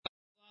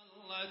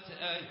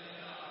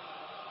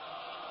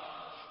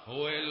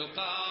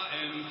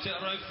والقائم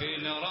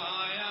ترفل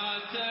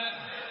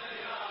راياته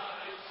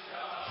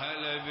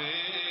هلا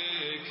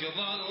بيك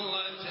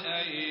ظلت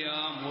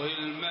أيام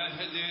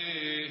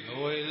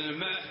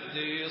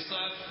والمهدي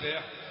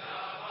يصفح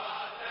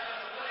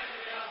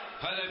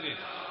هلا بيك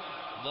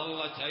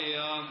ظلت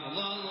أيام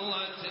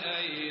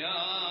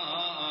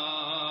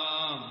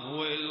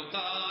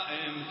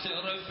والقائم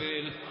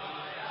ترفل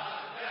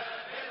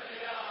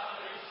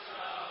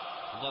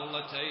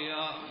ظلت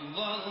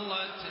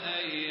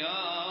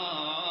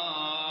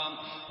أيام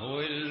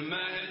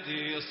والمهدي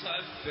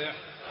يصفح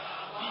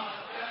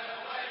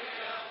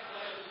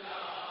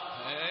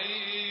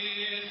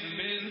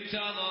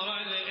منتظر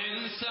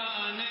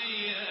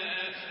الإنسانية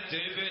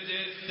تبدي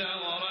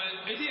الثورة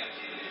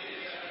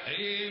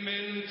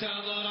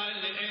منتظر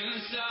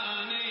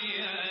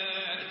الإنسانية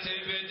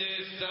تبدي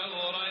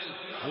الثورة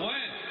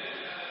وين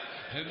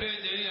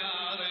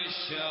بديار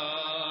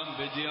الشام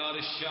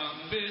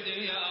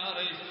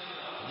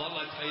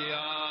ظلت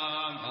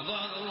أيام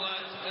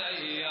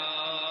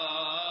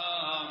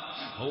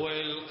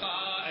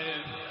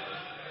والقائم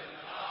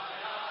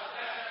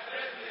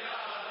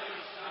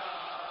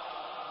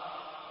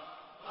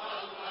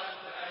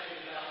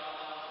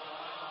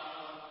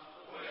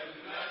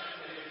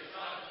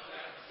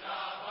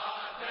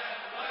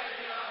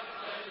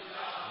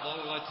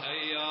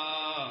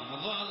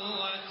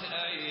ظلت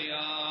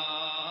أيام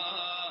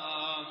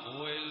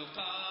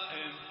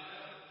والقائم.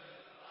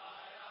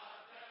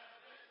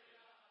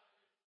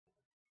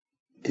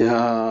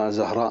 يا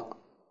زهراء،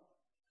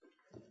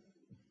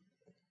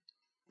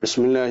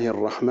 بسم الله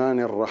الرحمن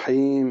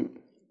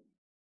الرحيم.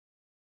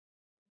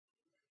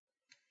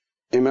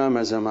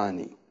 إمام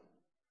زماني،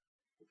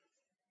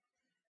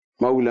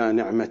 مولى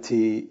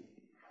نعمتي،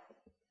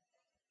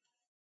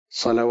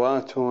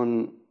 صلوات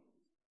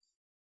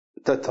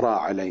تترى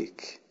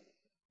عليك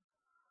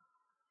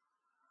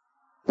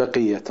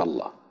بقية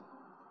الله.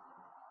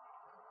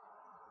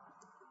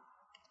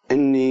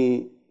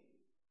 إني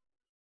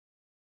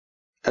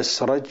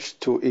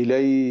أسرجت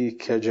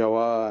إليك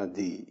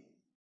جوادي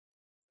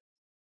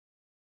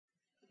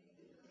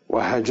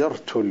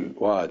وهجرت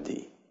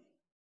الوادي.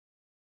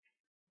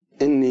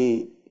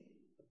 إني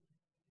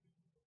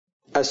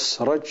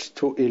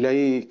أسرجت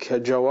إليك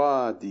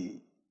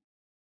جوادي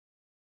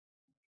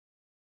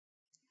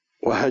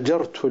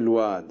وهجرت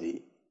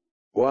الوادي،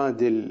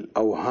 وادي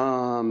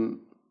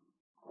الأوهام،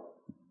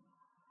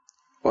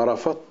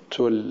 ورفضت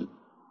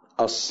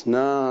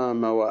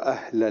الأصنام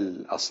وأهل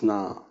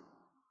الأصنام.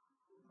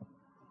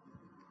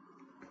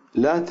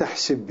 لا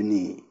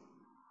تحسبني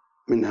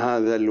من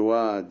هذا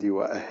الوادي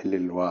وأهل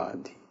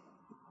الوادي،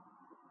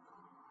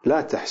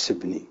 لا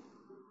تحسبني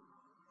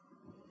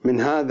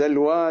من هذا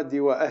الوادي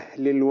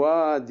وأهل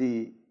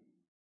الوادي.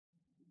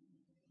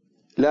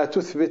 لا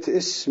تثبت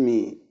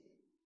اسمي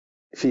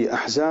في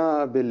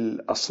أحزاب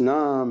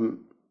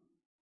الأصنام.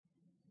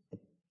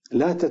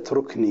 لا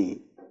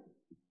تتركني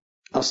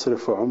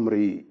أصرف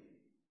عمري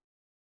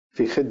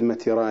في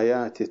خدمة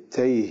رايات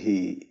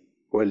التيه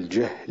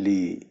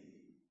والجهل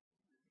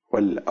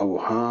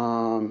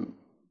والأوهام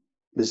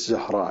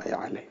بالزهراء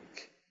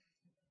عليك.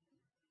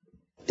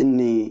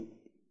 إني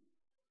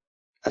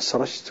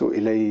أسرجت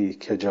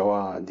إليك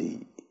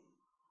جوادي،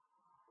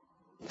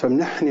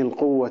 فامنحني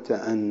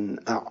القوة أن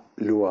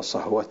أعلو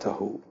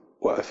صهوته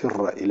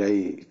وأفر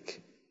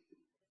إليك.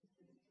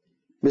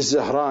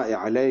 بالزهراء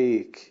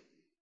عليك،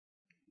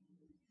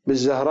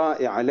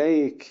 بالزهراء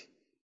عليك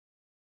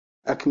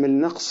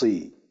أكمل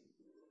نقصي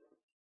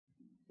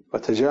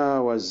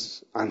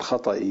وتجاوز عن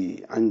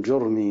خطئي، عن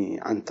جرمي،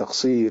 عن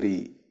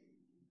تقصيري.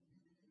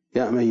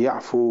 يا من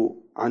يعفو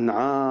عن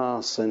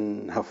عاص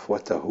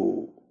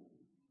هفوته،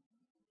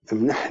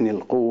 امنحني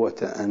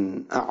القوة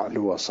أن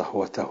أعلو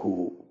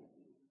صهوته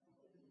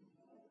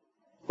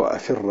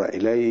وأفر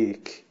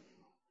إليك.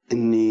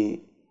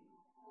 إني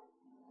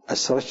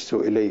أسرجت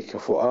إليك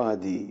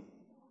فؤادي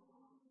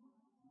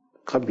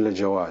قبل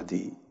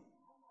جوادي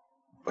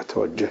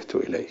وتوجهت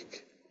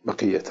إليك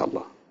بقية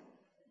الله.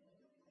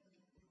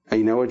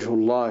 أين وجه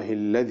الله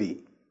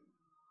الذي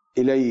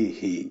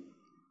إليه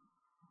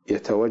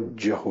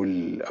يتوجه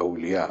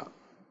الأولياء؟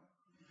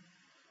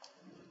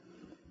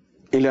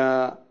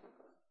 إلى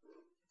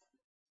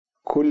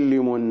كل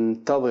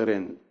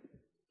منتظر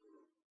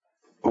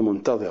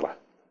ومنتظرة،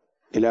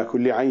 إلى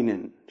كل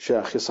عين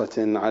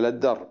شاخصة على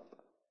الدرب،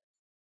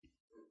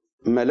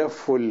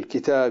 ملف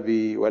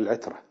الكتاب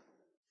والعترة،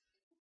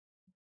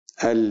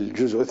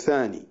 الجزء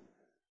الثاني،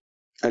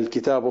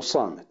 الكتاب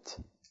الصامت،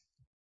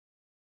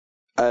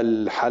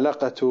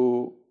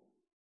 الحلقة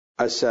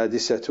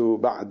 6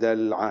 بعد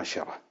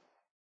 10.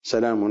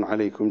 سلام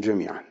عليكم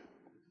جميعا.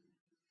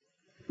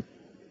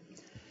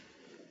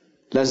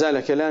 لا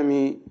زال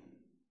كلامي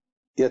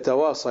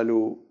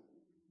يتواصل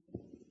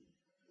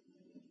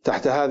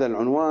تحت هذا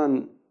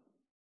العنوان: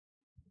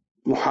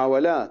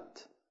 محاولات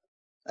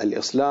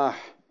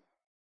الإصلاح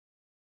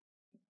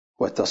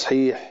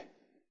والتصحيح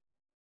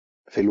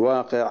في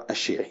الواقع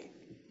الشيعي.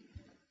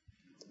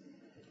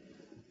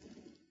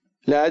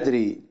 لا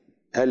أدري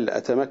هل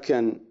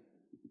أتمكن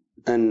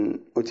أن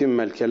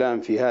أتم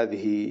الكلام في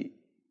هذه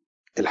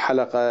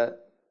الحلقة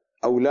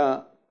أو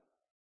لا؟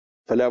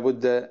 فلا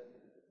بد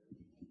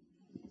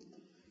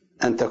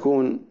أن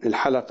تكون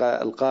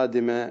الحلقة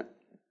القادمة،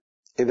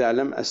 إذا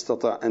لم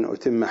أستطع أن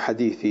أتم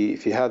حديثي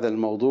في هذا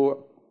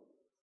الموضوع،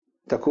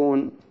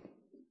 تكون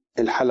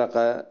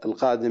الحلقة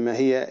القادمة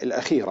هي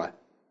الأخيرة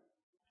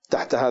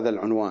تحت هذا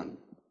العنوان: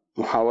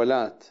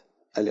 محاولات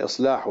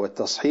الإصلاح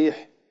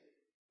والتصحيح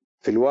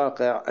في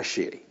الواقع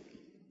الشيعي.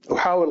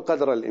 أحاول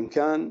قدر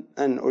الإمكان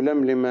أن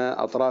ألملم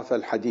أطراف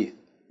الحديث.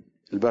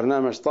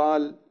 البرنامج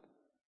طال،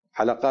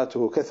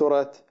 حلقاته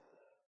كثرت،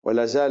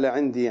 ولا زال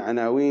عندي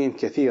عناوين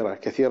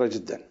كثيرة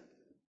جدا.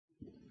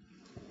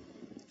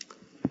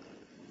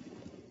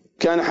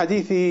 كان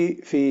حديثي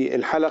في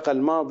الحلقة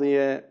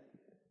الماضية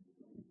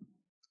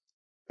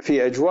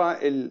في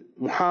أجواء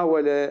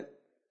المحاولة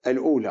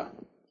الأولى،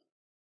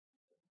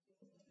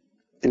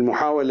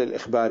 المحاولة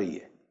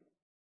الإخبارية،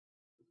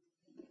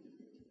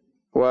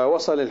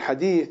 ووصل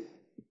الحديث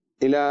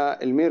إلى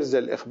الميرزا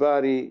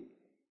الإخباري،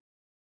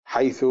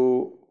 حيث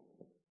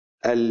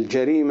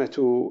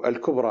الجريمة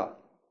الكبرى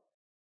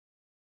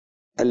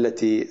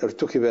التي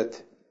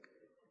ارتكبت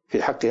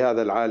في حق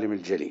هذا العالم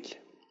الجليل،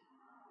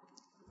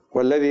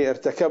 والذي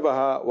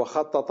ارتكبها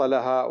وخطط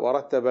لها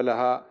ورتب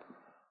لها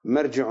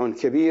مرجع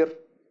كبير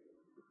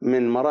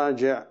من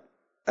مراجع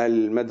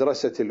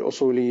المدرسة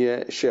الأصولية،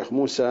 الشيخ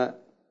موسى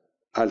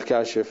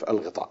الكاشف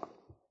الغطاء.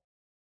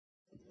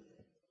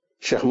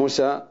 الشيخ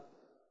موسى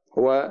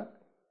هو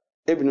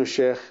ابن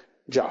الشيخ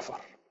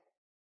جعفر.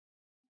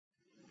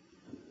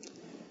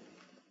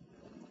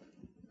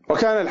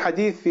 وكان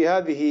الحديث في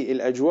هذه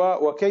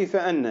الأجواء، وكيف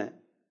أن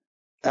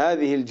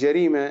هذه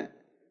الجريمة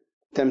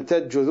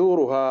تمتد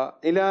جذورها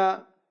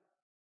إلى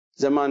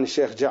زمان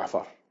الشيخ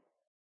جعفر،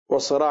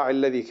 والصراع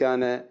الذي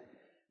كان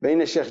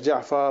بين الشيخ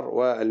جعفر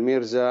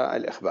والميرزا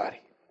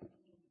الإخباري.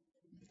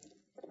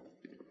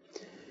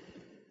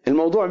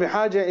 الموضوع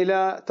بحاجة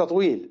إلى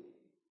تطويل،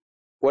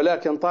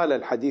 ولكن طال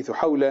الحديث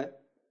حوله.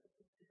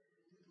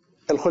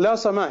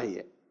 الخلاصة ما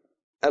هي؟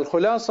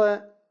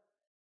 الخلاصة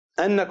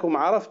أنكم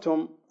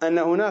عرفتم أن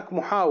هناك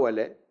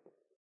محاولة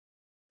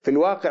في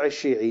الواقع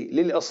الشيعي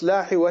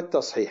للإصلاح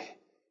والتصحيح.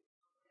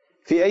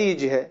 في أي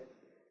جهة؟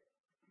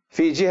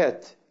 في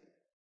جهة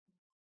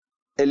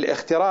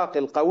الاختراق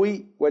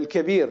القوي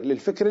والكبير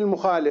للفكر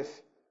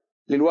المخالف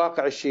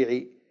للواقع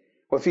الشيعي،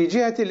 وفي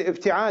جهة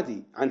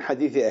الابتعاد عن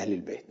حديث أهل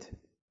البيت.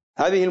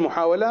 هذه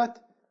المحاولات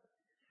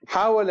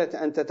حاولت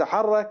أن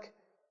تتحرك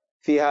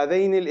في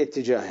هذين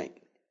الاتجاهين،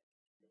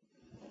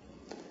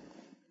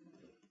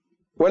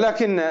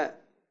 ولكن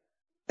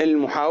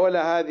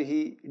المحاولة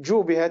هذه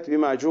جوبهت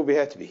بما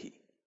جوبهت به.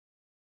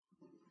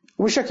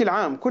 وبشكل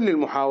عام كل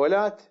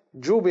المحاولات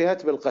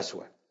جوبهت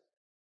بالقسوة،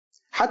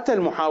 حتى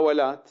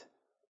المحاولات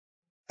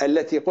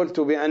التي قلت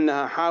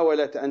بأنها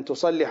حاولت أن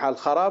تصلح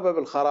الخراب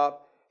بالخراب،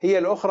 هي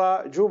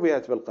الأخرى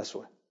جوبهت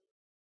بالقسوة.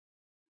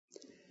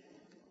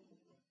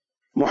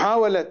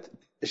 محاولة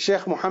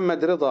الشيخ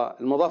محمد رضا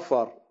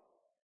المظفر،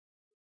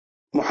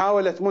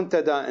 محاولة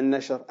منتدى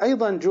النشر،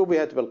 أيضا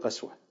جوبهت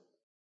بالقسوة،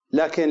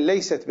 لكن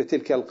ليست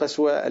بتلك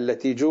القسوة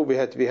التي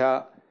جوبهت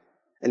بها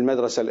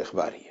المدرسة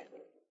الإخبارية.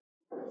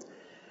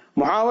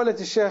 محاولة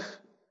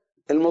الشيخ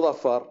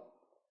المظفر،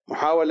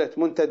 محاولة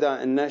منتدى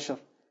النشر،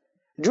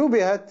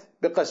 جوبهت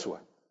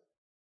بقسوة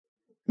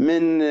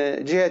من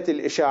جهة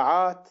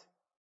الإشاعات،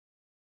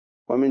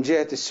 ومن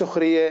جهة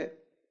السخرية،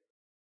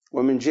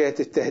 ومن جهة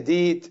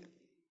التهديد،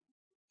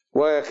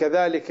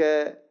 وكذلك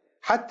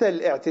حتى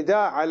الاعتداء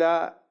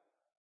على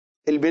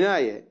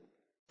البناية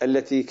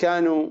التي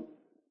كانوا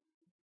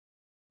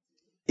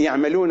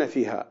يعملون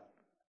فيها،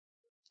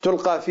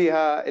 تلقى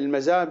فيها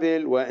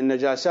المزابل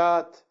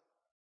والنجاسات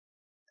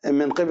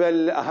من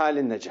قبل أهالي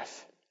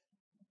النجف.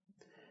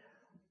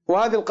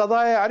 وهذه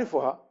القضايا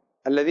يعرفها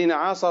الذين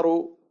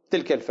عاصروا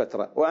تلك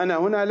الفترة، وأنا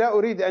هنا لا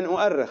أريد أن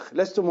أؤرخ،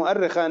 لست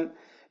مؤرخا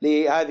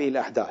لهذه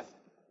الأحداث.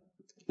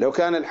 لو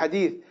كان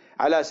الحديث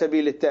على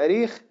سبيل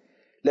التاريخ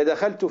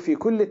لدخلت في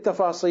كل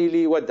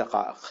التفاصيل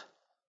والدقائق،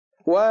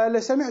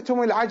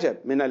 ولسمعتم العجب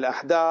من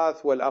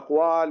الأحداث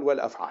والأقوال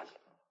والأفعال.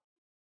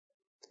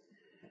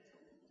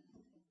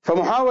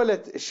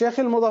 فمحاولة الشيخ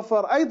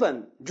المظفر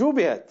أيضا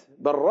جوبهت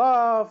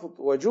بالرفض،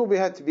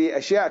 وجوبهت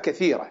بأشياء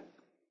كثيرة.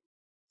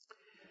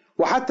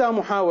 وحتى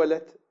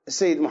محاولة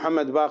السيد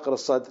محمد باقر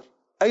الصدر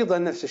أيضا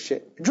نفس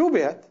الشيء،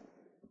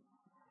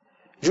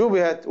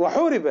 جوبهت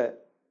وحورب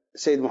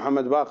السيد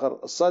محمد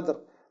باقر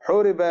الصدر،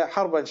 حورب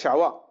حربا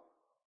شعواء.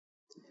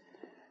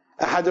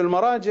 أحد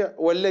المراجع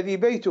والذي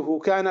بيته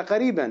كان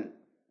قريبا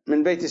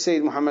من بيت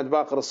السيد محمد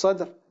باقر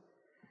الصدر،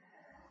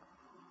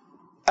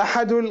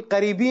 أحد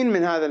القريبين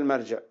من هذا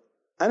المرجع،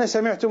 أنا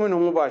سمعت منه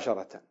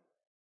مباشرة،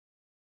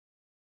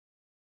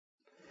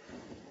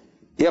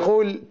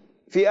 يقول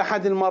في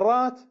أحد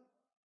المرات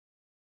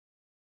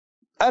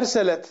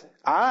أرسلت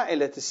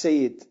عائلة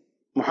السيد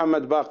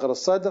محمد باقر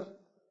الصدر،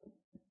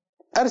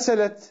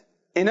 أرسلت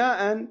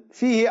إناء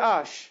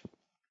فيه آش،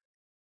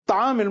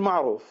 طعام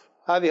المعروف،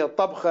 هذه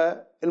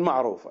الطبخة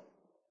المعروفة،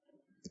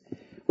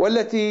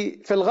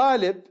 والتي في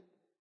الغالب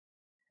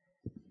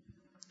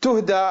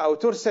تهدى أو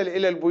ترسل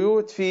إلى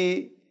البيوت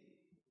في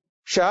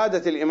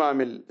شهادة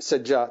الإمام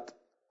السجاد،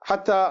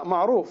 حتى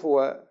معروف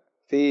هو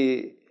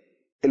في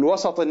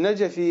الوسط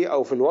النجفي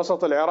أو في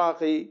الوسط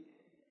العراقي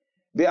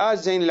بآش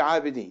زين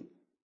العابدين.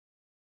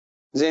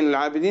 زين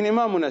العابدين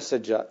إمامنا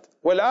السجاد،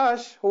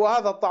 والآش هو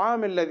هذا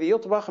الطعام الذي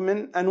يطبخ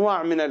من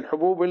أنواع من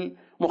الحبوب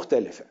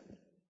المختلفة.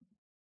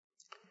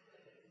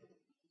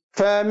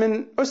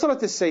 فمن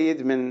أسرة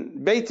السيد،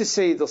 من بيت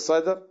السيد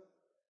الصدر،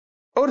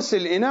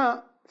 أرسل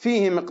إناء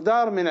فيه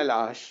مقدار من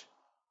الآش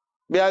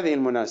بهذه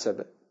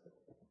المناسبة.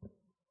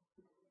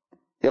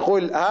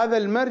 يقول هذا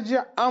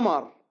المرجع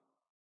أمر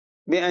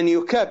بأن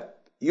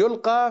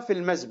يلقى في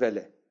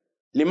المزبلة.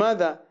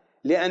 لماذا؟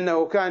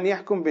 لأنه كان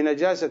يحكم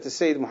بنجاسة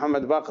السيد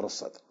محمد باقر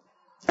الصدر.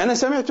 أنا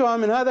سمعتها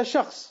من هذا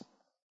الشخص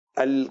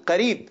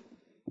القريب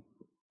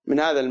من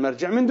هذا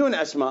المرجع من دون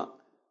أسماء،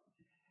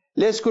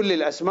 ليس كل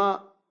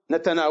الأسماء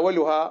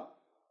نتناولها،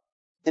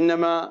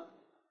 إنما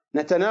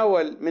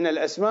نتناول من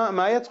الأسماء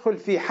ما يدخل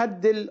في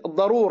حد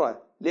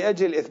الضرورة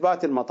لأجل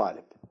إثبات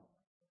المطالب،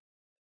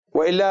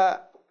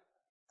 وإلا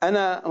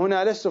أنا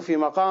هنا لست في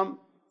مقام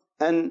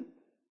أن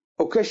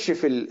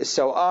أكشف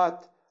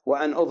السوءات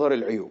وأن أظهر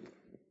العيوب.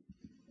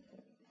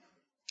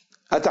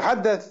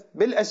 أتحدث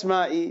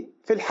بالأسماء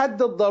في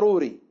الحد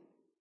الضروري،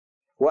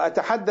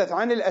 وأتحدث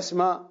عن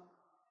الأسماء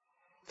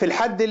في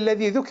الحد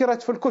الذي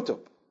ذكرت في الكتب،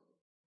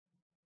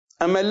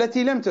 أما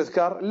التي لم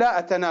تذكر لا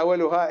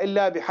أتناولها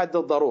إلا بحد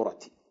الضرورة.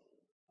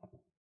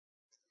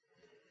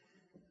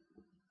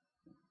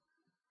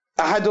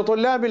 أحد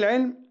طلاب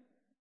العلم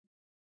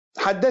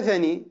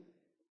حدثني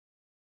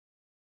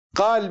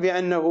قال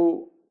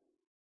بأنه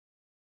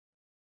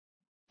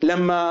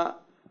لما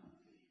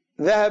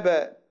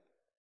ذهب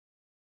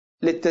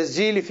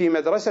للتسجيل في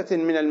مدرسة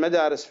من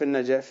المدارس في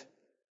النجف،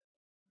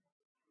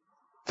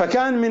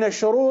 فكان من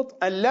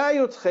الشروط أن لا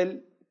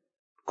يدخل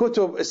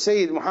كتب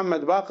السيد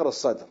محمد باقر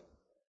الصدر،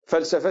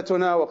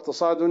 فلسفتنا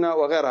واقتصادنا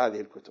وغير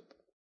هذه الكتب.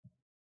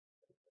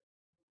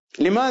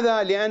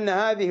 لماذا؟ لأن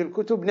هذه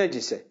الكتب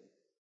نجسة،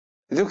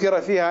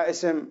 ذكر فيها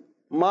اسم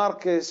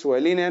ماركس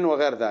ولينين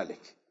وغير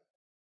ذلك،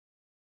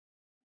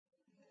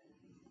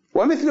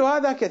 ومثل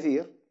هذا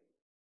كثير.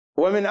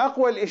 ومن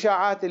أقوى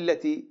الإشاعات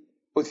التي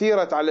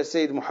أثيرت على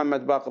السيد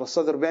محمد باقر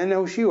الصدر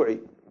بأنه شيوعي،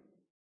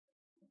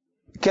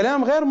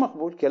 كلام غير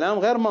مقبول، كلام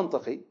غير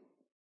منطقي.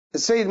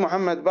 السيد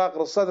محمد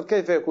باقر الصدر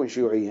كيف يكون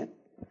شيوعيا؟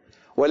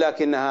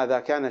 ولكن هذا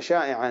كان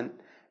شائعا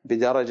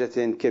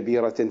بدرجة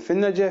كبيرة في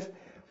النجف،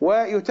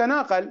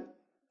 ويتناقل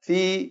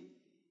في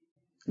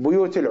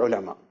بيوت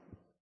العلماء،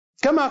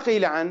 كما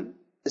قيل عن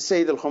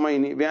السيد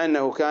الخميني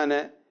بأنه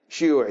كان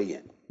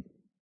شيوعيا،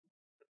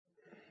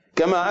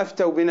 كما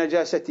أفتوا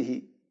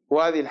بنجاسته.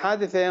 وهذه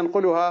الحادثة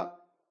ينقلها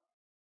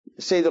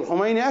السيد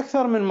الخميني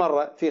أكثر من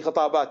مرة في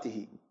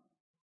خطاباته،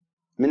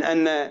 من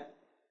أن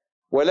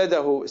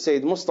ولده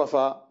السيد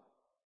مصطفى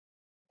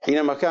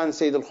حينما كان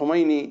السيد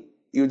الخميني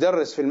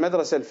يدرس في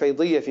المدرسة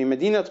الفيضية في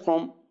مدينة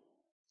قم،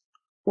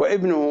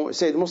 وابنه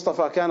السيد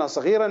مصطفى كان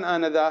صغيرا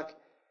آنذاك،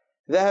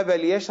 ذهب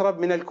ليشرب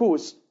من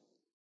الكوز،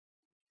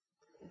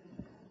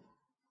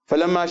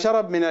 فلما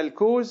شرب من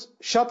الكوز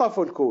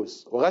شطفوا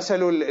الكوز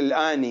وغسلوا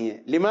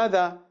الآنية.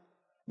 لماذا؟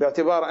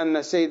 باعتبار أن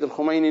السيد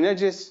الخميني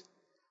نجس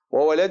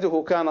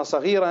وولده كان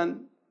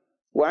صغيرا،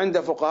 وعند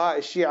فقهاء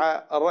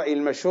الشيعة الرأي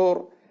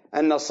المشهور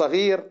أن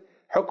الصغير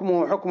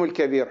حكمه حكم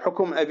الكبير،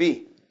 حكم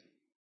أبيه،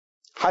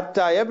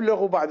 حتى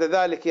يبلغ بعد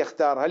ذلك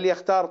يختار هل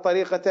يختار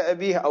طريقة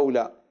أبيه أو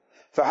لا.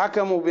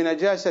 فحكموا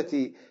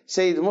بنجاسة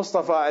سيد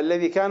مصطفى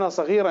الذي كان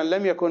صغيرا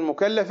لم يكن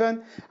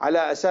مكلفا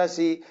على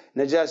أساس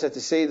نجاسة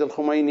السيد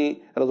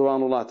الخميني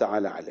رضوان الله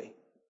تعالى عليه.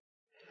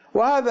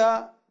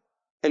 وهذا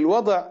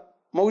الوضع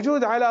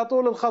موجود على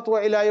طول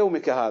الخطوة إلى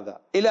يومك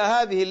هذا، إلى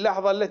هذه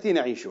اللحظة التي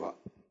نعيشها.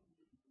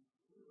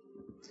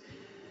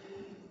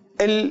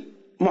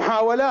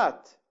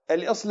 المحاولات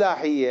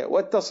الإصلاحية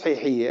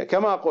والتصحيحية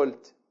كما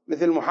قلت،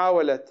 مثل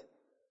محاولة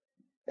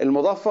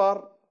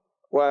المظفر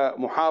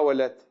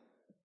ومحاولة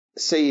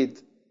السيد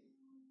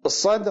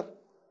الصدر،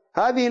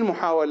 هذه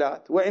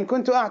المحاولات وإن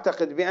كنت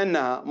أعتقد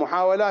بأنها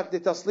محاولات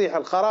لتصليح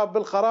الخراب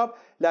بالخراب،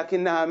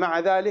 لكنها مع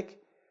ذلك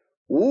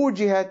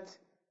وجهت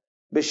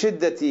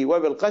بالشدة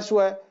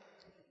وبالقسوة.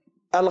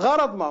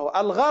 الغرض ما هو؟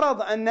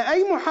 الغرض أن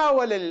أي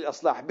محاولة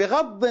للإصلاح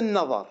بغض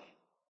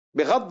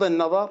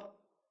النظر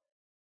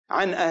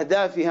عن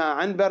أهدافها،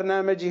 عن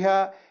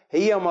برنامجها،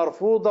 هي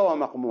مرفوضة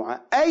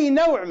ومقموعة، أي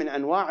نوع من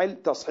أنواع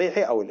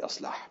التصحيح أو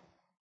الإصلاح.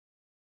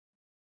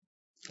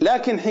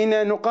 لكن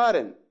حين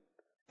نقارن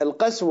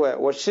القسوة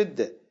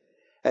والشدة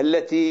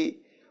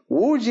التي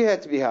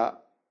وجهت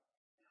بها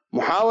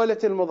محاولة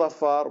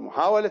المظفر،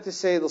 محاولة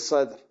السيد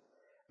الصدر،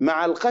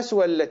 مع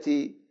القسوة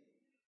التي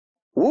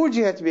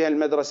وجهت بها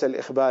المدرسة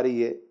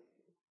الإخبارية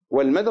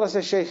والمدرسة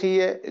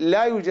الشيخية،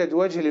 لا يوجد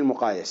وجه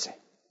للمقايسة.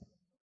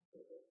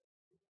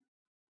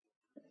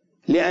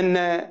 لأن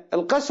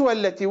القسوة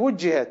التي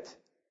وجهت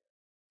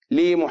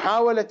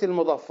لمحاولة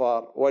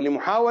المظفر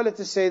ولمحاولة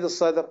السيد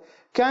الصدر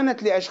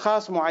كانت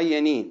لأشخاص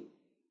معينين،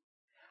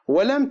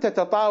 ولم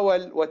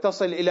تتطاول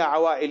وتصل إلى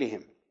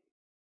عوائلهم.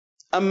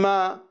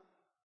 أما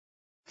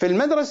في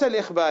المدرسة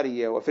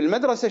الإخبارية وفي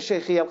المدرسة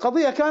الشيخية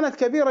القضية كانت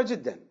كبيرة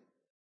جدا،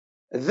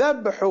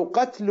 ذبح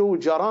وقتل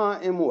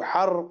وجرائم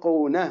وحرق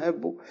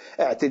ونهب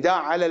واعتداء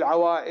على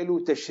العوائل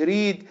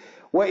وتشريد،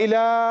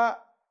 وإلى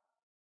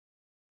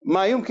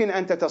ما يمكن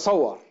أن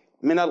تتصور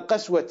من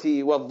القسوة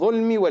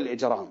والظلم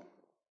والإجرام.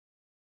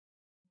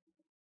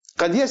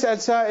 قد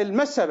يسأل سائل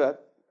ما السبب؟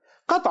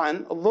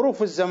 قطعا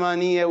الظروف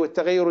الزمانية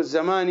والتغير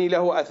الزماني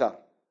له أثر،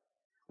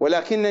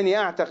 ولكنني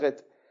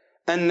أعتقد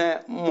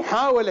أن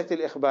محاولة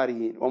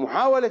الإخباريين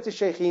ومحاولة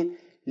الشيخين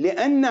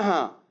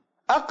لأنها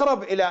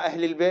أقرب إلى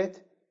أهل البيت،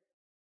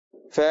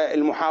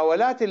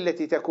 فالمحاولات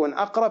التي تكون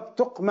أقرب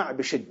تقمع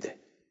بشدة.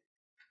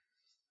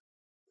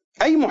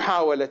 أي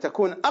محاولة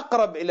تكون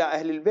أقرب إلى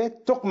أهل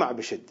البيت تقمع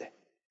بشدة.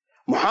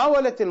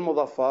 محاولة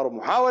المظفر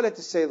ومحاولة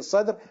السيد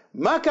الصدر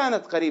ما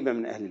كانت قريبة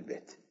من أهل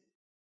البيت،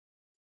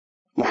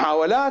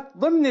 محاولات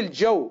ضمن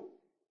الجو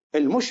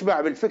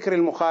المشبع بالفكر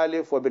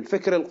المخالف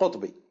وبالفكر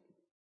القطبي.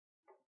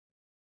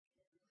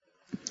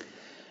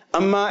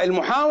 أما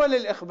المحاولة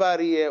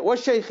الإخبارية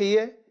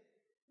والشيخية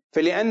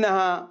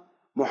فلأنها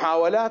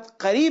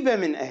محاولات قريبة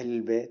من أهل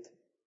البيت،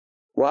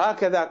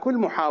 وهكذا كل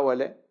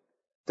محاولة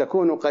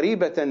تكون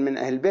قريبة من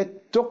أهل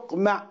البيت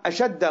تقمع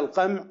أشد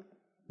القمع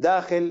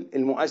داخل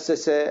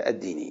المؤسسة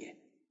الدينية.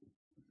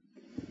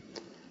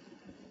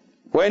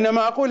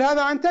 وإنما أقول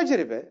هذا عن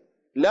تجربة،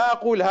 لا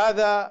أقول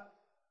هذا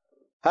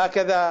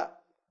هكذا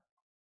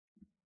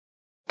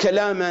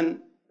كلاما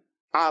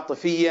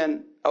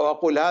عاطفيا، أو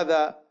أقول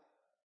هذا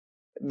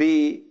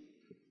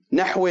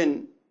بنحو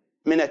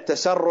من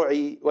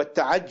التسرع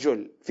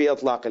والتعجل في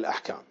إطلاق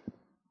الأحكام.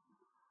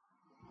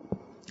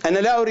 أنا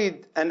لا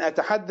أريد أن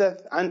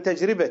أتحدث عن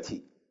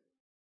تجربتي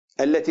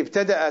التي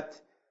ابتدأت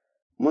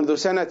منذ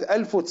سنة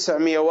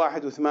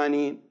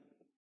 1981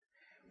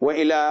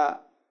 وإلى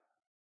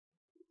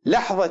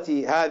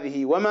لحظة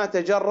هذه، وما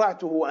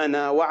تجرعته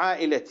أنا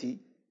وعائلتي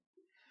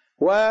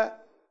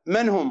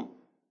ومن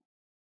هم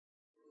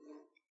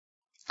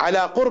على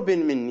قرب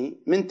مني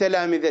من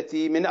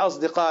تلامذتي من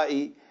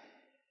أصدقائي،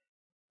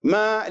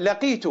 ما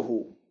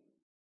لقيته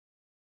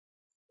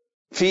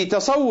في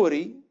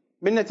تصوري.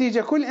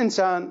 بالنتيجة كل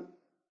إنسان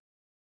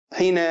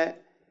حين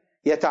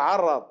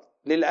يتعرض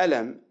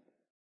للألم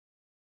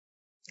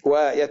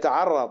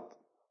ويتعرض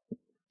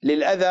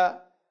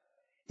للأذى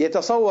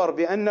يتصور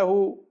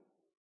بأنه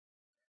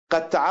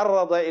قد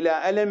تعرض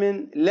إلى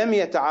ألم لم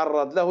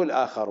يتعرض له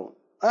الآخرون.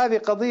 هذه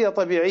قضية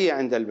طبيعية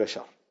عند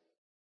البشر،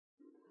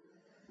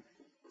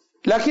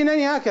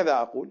 لكنني هكذا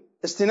أقول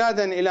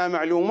استنادا إلى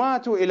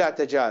معلومات وإلى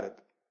تجارب.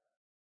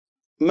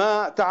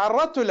 ما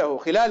تعرضت له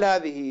خلال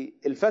هذه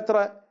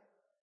الفترة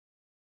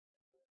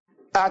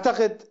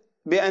أعتقد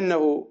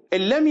بأنه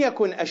إن لم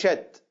يكن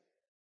أشد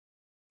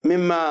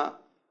مما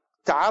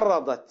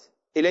تعرضت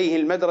إليه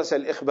المدرسة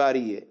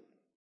الإخبارية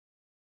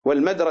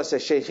والمدرسة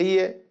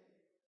الشيخية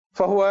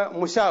فهو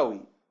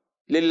مساوي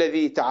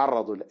للذي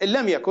تعرضوا له، إن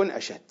لم يكن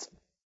أشد.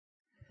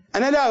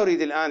 أنا لا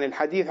أريد الآن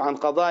الحديث عن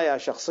قضايا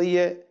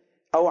شخصية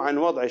أو عن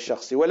وضع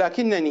الشخصي،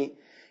 ولكنني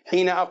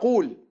حين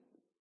أقول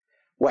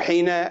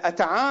وحين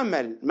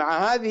أتعامل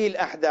مع هذه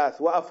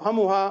الأحداث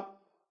وأفهمها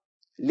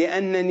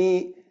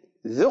لأنني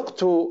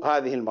ذقت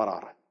هذه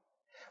المرارة،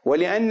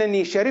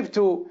 ولأنني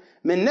شربت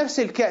من نفس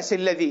الكأس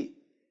الذي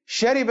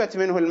شربت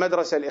منه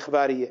المدرسة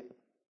الإخبارية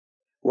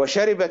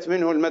وشربت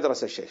منه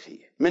المدرسة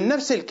الشيخية، من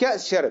نفس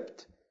الكأس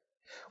شربت،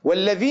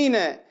 والذين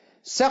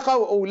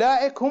سقوا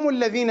أولئك هم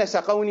الذين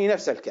سقوني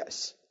نفس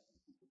الكأس.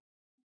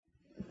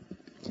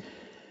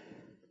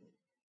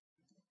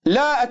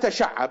 لا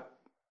أتشعب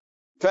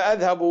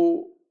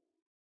فأذهب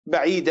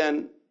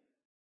بعيدا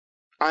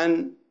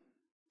عن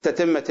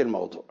تتمة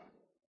الموضوع.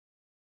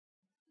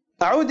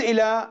 أعود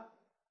إلى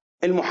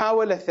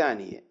المحاولة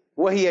الثانية،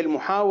 وهي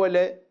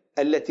المحاولة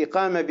التي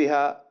قام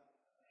بها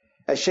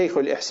الشيخ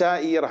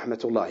الإحسائي رحمة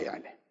الله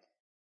عليه.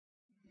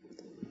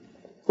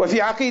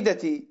 وفي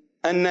عقيدتي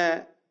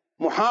أن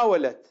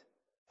محاولة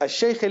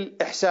الشيخ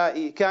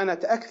الإحسائي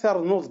كانت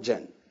أكثر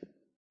نضجا.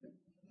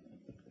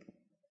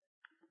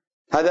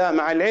 هذا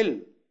مع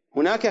العلم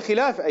هناك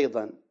خلاف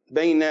أيضا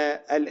بين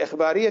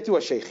الإخبارية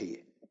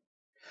والشيخية،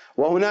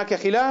 وهناك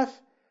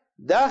خلاف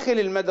داخل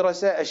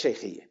المدرسة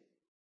الشيخية،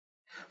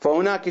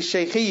 فهناك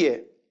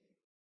الشيخية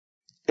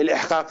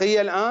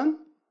الإحقاقية الآن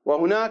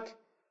وهناك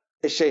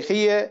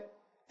الشيخية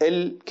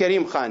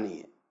الكريم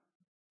خانية.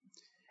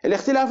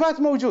 الاختلافات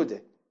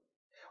موجودة،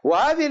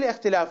 وهذه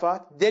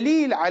الاختلافات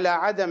دليل على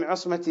عدم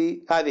عصمة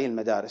هذه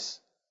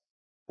المدارس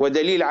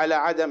ودليل على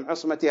عدم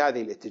عصمة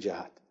هذه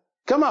الاتجاهات.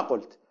 كما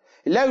قلت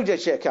لا يوجد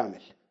شيء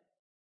كامل،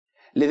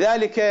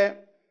 لذلك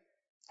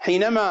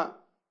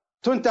حينما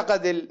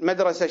تنتقد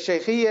المدرسة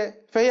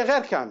الشيخية فهي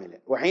غير كاملة،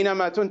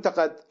 وحينما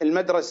تنتقد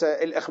المدرسة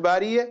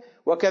الإخبارية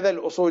وكذا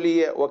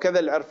الأصولية وكذا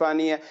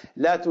العرفانية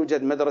لا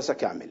توجد مدرسة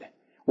كاملة،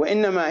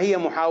 وإنما هي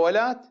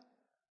محاولات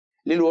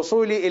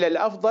للوصول إلى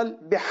الأفضل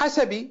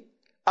بحسب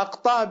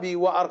أقطاب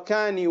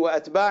وأركان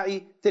وأتباع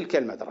تلك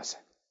المدرسة.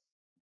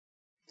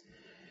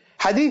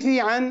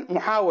 حديثي عن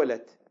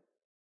محاولة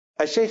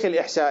الشيخ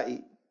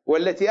الإحسائي،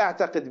 والتي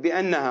أعتقد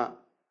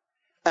بأنها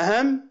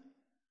أهم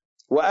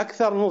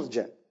وأكثر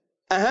نضجا.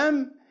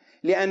 أهم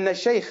لأن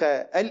الشيخ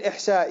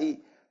الإحسائي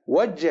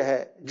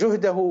وجه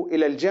جهده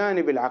إلى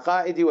الجانب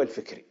العقائدي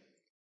والفكري،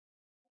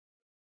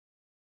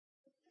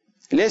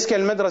 ليس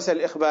كالمدرسة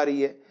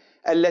الإخبارية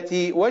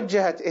التي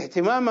وجهت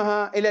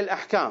اهتمامها إلى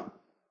الأحكام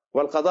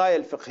والقضايا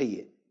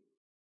الفقهية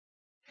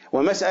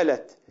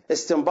ومسألة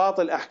استنباط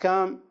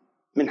الأحكام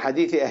من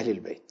حديث أهل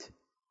البيت.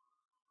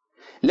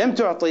 لم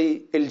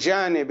تعطي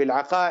الجانب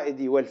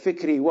العقائدي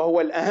والفكري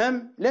وهو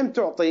الأهم، لم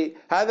تعطي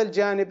هذا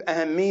الجانب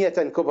أهمية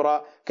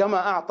كبرى كما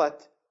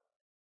أعطت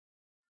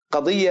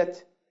قضية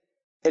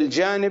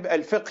الجانب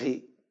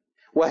الفقهي،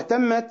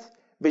 واهتمت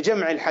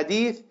بجمع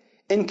الحديث.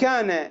 إن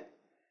كان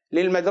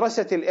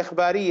للمدرسة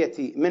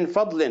الإخبارية من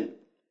فضل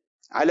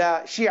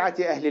على شيعة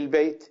أهل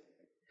البيت،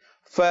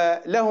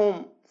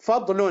 فلهم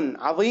فضل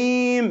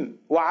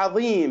عظيم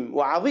وعظيم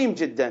وعظيم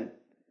جدا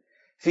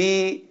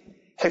في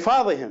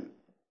حفاظهم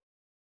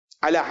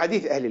على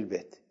حديث أهل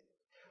البيت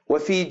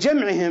وفي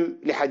جمعهم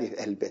لحديث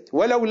أهل البيت،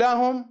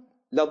 ولولاهم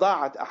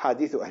لضاعت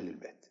أحاديث أهل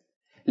البيت.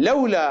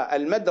 لولا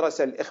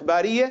المدرسة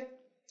الإخبارية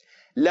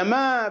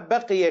لما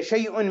بقي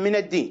شيء من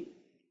الدين.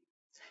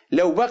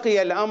 لو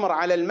بقي الأمر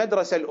على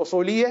المدرسة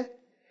الأصولية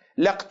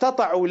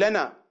لاقتطعوا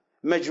لنا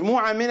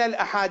مجموعة من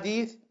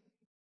الأحاديث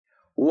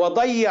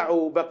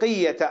وضيعوا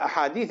بقية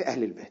أحاديث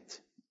أهل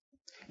البيت،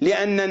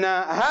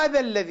 لأننا هذا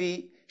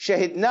الذي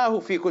شهدناه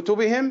في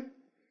كتبهم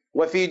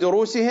وفي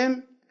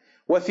دروسهم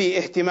وفي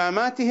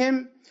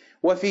اهتماماتهم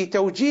وفي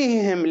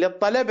توجيههم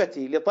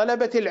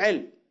لطلبة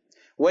العلم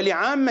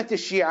ولعامة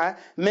الشيعة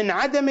من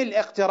عدم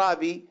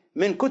الاقتراب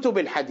من كتب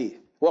الحديث،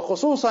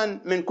 وخصوصا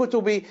من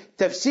كتب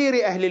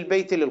تفسير أهل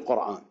البيت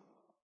للقرآن.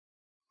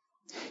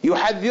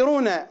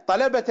 يحذرون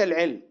طلبة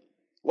العلم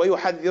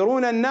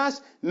ويحذرون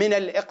الناس من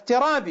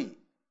الاقتراب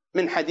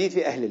من حديث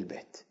أهل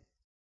البيت.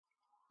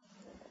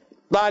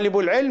 طالب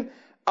العلم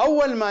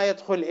أول ما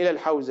يدخل إلى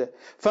الحوزة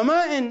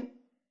فما إن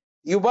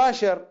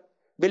يباشر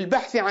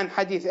بالبحث عن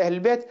حديث أهل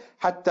البيت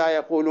حتى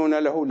يقولون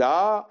له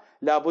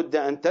لا بد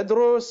أن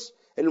تدرس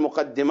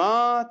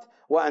المقدمات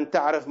وأن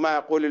تعرف ما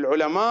يقول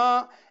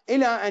العلماء،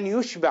 إلى أن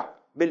يشبع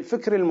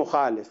بالفكر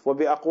المخالف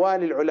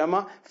وبأقوال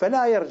العلماء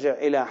فلا يرجع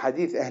إلى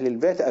حديث أهل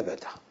البيت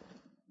أبدا.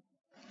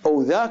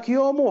 أو ذاك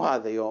يوم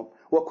وهذا يوم،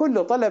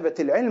 وكل طلبة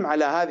العلم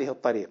على هذه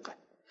الطريقة.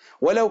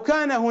 ولو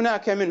كان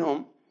هناك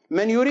منهم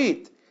من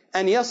يريد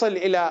أن يصل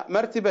إلى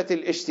مرتبة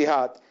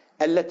الاجتهاد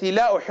التي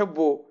لا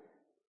أحب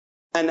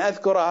أن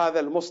أذكر هذا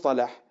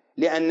المصطلح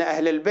لأن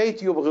أهل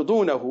البيت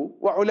يبغضونه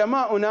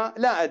وعلماؤنا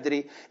لا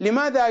أدري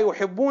لماذا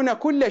يحبون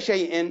كل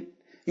شيء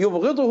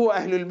يبغضه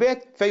أهل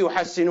البيت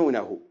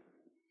فيحسنونه.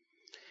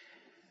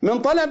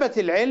 من طلبة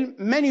العلم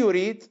من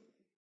يريد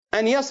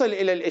أن يصل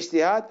إلى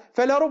الاجتهاد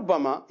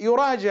فلربما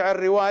يراجع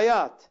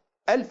الروايات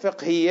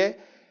الفقهية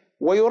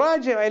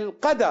ويراجع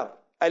القدر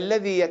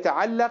الذي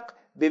يتعلق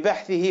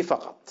ببحثه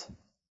فقط.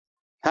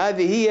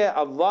 هذه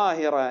هي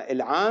الظاهرة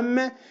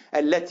العامة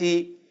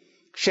التي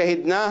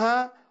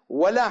شهدناها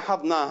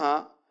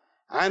ولاحظناها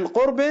عن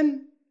قرب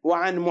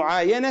وعن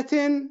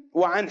معاينة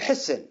وعن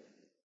حس،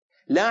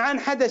 لا عن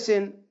حدث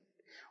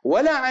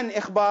ولا عن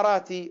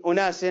إخبارات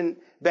أناس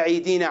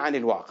بعيدين عن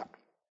الواقع.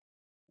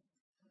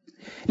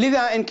 لذا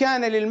إن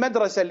كان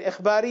للمدرسة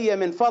الإخبارية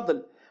من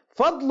فضل،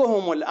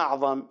 فضلهم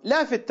الأعظم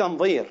لا في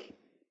التنظير،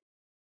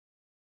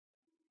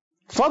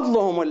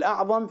 فضلهم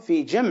الأعظم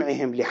في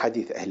جمعهم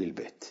لحديث أهل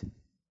البيت.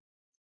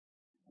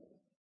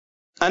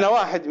 أنا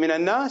واحد من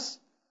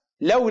الناس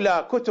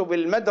لولا كتب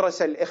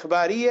المدرسة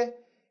الإخبارية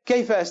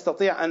كيف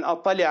أستطيع أن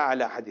أطلع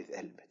على حديث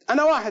أهل البيت؟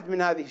 أنا واحد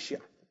من هذه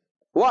الشيعة،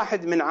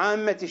 واحد من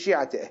عامة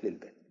شيعة أهل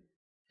البيت.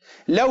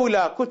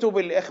 لولا كتب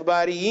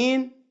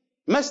الإخباريين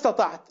ما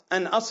استطعت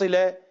أن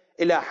أصل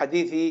إلى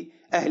حديث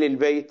أهل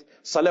البيت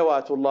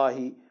صلوات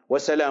الله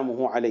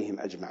وسلامه عليهم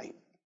أجمعين.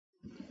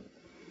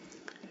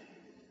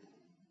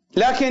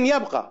 لكن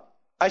يبقى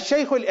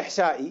الشيخ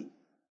الإحسائي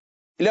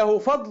له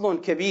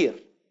فضل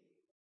كبير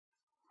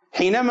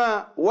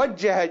حينما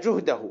وجه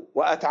جهده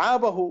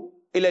وأتعابه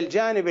إلى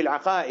الجانب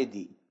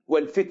العقائدي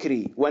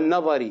والفكري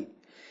والنظري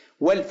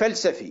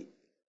والفلسفي،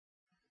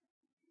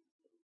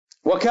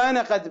 وكان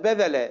قد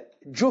بذل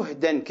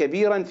جهدا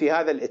كبيرا في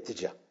هذا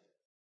الاتجاه.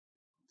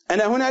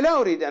 أنا هنا لا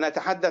أريد أن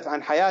أتحدث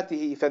عن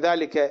حياته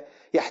فذلك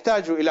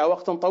يحتاج إلى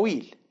وقت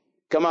طويل.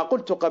 كما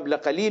قلت قبل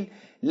قليل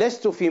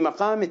لست في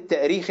مقام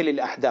التأريخ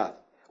للأحداث،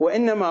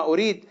 وإنما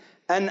أريد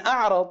أن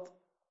أعرض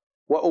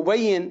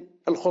وأبين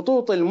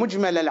الخطوط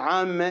المجملة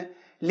العامة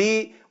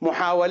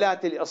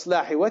لمحاولات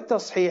الإصلاح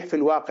والتصحيح في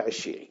الواقع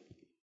الشيعي.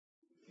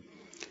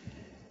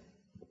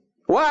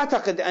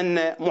 وأعتقد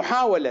أن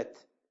محاولة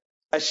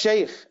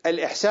الشيخ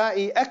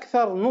الإحسائي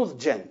أكثر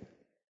نضجا.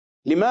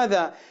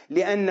 لماذا؟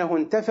 لأنه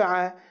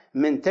انتفع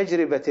من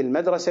تجربة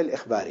المدرسة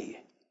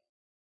الإخبارية،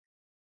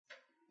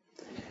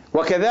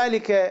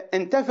 وكذلك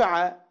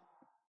انتفع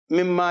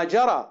مما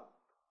جرى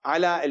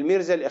على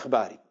الميرزا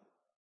الإخباري.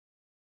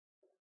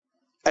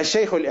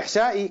 الشيخ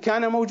الإحسائي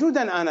كان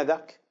موجودا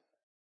آنذاك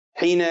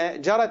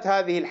حين جرت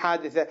هذه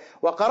الحادثة،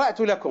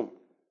 وقرأت لكم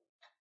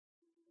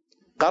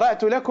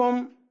قرأت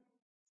لكم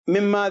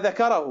مما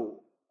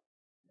ذكره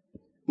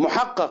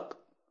محقق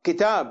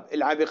كتاب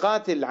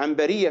العبقات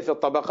العنبرية في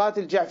الطبقات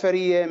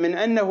الجعفرية من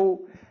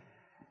أنه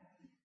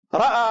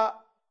رأى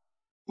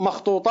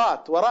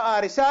مخطوطات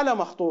ورأى رسالة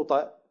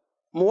مخطوطة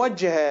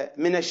موجهة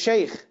من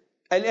الشيخ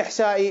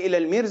الإحسائي إلى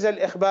الميرزا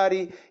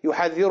الإخباري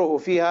يحذره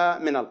فيها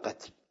من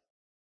القتل.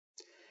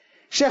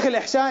 الشيخ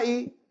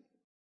الإحسائي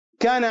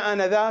كان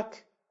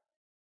آنذاك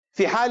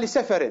في حال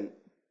سفر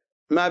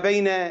ما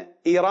بين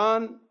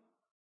إيران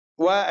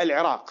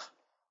والعراق.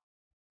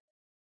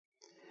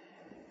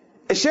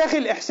 الشيخ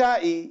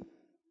الإحسائي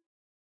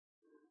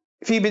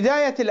في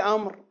بداية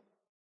الأمر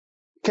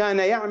كان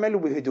يعمل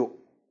بهدوء.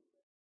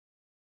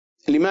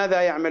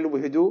 لماذا يعمل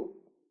بهدوء؟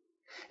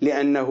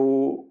 لأنه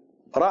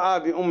رأى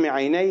بأم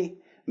عينيه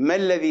ما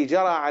الذي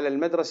جرى على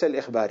المدرسة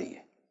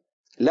الإخبارية.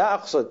 لا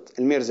أقصد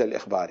الميرزا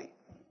الإخباري،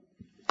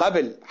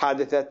 قبل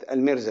حادثة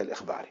الميرزا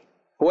الإخباري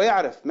هو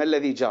يعرف ما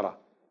الذي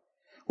جرى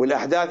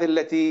والأحداث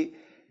التي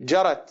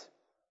جرت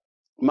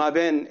ما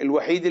بين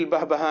الوحيد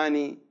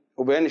البهبهاني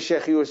وبين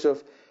الشيخ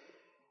يوسف.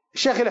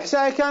 الشيخ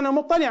الإحسائي كان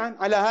مطلعا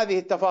على هذه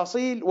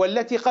التفاصيل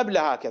والتي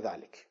قبلها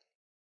كذلك،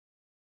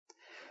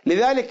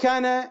 لذلك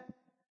كان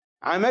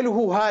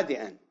عمله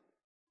هادئا،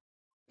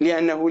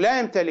 لأنه لا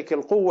يمتلك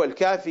القوة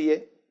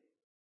الكافية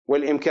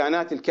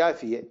والإمكانات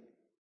الكافية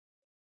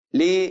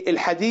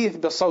للحديث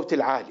بالصوت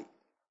العالي،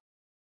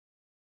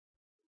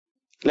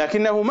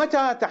 لكنه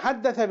متى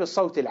تحدث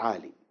بالصوت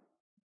العالي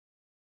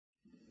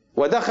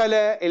ودخل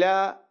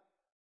إلى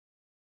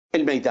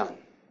الميدان.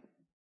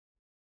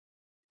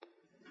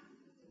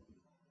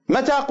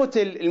 متى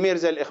قتل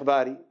الميرزا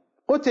الإخباري؟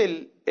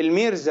 قتل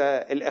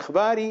الميرزا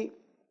الإخباري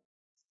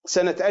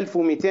سنة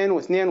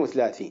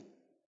 1232.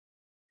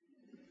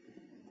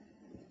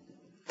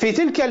 في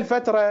تلك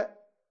الفترة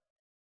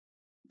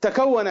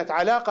تكونت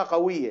علاقة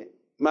قوية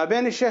ما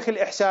بين الشيخ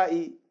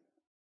الإحسائي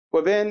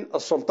وبين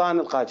السلطان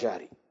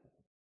القاجاري.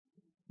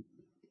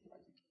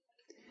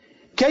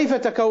 كيف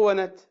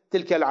تكونت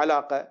تلك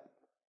العلاقة؟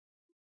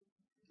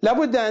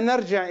 لابد أن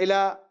نرجع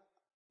إلى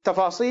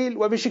تفاصيل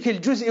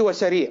وبشكل جزئي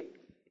وسريع.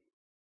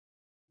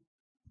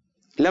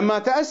 لما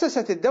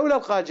تأسست الدولة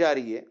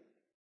القاجارية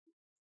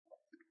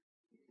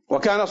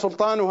وكان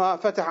سلطانها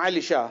فتح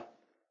علي شاه،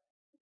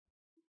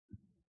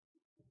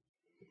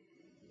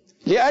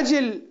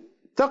 لأجل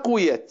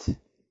تقوية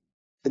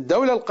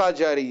الدولة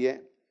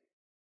القاجارية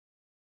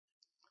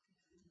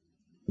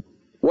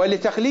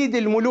ولتقليد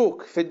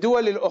الملوك في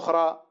الدول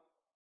الأخرى،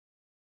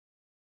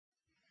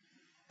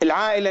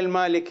 العائلة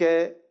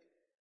المالكة،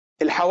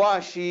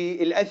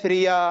 الحواشي،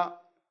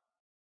 الأثرياء،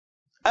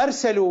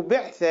 أرسلوا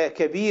بعثة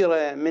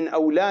كبيرة من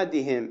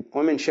أولادهم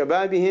ومن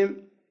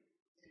شبابهم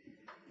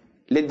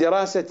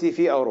للدراسة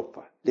في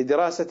أوروبا،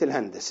 لدراسة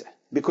الهندسة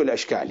بكل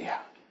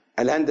أشكالها،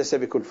 الهندسة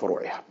بكل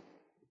فروعها،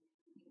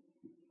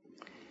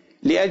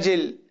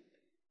 لأجل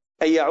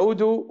أن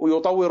يعودوا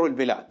ويطوروا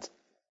البلاد.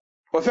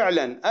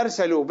 وفعلا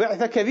أرسلوا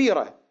بعثة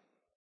كبيرة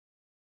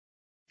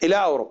إلى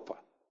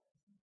أوروبا،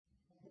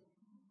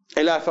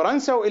 إلى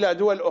فرنسا وإلى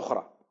دول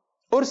أخرى،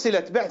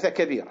 أرسلت بعثة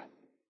كبيرة.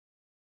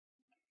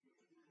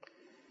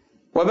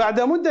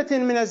 وبعد مدة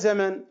من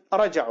الزمن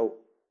رجعوا،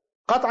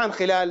 قطعا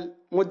خلال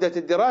مدة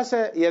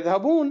الدراسة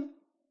يذهبون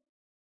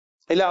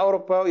إلى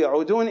أوروبا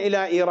ويعودون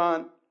إلى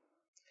إيران.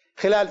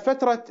 خلال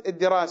فترة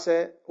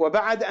الدراسة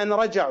وبعد أن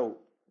رجعوا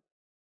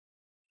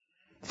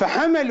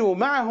فحملوا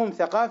معهم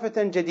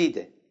ثقافة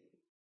جديدة،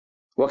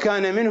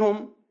 وكان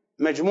منهم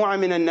مجموعة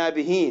من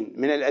النابهين،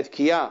 من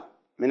الأذكياء،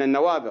 من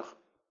النوابغ،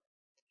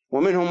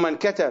 ومنهم من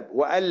كتب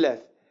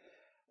وألف،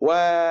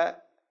 وبدأت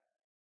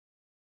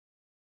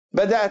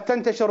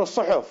تنتشر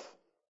الصحف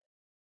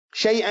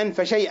شيئا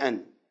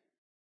فشيئا،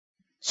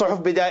 صحف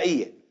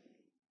بدائية.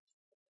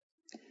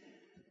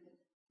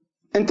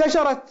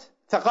 انتشرت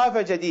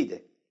ثقافة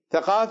جديدة،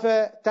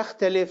 ثقافة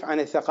تختلف عن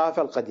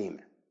الثقافة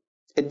القديمة.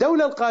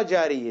 الدولة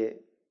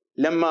القاجارية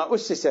لما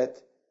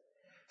أسست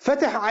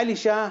فتح علي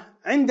شاه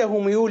عنده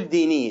ميول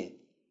دينية،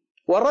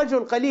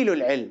 والرجل قليل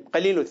العلم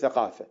قليل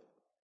الثقافة،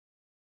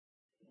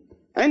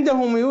 عنده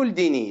ميول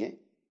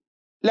دينية،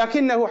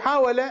 لكنه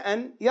حاول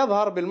أن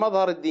يظهر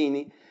بالمظهر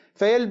الديني،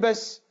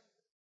 فيلبس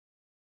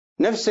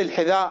نفس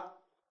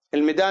الحذاء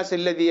المداس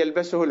الذي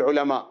يلبسه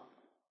العلماء،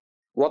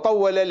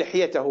 وطول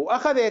لحيته،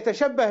 أخذ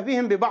يتشبه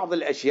بهم ببعض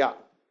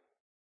الأشياء،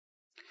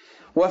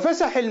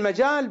 وفسح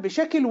المجال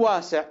بشكل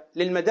واسع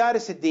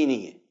للمدارس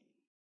الدينية.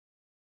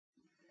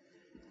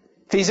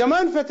 في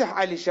زمان فتح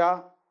علي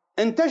شاه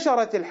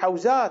انتشرت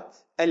الحوزات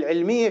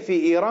العلمية في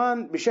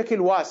إيران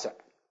بشكل واسع،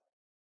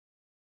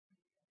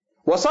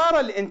 وصار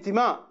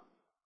الانتماء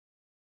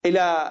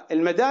إلى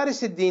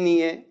المدارس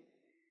الدينية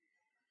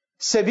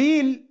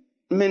سبيل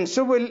من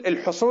سبل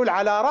الحصول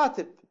على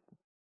راتب،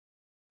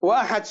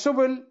 وأحد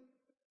سبل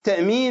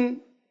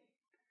تأمين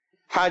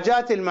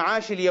حاجات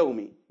المعاش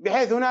اليومي،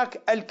 بحيث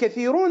هناك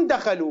الكثيرون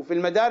دخلوا في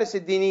المدارس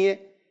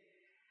الدينية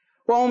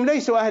وهم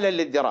ليسوا أهلا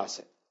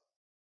للدراسة.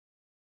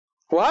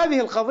 وهذه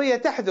القضية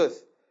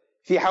تحدث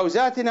في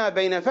حوزاتنا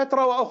بين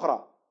فترة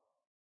وأخرى.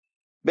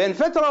 بين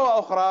فترة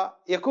وأخرى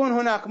يكون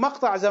هناك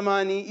مقطع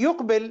زماني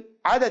يقبل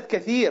عدد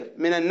كثير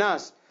من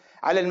الناس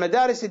على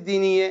المدارس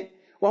الدينية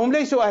وهم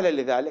ليسوا أهلا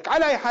لذلك.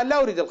 على أي حال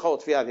لا أريد الخوض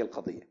في هذه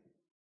القضية.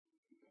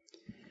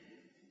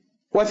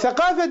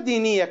 والثقافة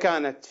الدينية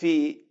كانت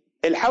في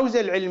الحوزة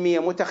العلمية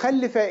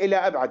متخلفة إلى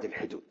أبعد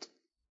الحدود،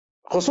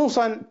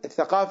 خصوصا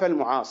الثقافة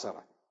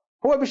المعاصرة.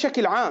 هو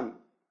بشكل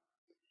عام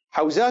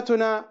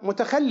حوزاتنا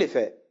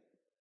متخلفة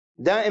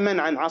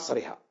دائما عن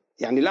عصرها،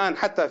 يعني الآن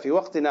حتى في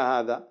وقتنا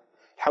هذا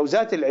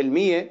الحوزات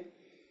العلمية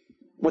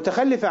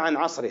متخلفة عن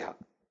عصرها.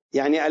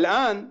 يعني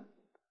الآن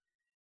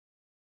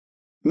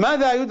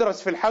ماذا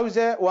يدرس في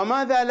الحوزة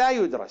وماذا لا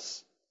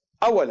يدرس؟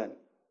 أولا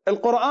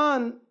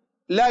القرآن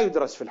لا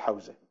يدرس في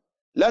الحوزة،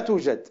 لا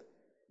توجد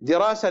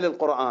دراسة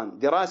للقرآن،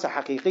 دراسة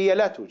حقيقية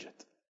لا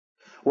توجد،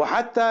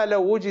 وحتى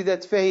لو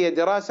وجدت فهي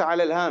دراسة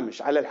على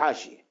الهامش على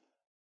الحاشية،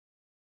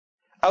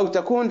 أو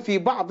تكون في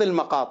بعض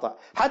المقاطع.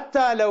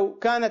 حتى لو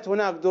كانت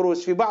هناك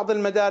دروس في بعض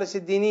المدارس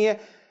الدينية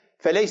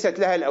فليست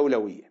لها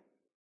الأولوية.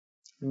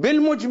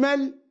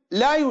 بالمجمل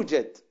لا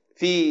يوجد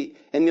في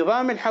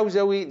النظام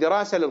الحوزوي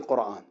دراسة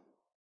للقرآن،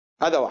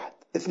 هذا واحد.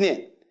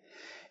 اثنين،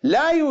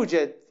 لا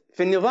يوجد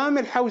في النظام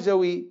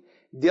الحوزوي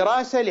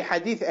دراسة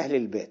لحديث أهل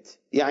البيت،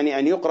 يعني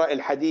أن يقرأ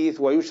الحديث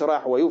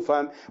ويشرح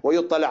ويفهم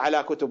ويطلع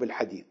على كتب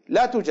الحديث،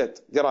 لا توجد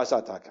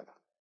دراسات هكذا.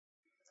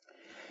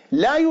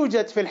 لا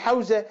يوجد في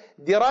الحوزة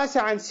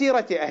دراسة عن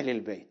سيرة أهل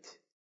البيت.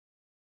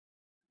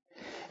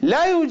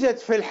 لا يوجد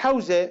في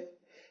الحوزة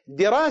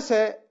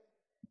دراسة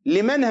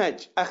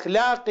لمنهج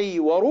أخلاقي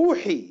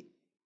وروحي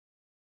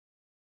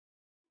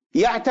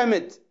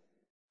يعتمد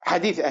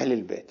حديث أهل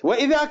البيت،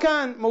 وإذا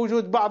كان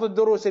موجود بعض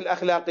الدروس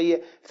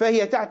الأخلاقية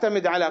فهي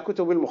تعتمد على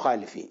كتب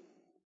المخالفين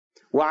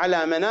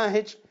وعلى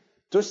مناهج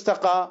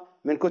تستقى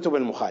من كتب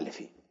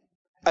المخالفين.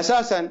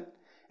 أساسا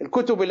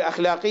الكتب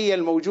الأخلاقية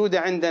الموجودة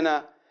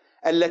عندنا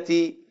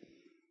التي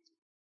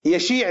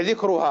يشيع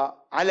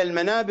ذكرها على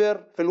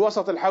المنابر في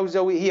الوسط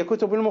الحوزوي هي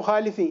كتب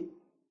المخالفين.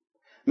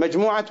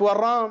 مجموعة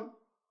ورام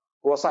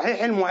هو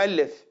صحيح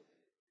المؤلف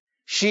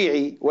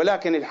شيعي،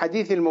 ولكن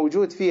الحديث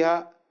الموجود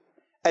فيها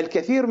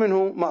الكثير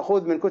منه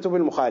مأخوذ من كتب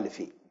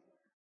المخالفين.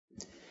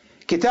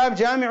 كتاب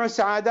جامع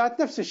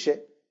السعادات نفس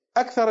الشيء،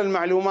 أكثر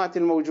المعلومات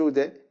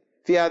الموجودة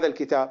في هذا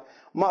الكتاب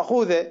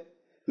مأخوذة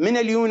من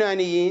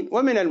اليونانيين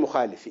ومن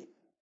المخالفين.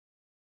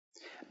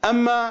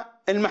 أما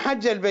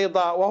المحجة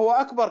البيضاء وهو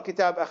أكبر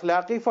كتاب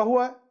أخلاقي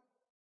فهو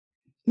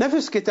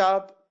نفس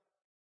كتاب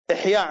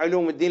إحياء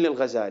علوم الدين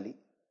للغزالي،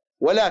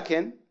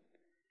 ولكن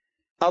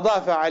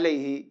أضاف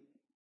عليه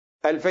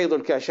الفيض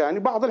الكاشاني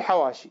بعض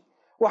الحواشي.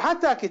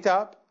 وحتى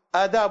كتاب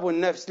آداب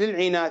النفس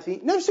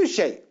للعناثي نفس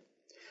الشيء.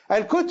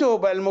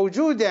 الكتب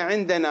الموجودة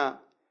عندنا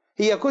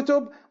هي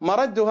كتب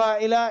مردها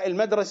إلى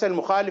المدرسة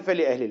المخالفة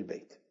لأهل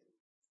البيت.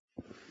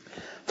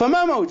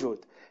 فما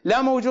موجود،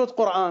 لا موجود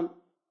قرآن،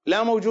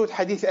 لا موجود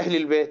حديث أهل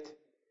البيت،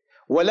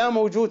 ولا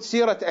موجود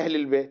سيرة أهل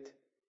البيت،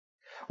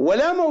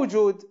 ولا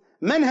موجود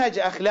منهج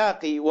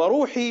أخلاقي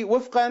وروحي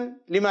وفقا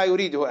لما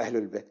يريده أهل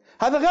البيت.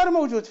 هذا غير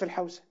موجود في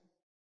الحوزة.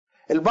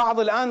 البعض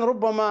الآن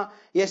ربما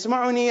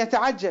يسمعني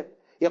يتعجب،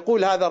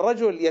 يقول هذا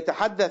الرجل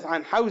يتحدث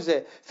عن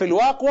حوزة في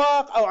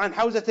الواقواق أو عن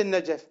حوزة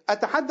النجف.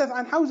 أتحدث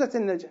عن حوزة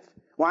النجف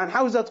وعن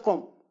حوزة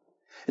قم،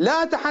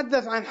 لا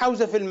أتحدث عن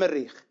حوزة في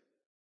المريخ.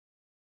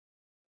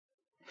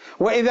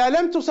 وإذا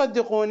لم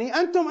تصدقوني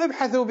أنتم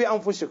ابحثوا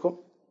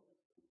بأنفسكم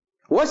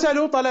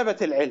وسلوا طلبة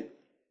العلم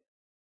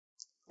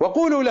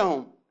وقولوا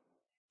لهم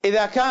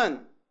إذا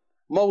كان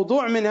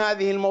موضوع من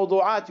هذه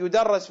الموضوعات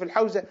يدرس في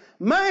الحوزة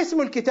ما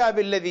اسم الكتاب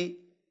الذي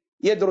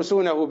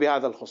يدرسونه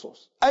بهذا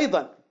الخصوص.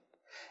 أيضا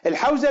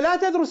الحوزة لا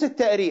تدرس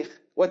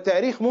التاريخ،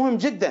 والتاريخ مهم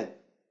جدا.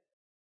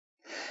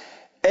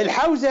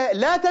 الحوزة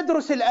لا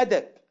تدرس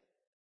الأدب،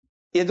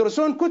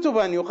 يدرسون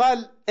كتبا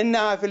يقال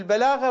إنها في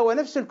البلاغة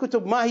ونفس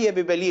الكتب ما هي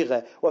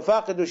ببليغة،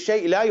 وفاقد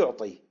الشيء لا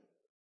يعطيه.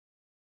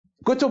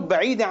 كتب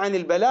بعيدة عن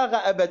البلاغة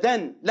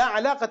أبدا، لا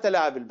علاقة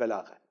لها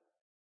بالبلاغة.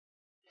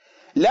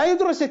 لا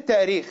يدرس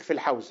التاريخ في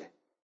الحوزة،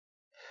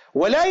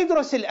 ولا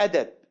يدرس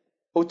الأدب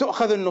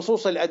وتأخذ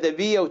النصوص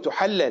الأدبية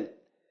وتحلل،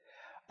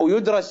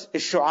 ويدرس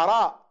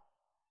الشعراء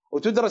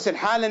وتدرس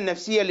الحالة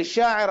النفسية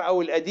للشاعر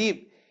أو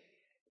الأديب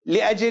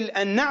لأجل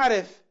أن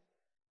نعرف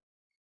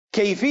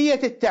كيفية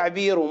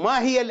التعبير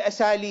وما هي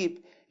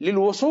الأساليب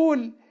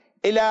للوصول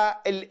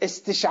إلى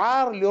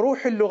الاستشعار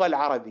لروح اللغة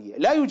العربية.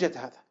 لا يوجد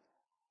هذا.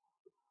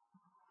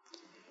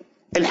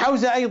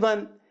 الحوزة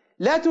أيضا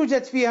لا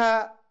توجد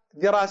فيها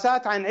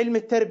دراسات عن علم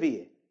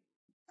التربية،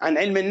 عن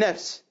علم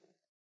النفس،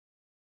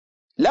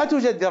 لا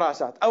توجد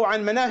دراسات، أو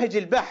عن مناهج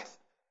البحث،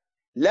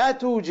 لا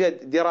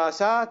توجد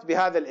دراسات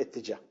بهذا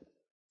الاتجاه.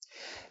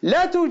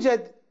 لا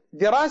توجد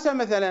دراسة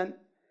مثلا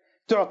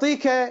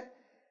تعطيك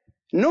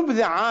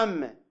نبذة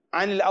عامة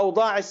عن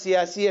الأوضاع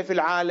السياسية في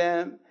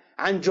العالم،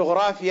 عن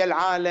جغرافيا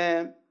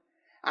العالم،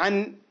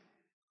 عن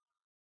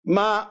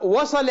ما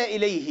وصل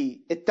إليه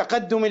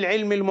التقدم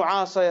العلمي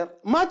المعاصر،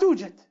 ما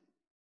توجد.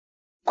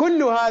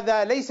 كل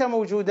هذا ليس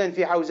موجودا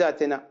في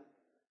حوزاتنا.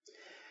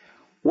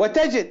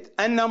 وتجد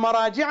أن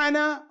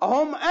مراجعنا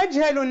هم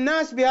أجهل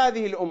الناس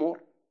بهذه الأمور.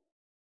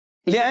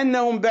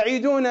 لأنهم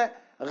بعيدون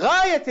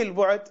غاية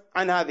البعد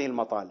عن هذه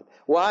المطالب.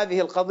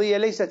 وهذه القضية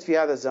ليست في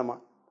هذا الزمان.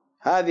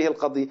 هذه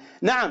القضية،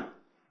 نعم،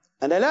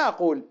 أنا لا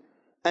أقول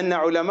أن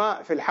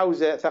علماء في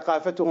الحوزة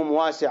ثقافتهم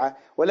واسعة،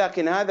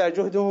 ولكن هذا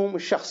جهدهم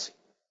الشخصي.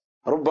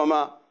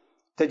 ربما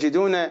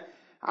تجدون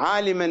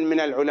عالما من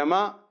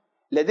العلماء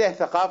لديه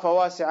ثقافة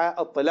واسعة،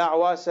 اطلاع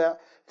واسع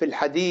في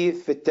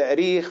الحديث، في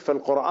التاريخ، في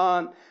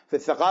القرآن، في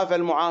الثقافة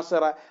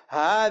المعاصرة.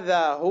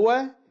 هذا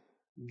هو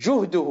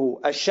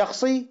جهده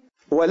الشخصي،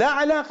 ولا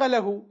علاقة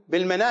له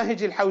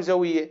بالمناهج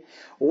الحوزوية،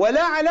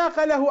 ولا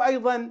علاقة له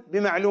أيضا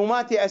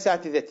بمعلومات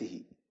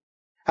أساتذته.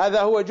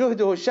 هذا هو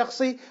جهده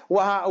الشخصي،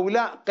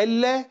 وهؤلاء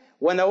قلة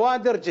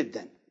ونوادر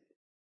جدا.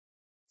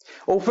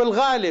 وفي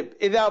الغالب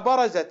إذا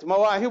برزت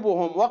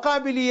مواهبهم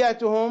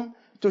وقابلياتهم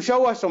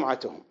تشوه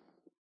سمعتهم،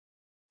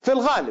 في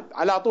الغالب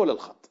على طول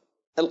الخط.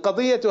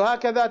 القضية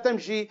هكذا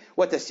تمشي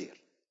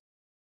وتسير.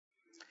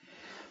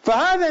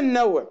 فهذا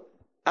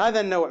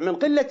النوع من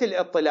قلة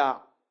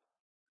الاطلاع،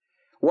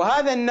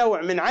 وهذا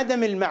النوع من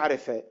عدم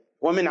المعرفة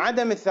ومن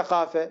عدم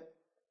الثقافة،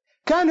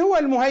 كان هو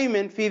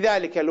المهيمن في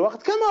ذلك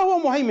الوقت كما هو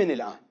مهيمن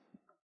الآن.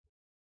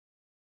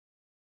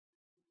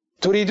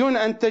 تريدون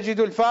أن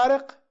تجدوا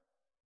الفارق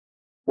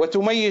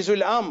وتميزوا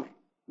الأمر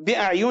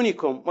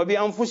بأعينكم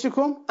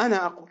وبأنفسكم؟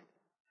 أنا أقول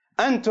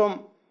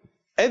أنتم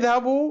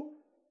اذهبوا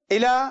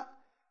إلى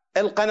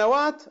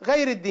القنوات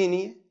غير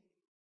الدينية،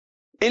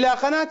 إلى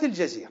قناة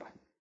الجزيرة،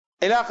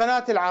 إلى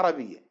قناة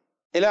العربية،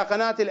 إلى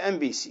قناة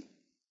الMBC.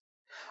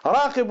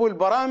 راقبوا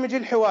البرامج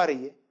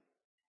الحوارية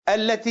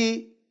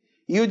التي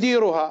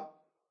يديرها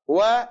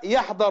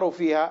ويحضر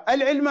فيها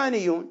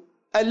العلمانيون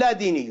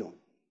اللادينيون،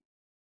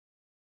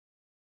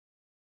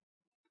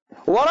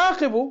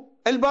 وراقبوا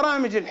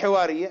البرامج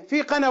الحوارية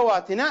في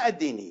قنواتنا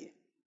الدينية.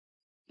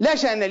 لا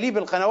شأن لي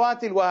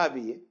بالقنوات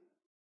الوهابية،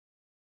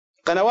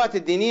 القنوات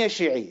الدينية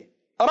الشيعية.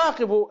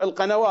 راقبوا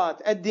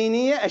القنوات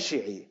الدينية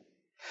الشيعية،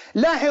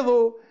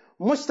 لاحظوا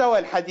مستوى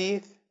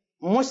الحديث،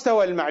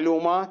 مستوى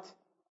المعلومات،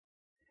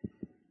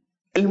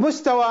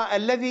 المستوى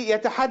الذي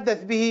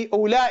يتحدث به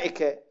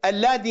أولئك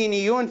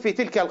اللادينيون في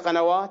تلك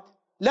القنوات.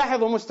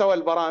 لاحظوا مستوى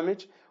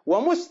البرامج،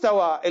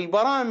 ومستوى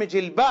البرامج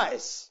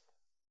البائس،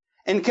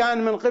 إن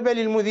كان من قبل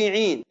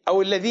المذيعين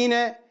أو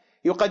الذين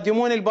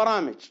يقدمون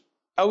البرامج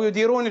أو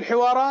يديرون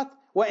الحوارات،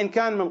 وإن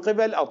كان من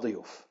قبل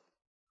الضيوف،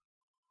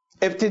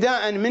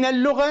 ابتداء من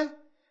اللغة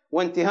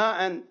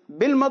وانتهاء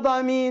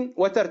بالمضامين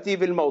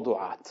وترتيب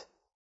الموضوعات.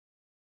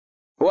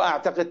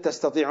 وأعتقد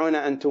تستطيعون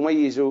أن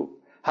تميزوا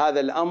هذا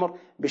الأمر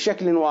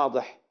بشكل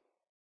واضح،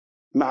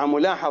 مع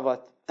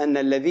ملاحظة أن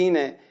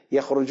الذين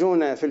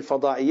يخرجون في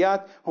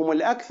الفضائيات هم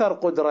الأكثر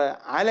قدرة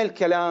على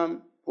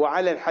الكلام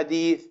وعلى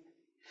الحديث.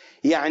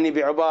 يعني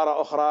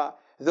بعبارة أخرى،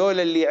 ذول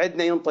اللي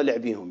عندنا ينطلع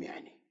بيهم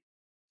يعني،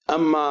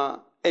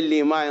 أما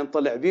اللي ما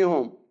ينطلع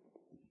بيهم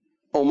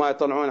وما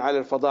يطلعون على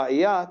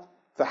الفضائيات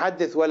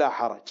فحدث ولا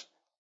حرج.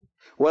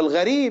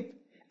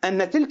 والغريب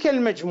أن تلك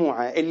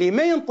المجموعة اللي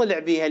ما ينطلع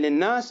بها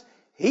للناس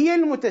هي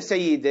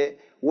المتسيدة،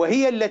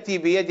 وهي التي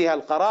بيدها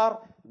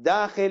القرار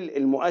داخل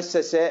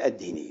المؤسسة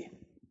الدينية.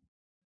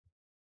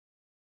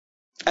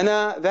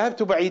 أنا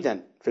ذهبت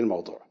بعيدا في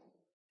الموضوع،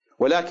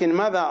 ولكن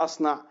ماذا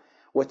أصنع؟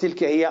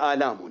 وتلك هي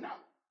آلامنا،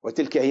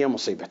 وتلك هي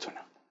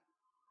مصيبتنا.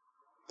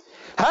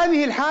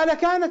 هذه الحالة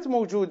كانت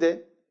موجودة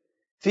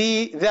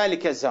في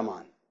ذلك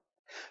الزمان.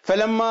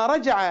 فلما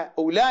رجع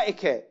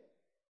أولئك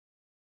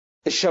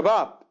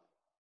الشباب،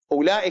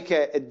 أولئك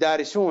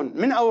الدارسون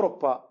من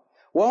أوروبا،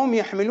 وهم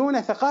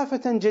يحملون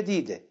ثقافة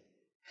جديدة،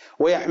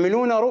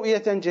 ويحملون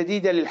رؤية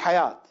جديدة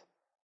للحياة،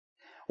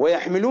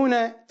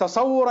 ويحملون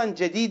تصورا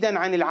جديدا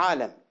عن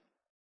العالم،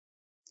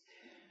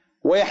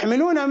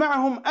 ويحملون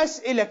معهم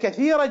أسئلة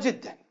كثيرة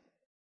جدا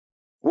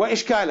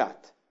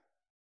وإشكالات.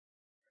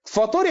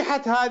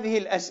 فطرحت هذه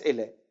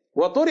الأسئلة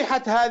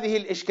وطرحت هذه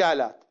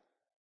الإشكالات،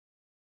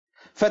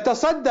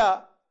 فتصدى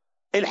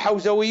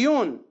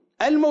الحوزويون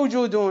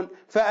الموجودون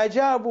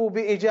فأجابوا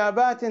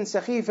بإجابات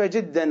سخيفة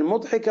جدا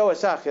مضحكة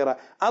وساخرة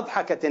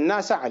أضحكت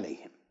الناس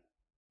عليهم.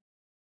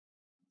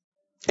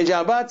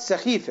 إجابات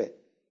سخيفة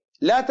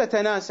لا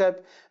تتناسب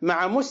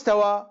مع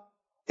مستوى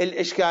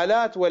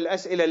الإشكالات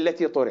والأسئلة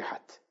التي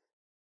طرحت.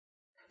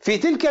 في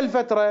تلك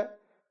الفترة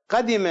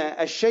قدم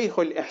الشيخ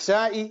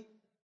الإحسائي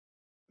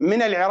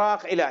من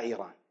العراق إلى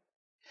إيران.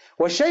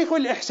 والشيخ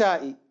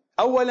الإحسائي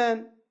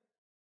أولا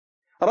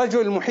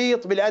رجل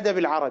محيط بالأدب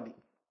العربي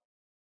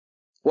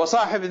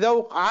وصاحب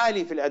ذوق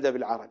عالي في الأدب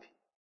العربي،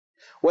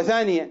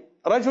 وثانيا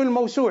رجل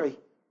موسوعي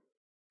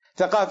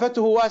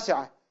ثقافته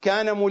واسعة،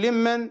 كان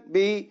ملما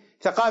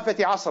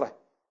بثقافة عصره،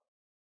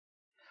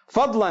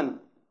 فضلا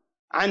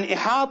عن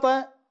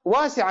إحاطة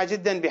واسعة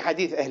جدا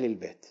بحديث أهل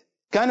البيت،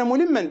 كان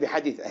ملما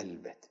بحديث أهل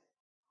البيت.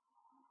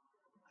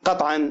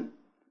 قطعا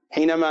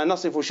حينما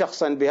نصف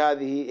شخصا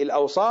بهذه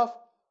الأوصاف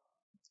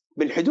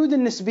بالحدود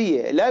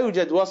النسبية لا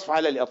يوجد وصف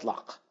على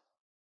الإطلاق.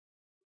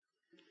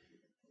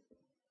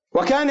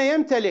 وكان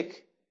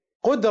يمتلك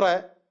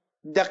قدرة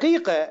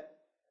دقيقة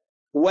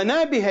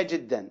ونابهة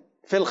جدا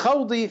في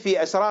الخوض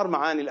في أسرار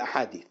معاني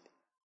الأحاديث.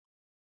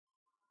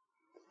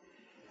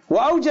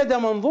 وأوجد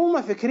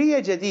منظومة فكرية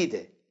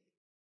جديدة،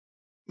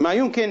 ما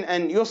يمكن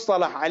أن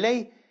يصطلح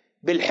عليه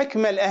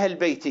بالحكمة الأهل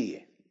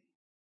بيتية،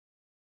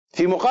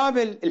 في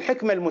مقابل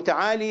الحكمة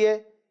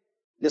المتعالية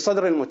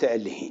لصدر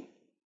المتألهين.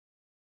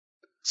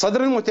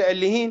 صدر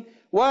المتألهين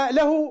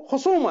وله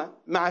خصومة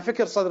مع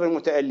فكر صدر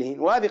المتألهين،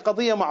 وهذه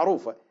قضية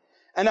معروفة.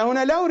 أنا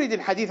هنا لا أريد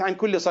الحديث عن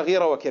كل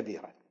صغيرة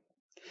وكبيرة.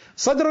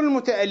 صدر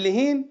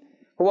المتألهين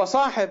هو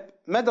صاحب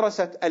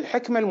مدرسة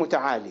الحكمة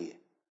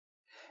المتعالية.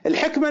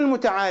 الحكمة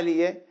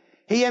المتعالية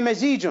هي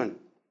مزيج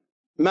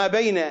ما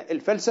بين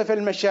الفلسفة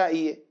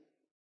المشائية،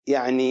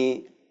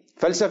 يعني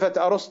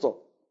فلسفة أرسطو،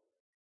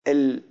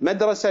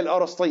 المدرسة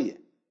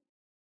الأرسطية،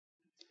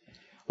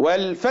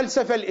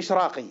 والفلسفة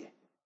الإشراقية.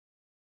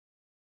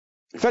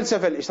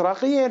 الفلسفة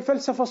الإشراقية هي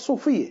الفلسفة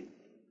الصوفية،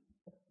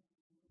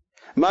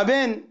 ما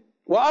بين،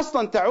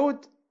 وأصلا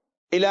تعود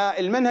إلى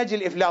المنهج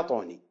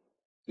الإفلاطوني،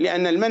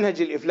 لأن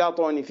المنهج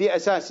الإفلاطوني في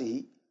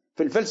أساسه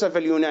في الفلسفة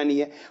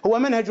اليونانية هو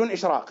منهج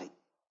إشراقي،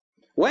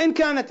 وإن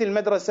كانت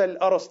المدرسة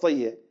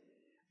الأرسطية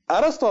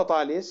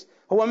أرسطوطاليس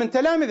هو من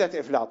تلامذة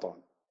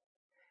أفلاطون.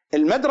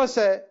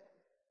 المدرسة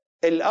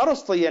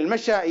الأرسطية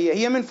المشائية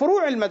هي من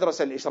فروع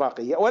المدرسة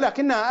الإشراقية،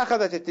 ولكنها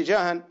أخذت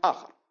اتجاها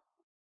آخر.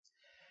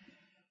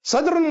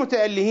 صدر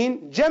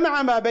المتألهين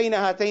جمع ما بين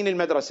هاتين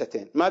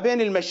المدرستين، ما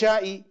بين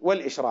المشائي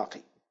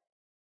والإشراقي،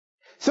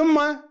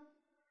 ثم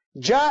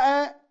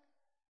جاء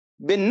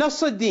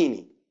بالنص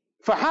الديني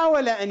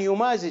فحاول أن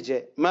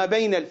يمازج ما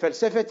بين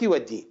الفلسفة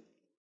والدين،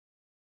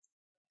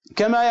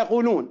 كما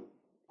يقولون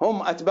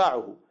هم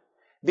أتباعه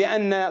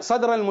بأن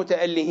صدر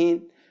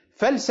المتألهين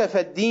فلسفة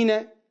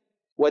الدين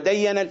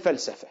ودين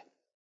الفلسفة،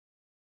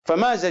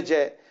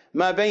 فمازج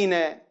ما بين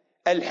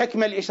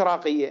الحكمة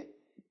الإشراقية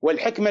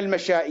والحكمة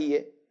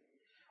المشائية،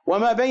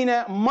 وما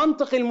بين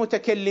منطق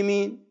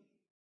المتكلمين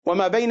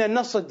وما بين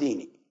النص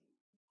الديني،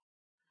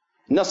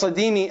 النص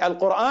الديني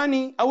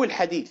القرآني أو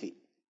الحديثي،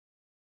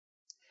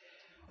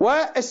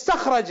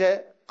 واستخرج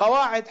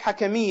قواعد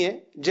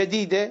حكمية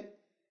جديدة،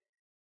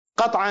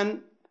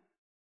 قطعا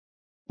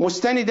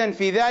مستندا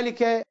في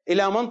ذلك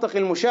إلى منطق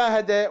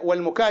المشاهدة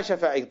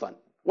والمكاشفة أيضا،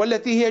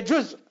 والتي هي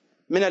جزء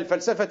من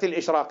الفلسفة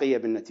الإشراقية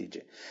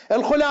بالنتيجة.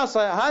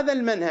 الخلاصة، هذا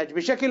المنهج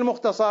بشكل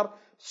مختصر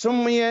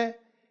سمي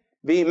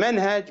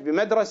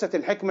بمدرسة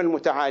الحكمة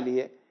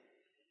المتعالية.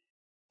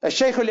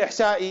 الشيخ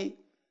الإحسائي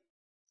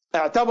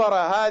اعتبر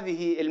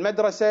هذه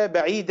المدرسة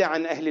بعيدة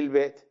عن أهل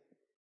البيت،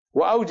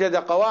 وأوجد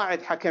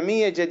قواعد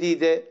حكمية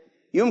جديدة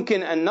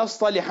يمكن أن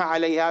نصطلح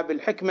عليها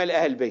بالحكمة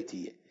الأهل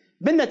بيتية.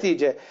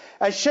 بالنتيجة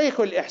الشيخ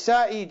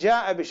الإحسائي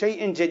جاء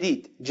بشيء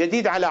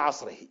جديد على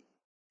عصره،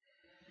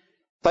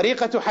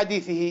 طريقة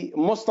حديثه،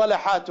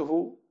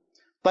 مصطلحاته،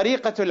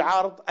 طريقة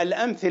العرض،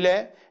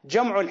 الأمثلة،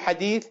 جمع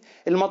الحديث،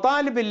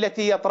 المطالب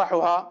التي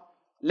يطرحها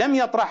لم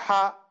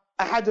يطرحها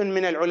أحد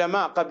من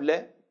العلماء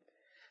قبله.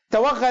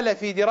 توغل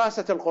في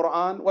دراسة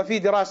القرآن وفي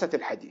دراسة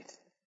الحديث.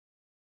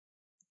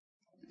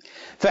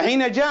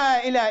 فحين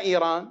جاء إلى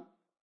إيران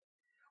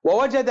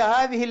ووجد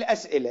هذه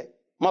الأسئلة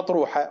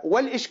مطروحة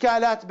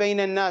والإشكالات بين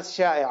الناس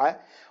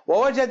شائعة،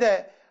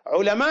 ووجد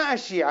علماء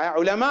الشيعة،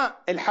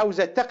 علماء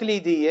الحوزة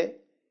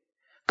التقليدية،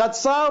 قد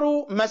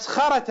صاروا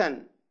مسخرة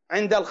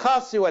عند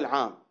الخاص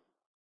والعام،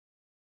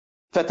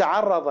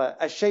 فتعرض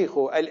الشيخ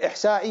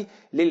الإحسائي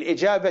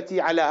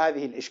للإجابة على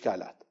هذه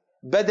الإشكالات،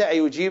 بدأ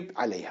يجيب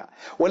عليها.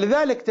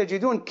 ولذلك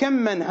تجدون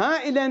كما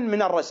هائلا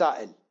من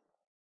الرسائل.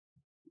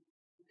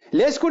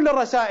 ليس كل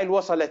الرسائل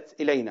وصلت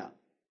إلينا،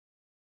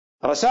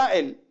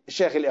 رسائل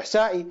الشيخ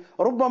الإحسائي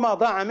ربما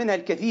ضاع منها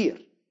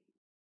الكثير.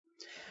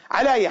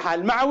 على أي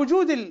حال، مع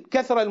وجود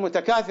الكثرة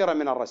المتكاثرة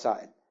من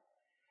الرسائل،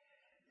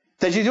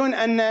 تجدون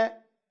أن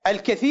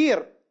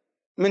الكثير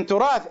من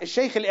تراث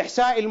الشيخ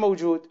الإحسائي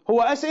الموجود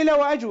هو أسئلة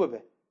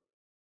وأجوبة.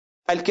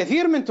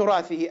 الكثير من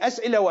تراثه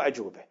أسئلة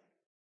وأجوبة،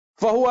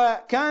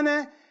 فهو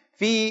كان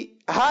في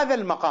هذا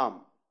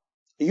المقام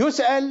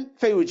يسأل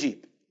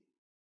فيجيب،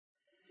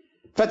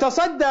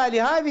 فتصدى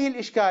لهذه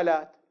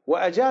الإشكالات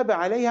وأجاب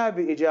عليها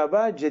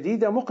بإجابات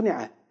جديدة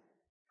مقنعة،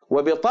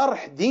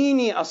 وبطرح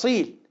ديني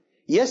أصيل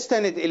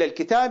يستند إلى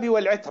الكتاب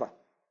والعترة.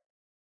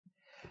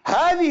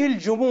 هذه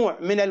الجموع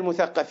من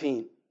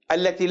المثقفين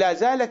التي لا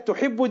زالت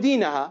تحب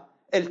دينها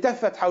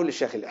التفت حول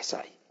الشيخ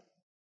الإحسائي،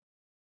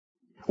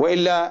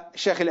 وإلا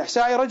الشيخ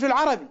الإحسائي رجل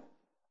عربي،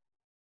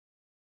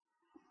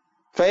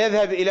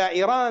 فيذهب إلى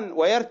إيران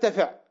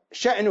ويرتفع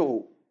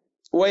شأنه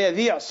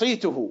ويذيع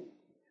صيته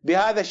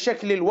بهذا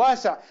الشكل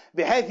الواسع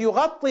بحيث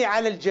يغطي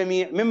على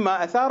الجميع،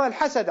 مما أثار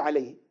الحسد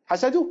عليه.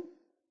 حسدوه.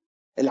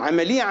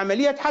 العملية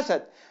عملية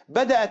حسد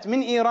بدأت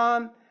من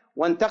إيران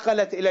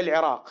وانتقلت إلى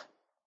العراق،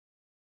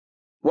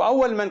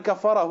 وأول من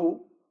كفره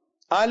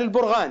آل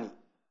البرغاني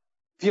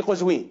في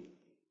قزوين،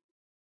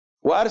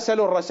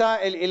 وأرسلوا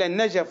الرسائل إلى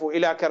النجف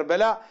وإلى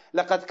كربلاء: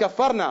 لقد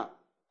كفرنا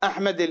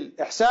أحمد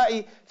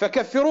الإحسائي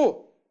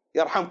فكفروه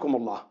يرحمكم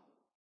الله.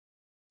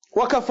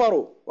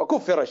 وكفروه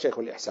وكفر الشيخ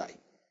الإحسائي.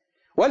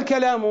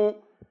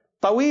 والكلام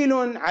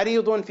طويل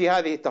عريض في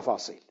هذه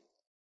التفاصيل.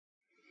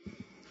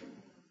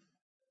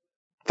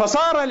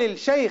 فصار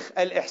للشيخ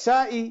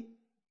الإحسائي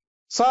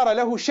صار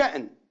له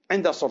شأن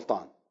عند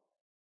السلطان،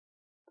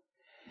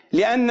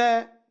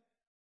 لأن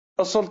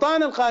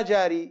السلطان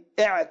القاجاري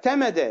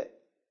اعتمد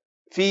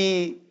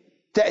في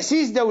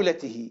تأسيس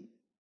دولته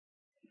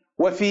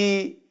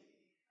وفي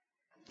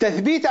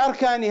تثبيت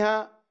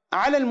أركانها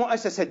على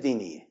المؤسسة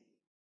الدينية،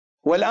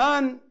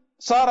 والآن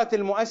صارت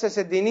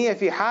المؤسسة الدينية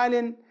في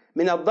حال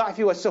من الضعف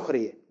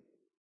والسخرية.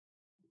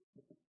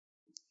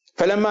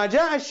 فلما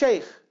جاء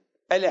الشيخ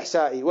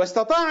الإحسائي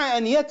واستطاع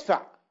أن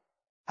يدفع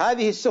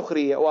هذه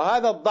السخرية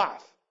وهذا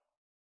الضعف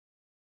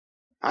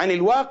عن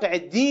الواقع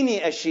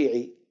الديني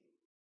الشيعي،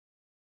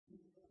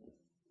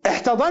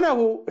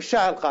 احتضنه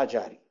الشاه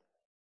القاجاري.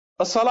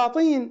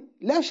 السلاطين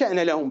لا شأن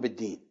لهم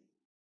بالدين،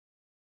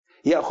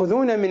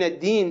 يأخذون من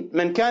الدين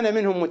من كان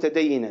منهم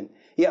متدينا،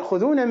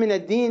 يأخذون من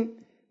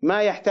الدين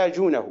ما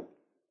يحتاجونه،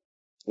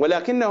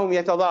 ولكنهم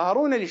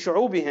يتظاهرون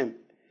لشعوبهم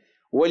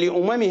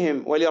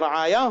ولأممهم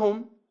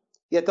ولرعاياهم،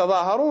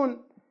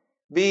 يتظاهرون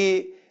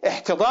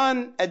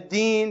باحتضان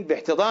الدين،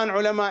 باحتضان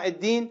علماء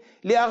الدين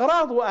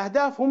لأغراض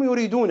وأهداف هم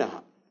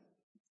يريدونها.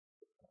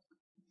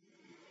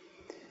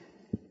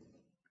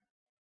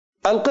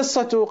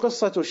 القصة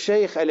قصة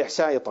الشيخ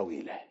الإحسائي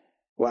طويلة،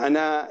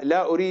 وأنا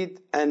لا أريد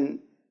أن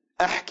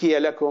أحكي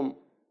لكم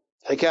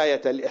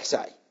حكاية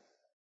الإحسائي.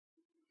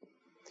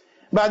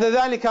 بعد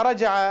ذلك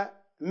رجع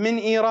من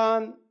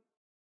إيران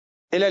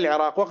إلى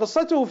العراق،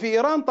 وقصته في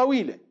إيران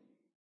طويلة.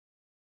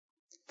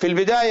 في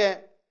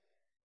البداية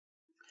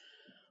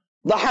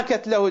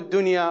ضحكت له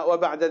الدنيا،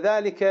 وبعد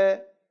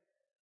ذلك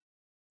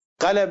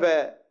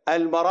قلب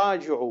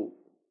المراجع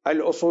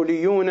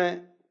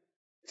الأصوليون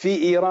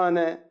في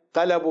إيران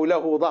قلبوا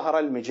له ظهر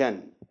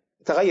المجن،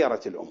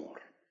 تغيرت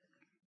الأمور،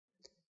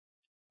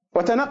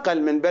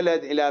 وتنقل من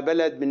بلد إلى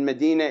بلد، من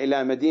مدينة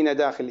إلى مدينة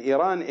داخل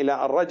إيران، إلى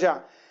أن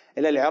رجع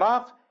إلى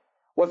العراق.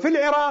 وفي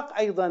العراق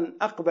أيضا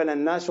أقبل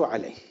الناس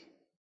عليه،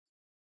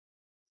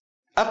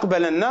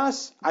 أقبل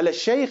الناس على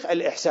الشيخ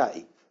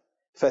الإحسائي،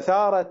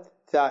 فثارت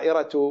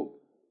ثائرة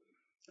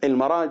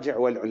المراجع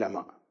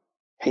والعلماء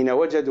حين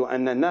وجدوا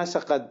أن الناس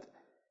قد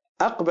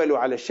أقبلوا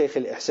على الشيخ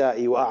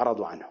الإحسائي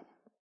وأعرضوا عنه.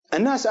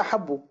 الناس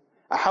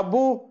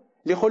أحبوه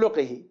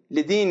لخلقه،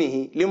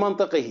 لدينه،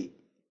 لمنطقه،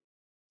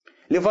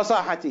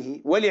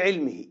 لفصاحته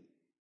ولعلمه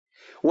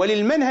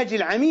وللمنهج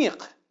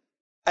العميق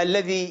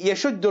الذي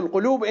يشد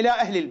القلوب إلى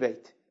أهل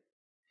البيت،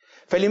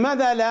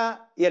 فلماذا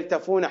لا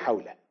يلتفون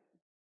حوله؟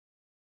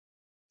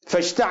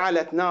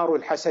 فاشتعلت نار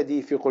الحسد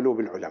في قلوب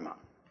العلماء،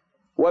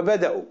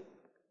 وبدأوا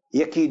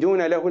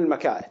يكيدون له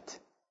المكائد،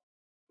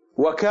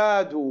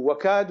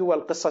 وكادوا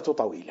والقصة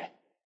طويلة،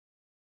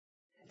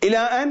 إلى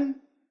أن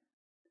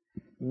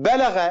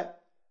بلغ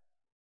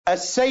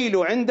السيل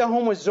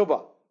عندهم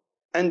الزبر،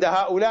 عند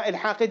هؤلاء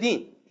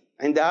الحاقدين،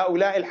 عند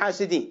هؤلاء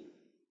الحاسدين.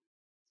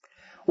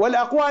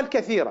 والأقوال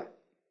كثيرة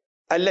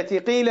التي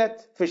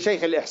قيلت في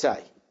الشيخ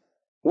الإحسائي،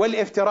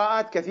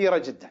 والافتراءات كثيرة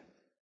جدا،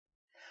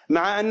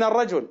 مع أن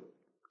الرجل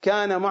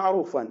كان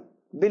معروفا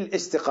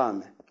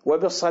بالاستقامة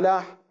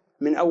وبالصلاح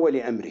من أول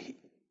أمره،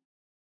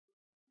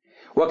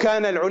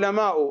 وكان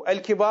العلماء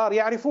الكبار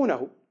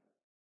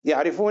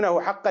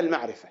يعرفونه حق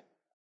المعرفة.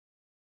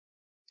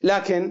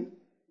 لكن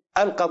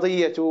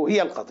القضية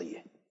هي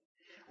القضية،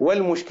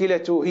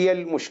 والمشكلة هي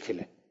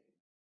المشكلة،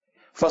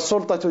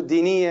 فالسلطة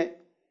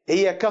الدينية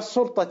هي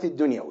كالسلطة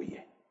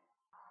الدنيوية،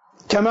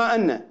 كما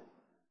أن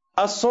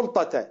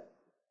السلطة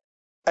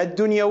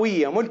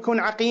الدنيوية ملك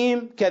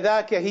عقيم،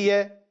 كذاك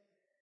هي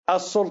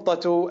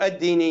السلطة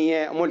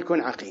الدينية ملك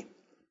عقيم.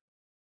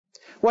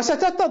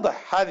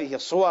 وستتضح هذه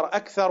الصور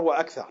أكثر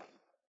وأكثر.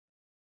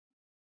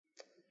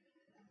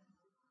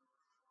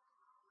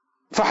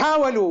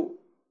 فحاولوا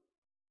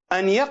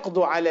أن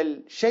يقضوا على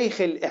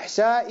الشيخ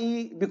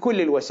الإحسائي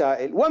بكل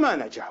الوسائل وما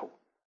نجحوا.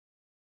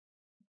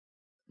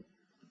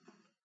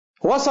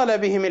 وصل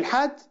بهم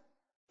الحد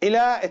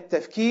إلى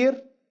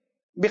التفكير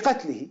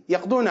بقتله،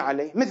 يقضون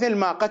عليه مثل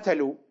ما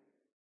قتلوا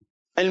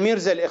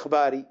الميرزا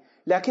الإخباري،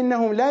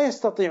 لكنهم لا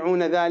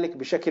يستطيعون ذلك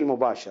بشكل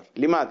مباشر.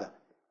 لماذا؟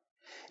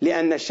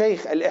 لأن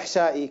الشيخ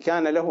الإحسائي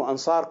كان له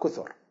أنصار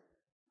كثر،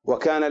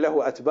 وكان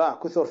له أتباع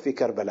كثر في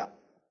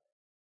كربلاء،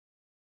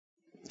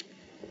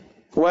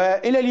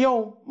 وإلى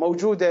اليوم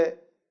موجودة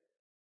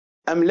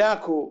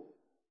أملاك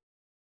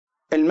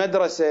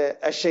المدرسة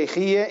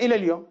الشيخية، إلى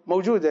اليوم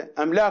موجودة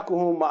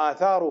أملاكهم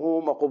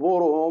وآثارهم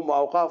وقبورهم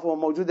وأوقافهم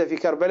موجودة في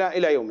كربلاء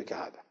إلى يومك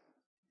هذا.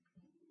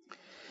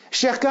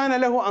 الشيخ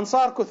كان له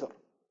أنصار كثر،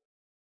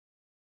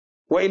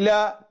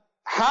 وإلا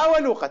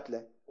حاولوا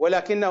قتله،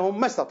 ولكنهم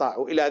ما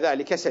استطاعوا إلى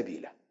ذلك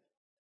سبيلا.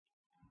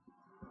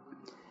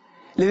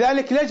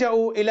 لذلك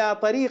لجأوا إلى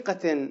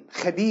طريقة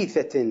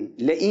خبيثة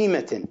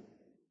لئيمة.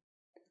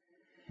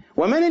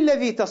 ومن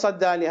الذي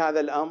تصدى لهذا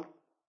الأمر؟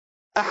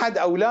 أحد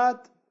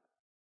أولاد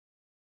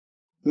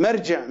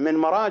مرجع من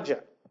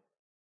مراجع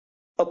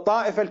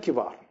الطائفة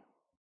الكبار،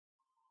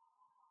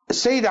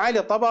 السيد علي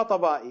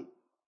الطباطبائي.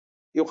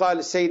 يقال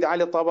السيد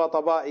علي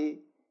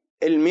الطباطبائي،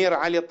 المير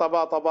علي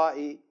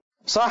الطباطبائي،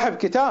 صاحب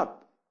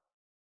كتاب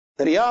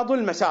رياض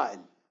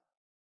المسائل،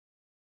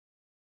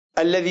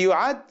 الذي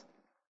يعد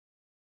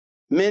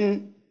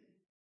من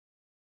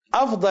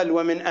أفضل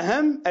ومن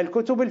أهم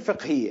الكتب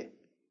الفقهية،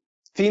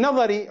 في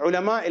نظر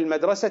علماء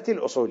المدرسة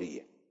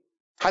الأصولية،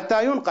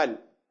 حتى ينقل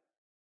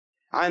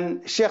عن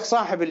الشيخ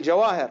صاحب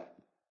الجواهر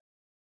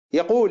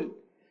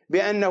يقول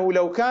بأنه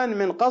لو كان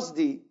من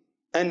قصدي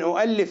أن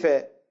أؤلف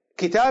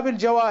كتاب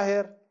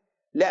الجواهر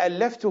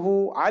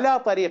لألفته على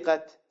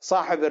طريقة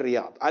صاحب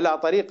الرياض، على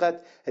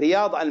طريقة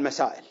رياض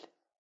المسائل،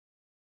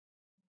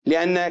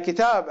 لأن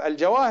كتاب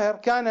الجواهر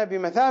كان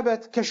بمثابة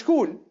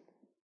كشكول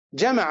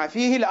جمع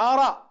فيه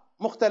الآراء،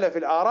 مختلف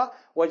الآراء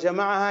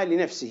وجمعها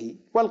لنفسه،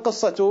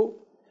 والقصة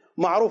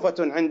معروفة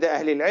عند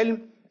أهل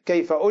العلم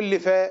كيف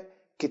ألف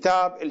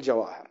كتاب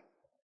الجواهر.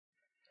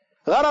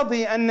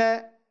 غرضي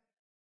أن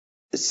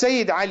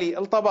السيد علي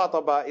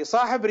الطباطبائي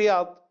صاحب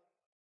رياض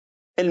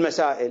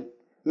المسائل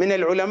من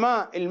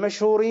العلماء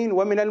المشهورين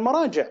ومن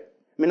المراجع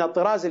من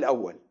الطراز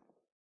الأول،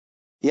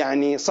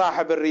 يعني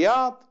صاحب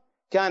الرياض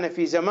كان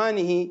في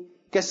زمانه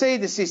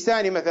كالسيد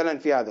السيستاني مثلا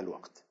في هذا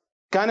الوقت،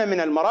 كان من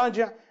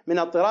المراجع من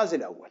الطراز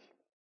الأول.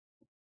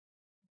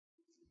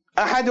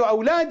 أحد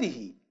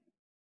أولاده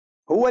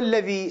هو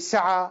الذي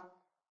سعى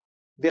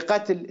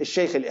بقتل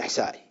الشيخ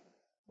الإحسائي،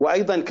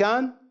 وأيضا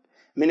كان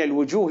من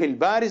الوجوه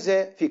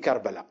البارزة في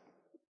كربلاء.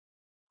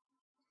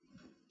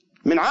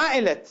 من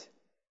عائلة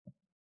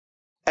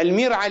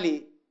المير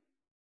علي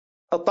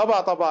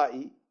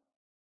الطباطبائي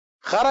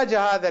خرج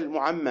هذا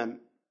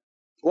المعمم،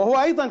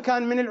 وهو أيضا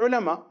كان من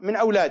العلماء من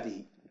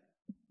أولاده.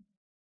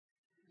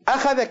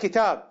 أخذ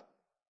كتاب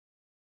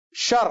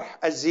شرح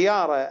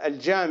الزيارة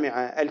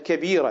الجامعة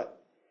الكبيرة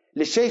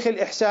للشيخ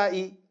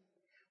الإحسائي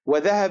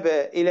وذهب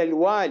إلى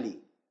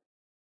الوالي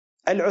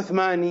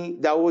العثماني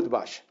داود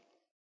باشا،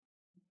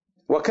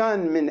 وكان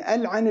من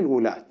ألعن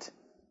الولاة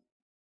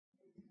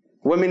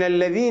ومن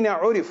الذين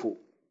عرفوا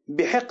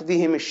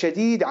بحقدهم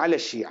الشديد على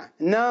الشيعة،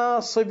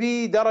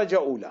 ناصبي درجة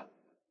أولى.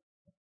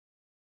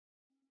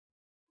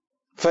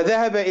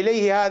 فذهب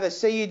إليه هذا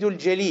السيد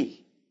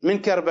الجليل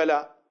من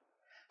كربلاء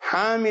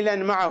حاملا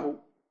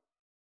معه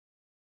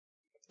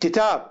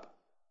كتاب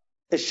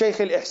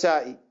الشيخ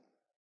الإحسائي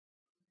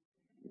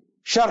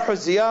شرح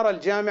الزيارة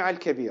الجامعة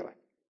الكبيرة.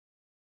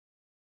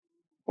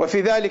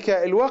 وفي ذلك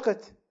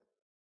الوقت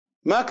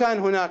ما كان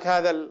هناك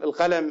هذا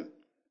القلم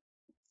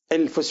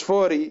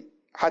الفسفوري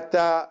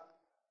حتى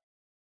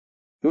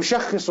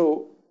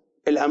يشخصوا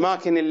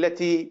الأماكن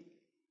التي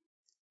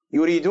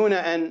يريدون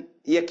أن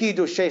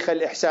يكيدوا الشيخ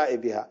الإحسائي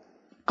بها،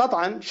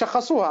 قطعا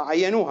شخصوها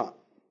عينوها،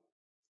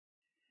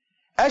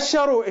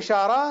 أشروا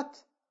إشارات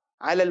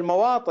على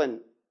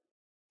المواطن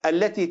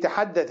التي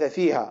تحدث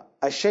فيها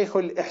الشيخ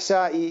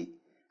الإحسائي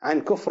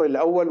عن كفر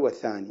الأول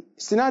والثاني،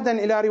 استنادا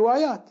إلى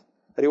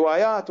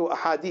روايات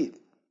وأحاديث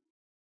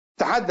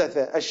تحدث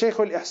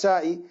الشيخ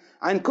الإحسائي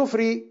عن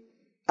كفر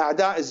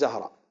أعداء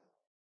الزهراء.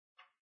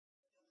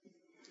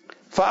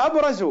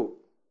 فأبرزوا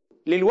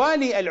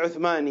للوالي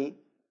العثماني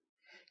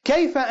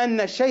كيف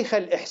أن الشيخ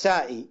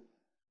الإحسائي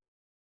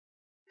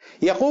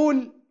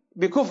يقول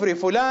بكفر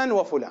فلان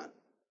وفلان،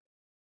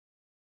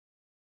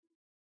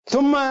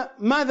 ثم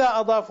ماذا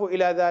أضافوا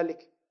إلى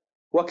ذلك؟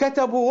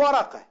 وكتبوا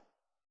ورقة،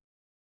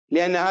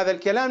 لأن هذا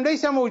الكلام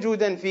ليس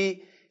موجودا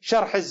في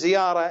شرح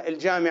الزيارة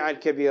الجامعة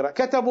الكبيرة،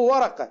 كتبوا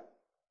ورقة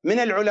من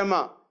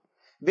العلماء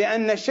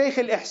بأن الشيخ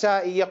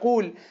الإحسائي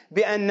يقول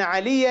بأن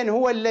عليا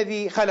هو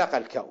الذي خلق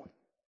الكون،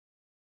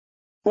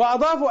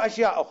 وأضافوا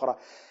أشياء أخرى.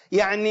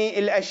 يعني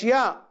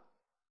الأشياء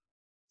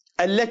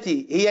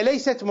التي هي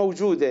ليست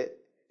موجودة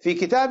في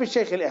كتاب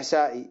الشيخ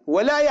الإحسائي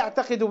ولا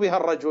يعتقد بها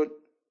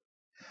الرجل،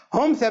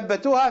 هم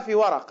ثبتوها في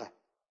ورقة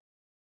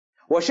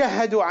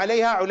وشهدوا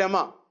عليها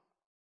علماء.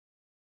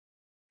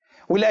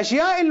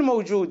 والأشياء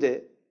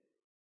الموجودة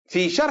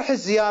في شرح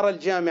الزيارة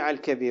الجامعة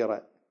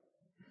الكبيرة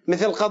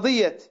مثل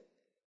قضية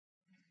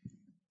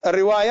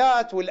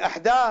الروايات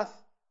والأحداث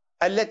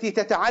التي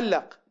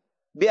تتعلق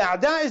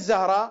بأعداء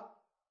الزهراء،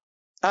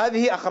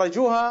 هذه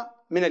أخرجوها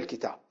من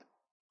الكتاب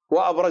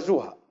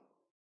وأبرزوها،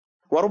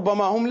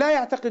 وربما هم لا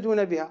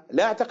يعتقدون بها،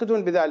 لا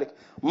يعتقدون بذلك.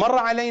 مر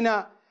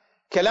علينا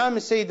كلام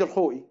السيد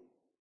الخوئي،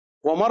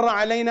 ومر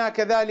علينا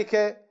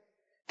كذلك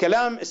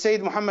كلام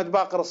السيد محمد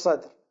باقر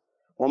الصدر،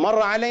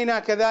 ومر علينا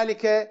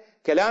كذلك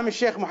كلام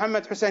الشيخ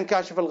محمد حسين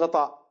كاشف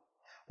الغطاء،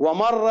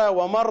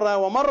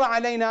 ومر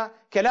علينا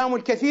كلام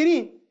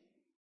الكثيرين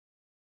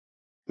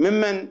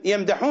ممن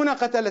يمدحون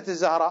قتلة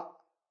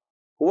الزهراء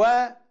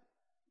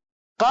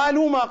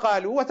وقالوا ما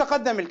قالوا،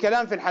 وتقدم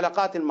الكلام في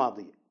الحلقات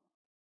الماضية.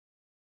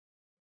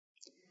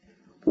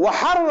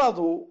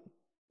 وحرضوا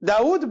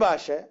داود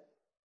باشا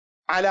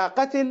على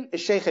قتل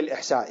الشيخ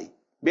الإحسائي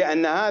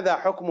بأن هذا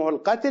حكمه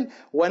القتل،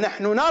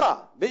 ونحن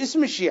نرى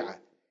باسم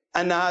الشيعة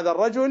أن هذا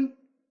الرجل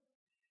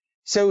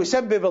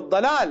سيسبب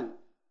الضلال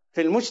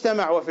في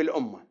المجتمع وفي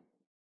الأمة.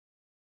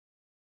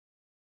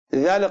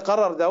 لذلك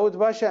قرر داود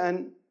باشا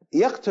أن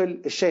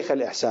يقتل الشيخ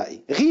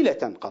الإحسائي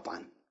غيلة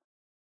قطعا،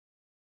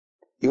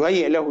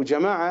 يهيئ له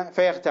جماعة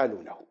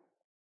فيغتالونه،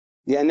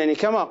 لأنني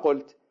كما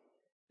قلت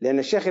لأن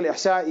الشيخ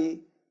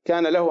الإحسائي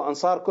كان له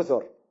أنصار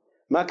كثر،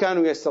 ما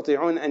كانوا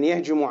يستطيعون أن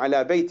يهجموا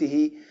على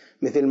بيته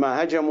مثل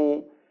ما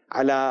هجموا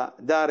على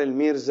دار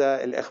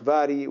الميرزا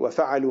الإخباري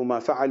وفعلوا ما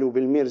فعلوا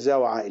بالميرزا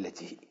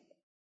وعائلته.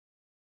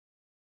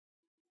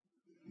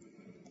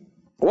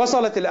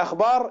 وصلت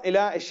الأخبار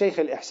إلى الشيخ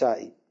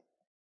الإحسائي.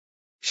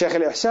 الشيخ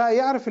الإحسائي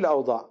يعرف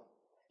الأوضاع،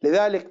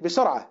 لذلك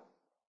بسرعة،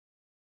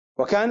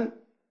 وكان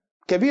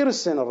كبير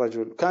السن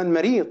الرجل، كان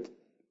مريض،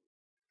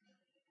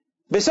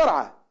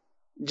 بسرعة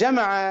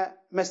جمع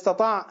ما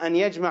استطاع أن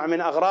يجمع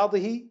من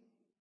أغراضه،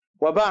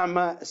 وباع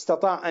ما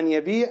استطاع أن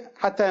يبيع،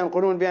 حتى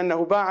ينقلون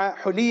بأنه باع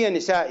حلي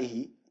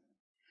نسائه،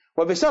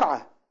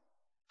 وبسرعة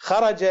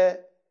خرج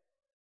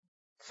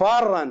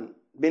فارا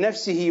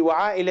بنفسه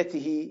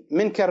وعائلته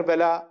من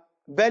كربلاء،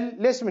 بل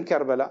ليس من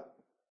كربلاء،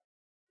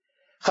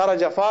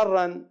 خرج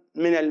فارا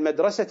من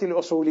المدرسة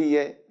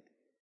الأصولية،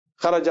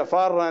 خرج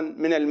فارا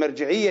من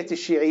المرجعية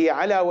الشيعية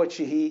على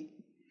وجهه،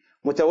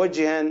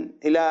 متوجها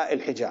إلى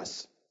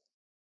الحجاز،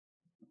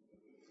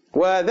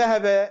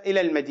 وذهب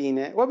إلى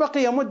المدينة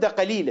وبقي مدة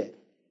قليلة.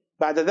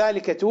 بعد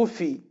ذلك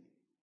توفي،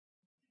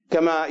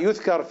 كما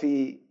يذكر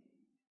في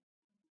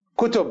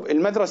كتب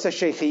المدرسة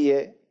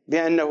الشيخية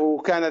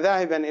بأنه كان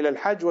ذاهبا إلى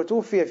الحج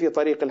وتوفي في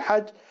طريق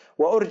الحج،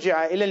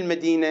 وأرجع إلى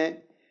المدينة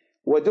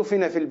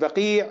ودفن في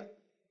البقيع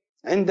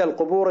عند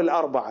القبور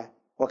الأربعة.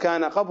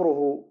 وكان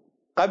قبره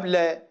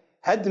قبل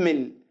هدم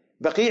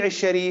البقيع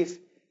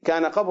الشريف،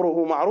 كان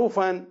قبره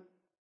معروفا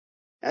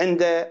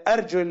عند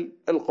أرجل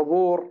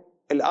القبور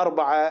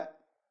الأربعة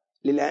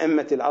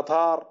للأئمة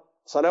الأطهار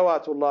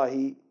صلوات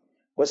الله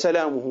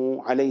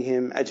وسلامه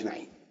عليهم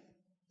أجمعين.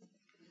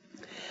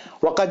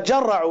 وقد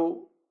جرعوا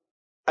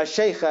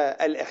الشيخ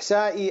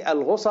الإحسائي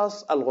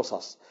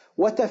الغصص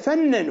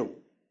وتفننوا،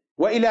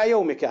 وإلى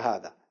يومك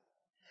هذا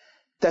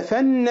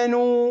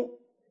تفننوا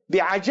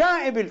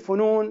بعجائب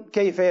الفنون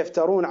كيف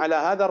يفترون على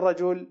هذا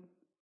الرجل،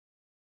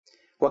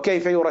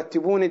 وكيف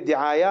يرتبون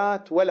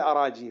الدعايات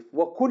والأراجيف،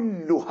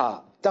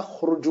 وكلها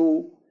تخرج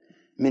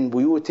من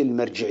بيوت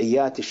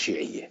المرجعيات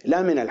الشيعية،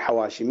 لا من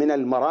الحواشي، من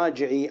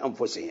المراجع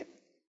أنفسهم.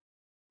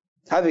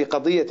 هذه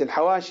قضية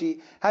الحواشي،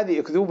 هذه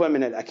أكذوبة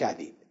من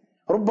الأكاذيب.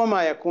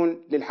 ربما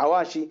يكون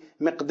للحواشي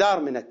مقدار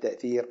من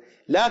التأثير،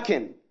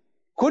 لكن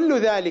كل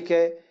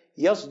ذلك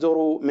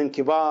يصدر من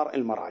كبار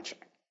المراجع.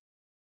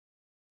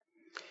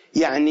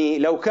 يعني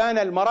لو كان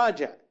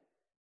المراجع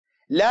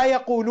لا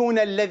يقولون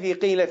الذي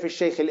قيل في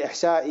الشيخ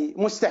الإحسائي،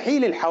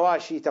 مستحيل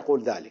الحواشي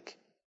تقول ذلك.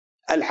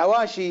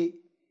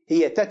 الحواشي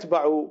هي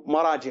تتبع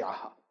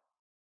مراجعها،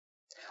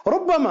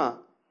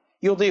 ربما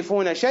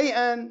يضيفون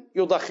شيئا،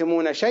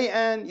 يضخمون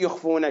شيئا،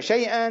 يخفون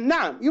شيئا،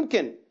 نعم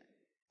يمكن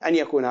أن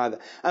يكون هذا،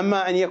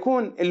 أما أن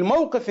يكون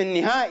الموقف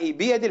النهائي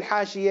بيد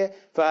الحاشية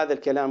فهذا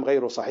الكلام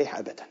غير صحيح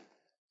أبدا.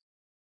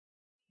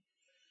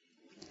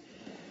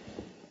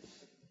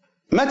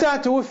 متى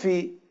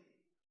توفي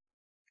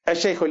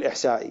الشيخ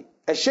الإحسائي؟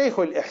 الشيخ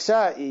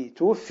الإحسائي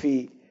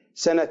توفي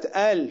سنة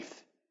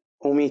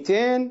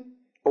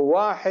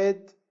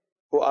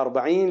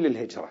 1241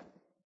 للهجرة،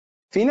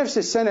 في نفس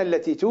السنة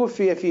التي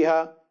توفي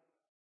فيها،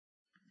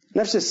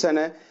 نفس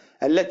السنة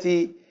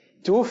التي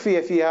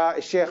توفي فيها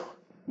الشيخ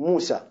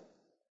موسى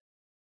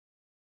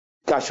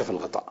كاشف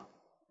الغطاء.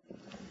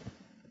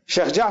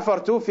 الشيخ جعفر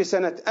توفي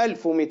سنة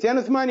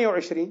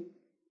 1228،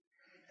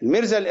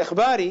 الميرزا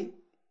الإخباري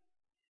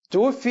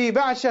توفي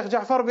بعد الشيخ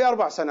جعفر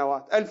ب4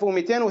 سنوات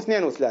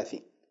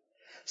 1232.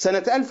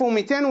 سنة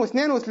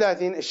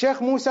 1232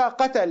 الشيخ موسى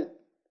قتل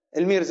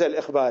الميرزا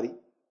الإخباري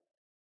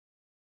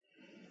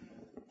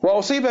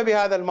وأصيب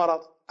بهذا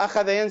المرض،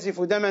 أخذ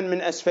ينزف دما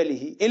من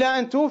أسفله إلى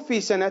أن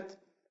توفي سنة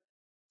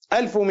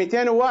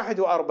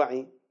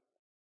 1241.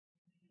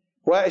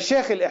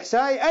 والشيخ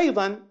الإحسائي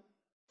أيضا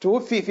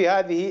توفي في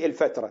هذه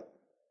الفترة،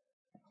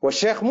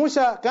 والشيخ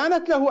موسى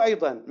كانت له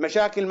أيضا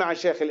مشاكل مع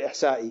الشيخ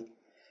الإحسائي،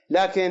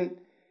 لكن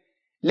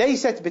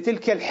ليست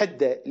بتلك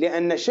الحدة،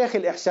 لأن الشيخ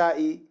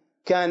الإحسائي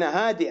كان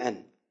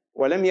هادئا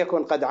ولم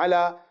يكن قد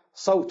علا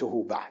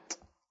صوته بعد،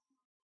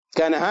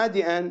 كان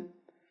هادئا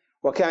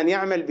وكان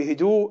يعمل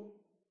بهدوء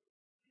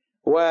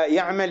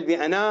ويعمل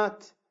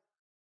بأنات،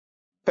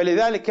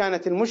 فلذلك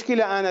كانت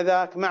المشكلة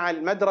آنذاك مع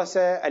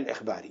المدرسة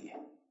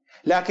الإخبارية.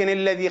 لكن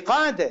الذي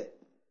قاد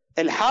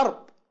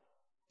الحرب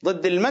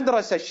ضد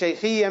المدرسة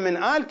الشيخية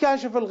من آل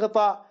كاشف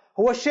الغطاء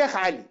هو الشيخ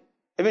علي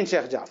ابن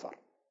شيخ جعفر.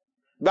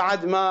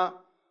 بعد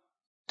ما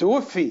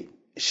توفي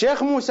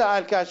الشيخ موسى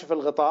آل كاشف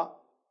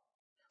الغطاء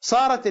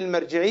صارت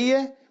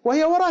المرجعية،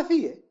 وهي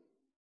وراثية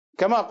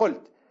كما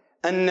قلت،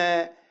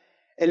 أن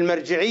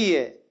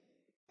المرجعية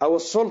أو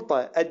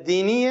السلطة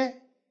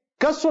الدينية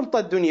كالسلطة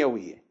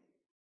الدنيوية،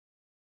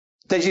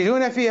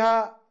 تجدون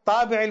فيها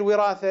طابع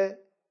الوراثة،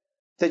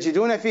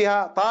 تجدون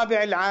فيها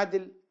طابع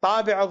العادل،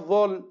 طابع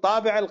الظلم،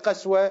 طابع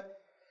القسوة،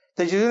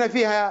 تجدون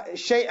فيها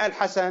الشيء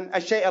الحسن،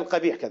 الشيء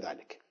القبيح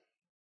كذلك.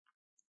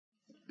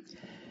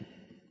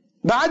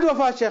 بعد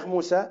وفاة شيخ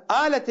موسى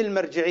آلت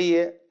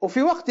المرجعية،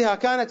 وفي وقتها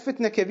كانت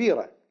فتنة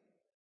كبيرة،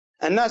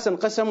 الناس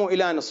انقسموا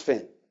إلى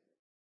نصفين،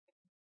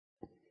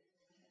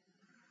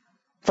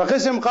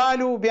 فقسم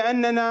قالوا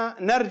بأننا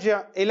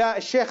نرجع إلى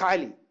الشيخ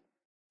علي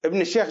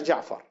ابن الشيخ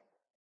جعفر،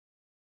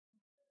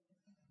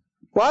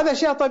 وهذا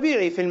شيء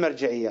طبيعي في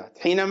المرجعيات،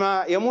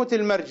 حينما يموت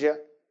المرجع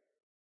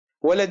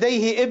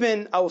ولديه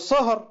ابن أو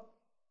صهر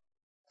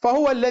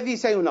فهو الذي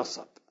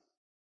سينصب.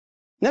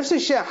 نفس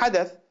الشيء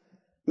حدث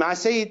مع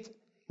السيد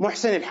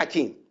محسن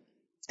الحكيم.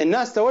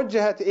 الناس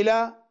توجهت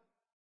إلى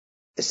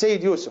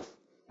السيد يوسف،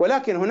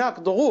 ولكن هناك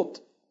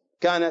ضغوط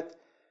كانت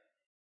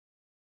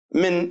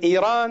من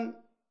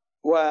إيران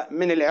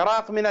ومن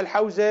العراق من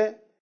الحوزة،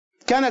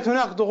 كانت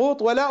هناك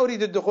ضغوط، ولا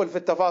أريد الدخول في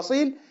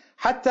التفاصيل،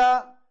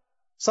 حتى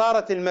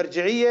صارت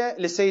المرجعية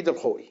للسيد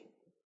الخوئي.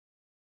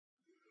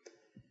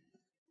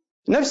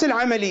 نفس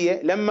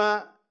العملية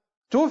لما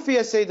توفي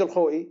السيد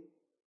الخوئي،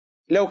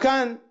 لو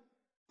كان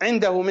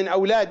عنده من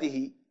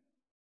أولاده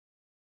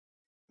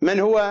من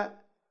هو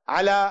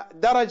على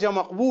درجة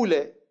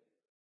مقبولة،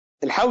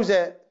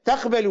 الحوزة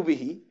تقبل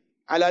به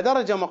على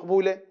درجة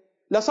مقبولة،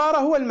 لصار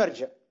هو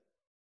المرجع،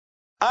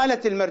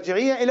 آلت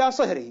المرجعية إلى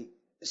صهره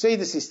السيد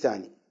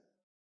السيستاني.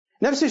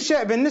 نفس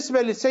الشيء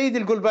بالنسبة للسيد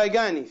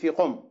القلبايقاني في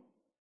قم،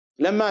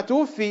 لما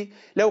توفي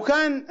لو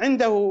كان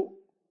عنده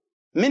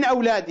من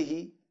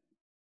أولاده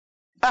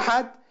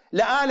أحد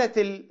لآلت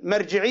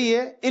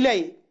المرجعية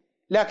إليه،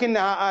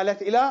 لكنها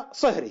آلت إلى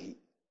صهره.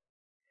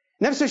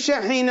 نفس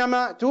الشيء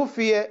حينما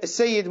توفي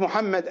السيد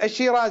محمد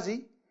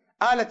الشيرازي،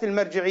 آلت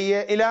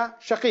المرجعية إلى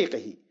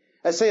شقيقه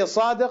السيد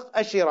صادق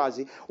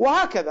الشيرازي.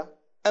 وهكذا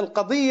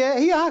القضية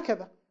هي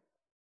هكذا،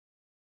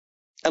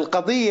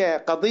 القضية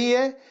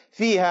قضية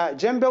فيها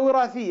جنبة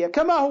وراثية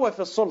كما هو في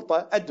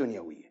السلطة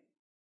الدنيوية،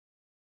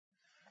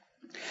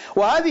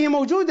 وهذه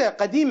موجودة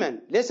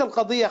قديما، ليس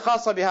القضية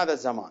خاصة بهذا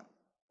الزمان.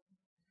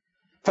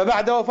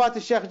 فبعد وفاة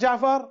الشيخ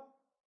جعفر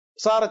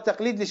صار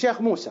التقليد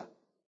لشيخ موسى،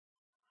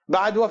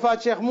 بعد وفاة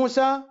شيخ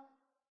موسى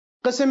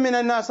قسم من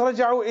الناس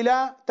رجعوا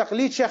إلى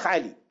تقليد شيخ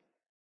علي،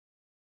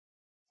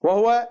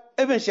 وهو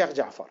ابن شيخ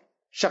جعفر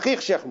شقيق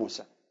شيخ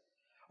موسى،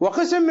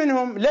 وقسم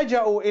منهم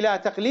لجأوا إلى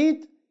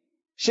تقليد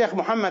شيخ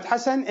محمد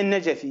حسن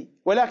النجفي،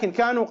 ولكن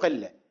كانوا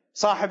قلة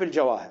صاحب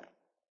الجواهر.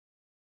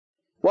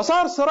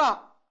 وصار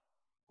صراع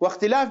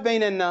واختلاف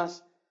بين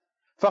الناس،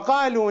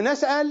 فقالوا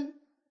نسأل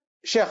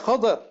شيخ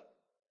خضر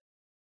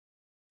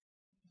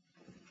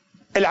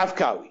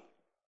العفكاوي،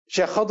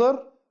 شيخ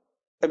خضر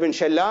ابن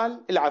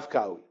شلال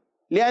العفكاوي،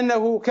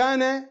 لأنه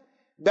كان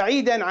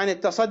بعيدا عن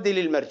التصدي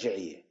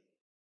للمرجعية.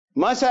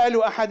 ما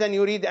سألوا أحدا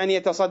يريد أن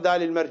يتصدى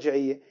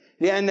للمرجعية،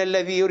 لأن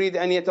الذي يريد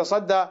أن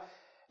يتصدى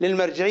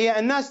للمرجعية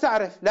الناس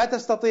تعرف، لا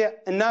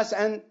تستطيع الناس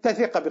أن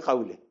تثق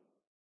بقوله.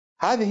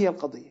 هذه هي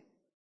القضية.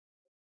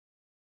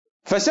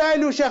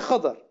 فسألوا شيخ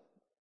خضر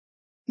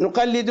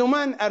نقلد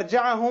من؟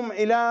 أرجعهم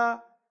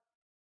إلى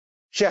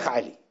شيخ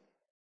علي،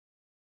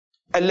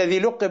 الذي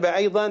لقب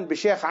أيضا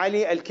بشيخ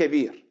علي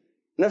الكبير،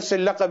 نفس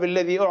اللقب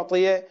الذي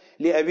أعطي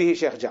لأبيه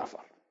شيخ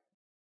جعفر.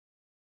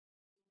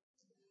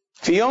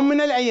 في يوم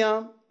من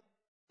الأيام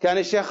كان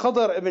الشيخ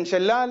خضر ابن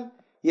شلال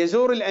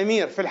يزور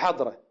الأمير في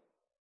الحضرة،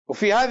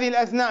 وفي هذه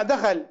الأثناء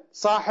دخل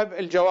صاحب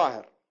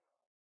الجواهر.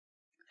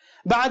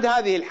 بعد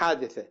هذه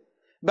الحادثة،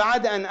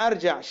 بعد أن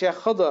أرجع شيخ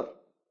خضر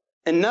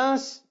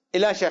الناس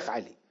إلى شيخ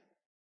علي،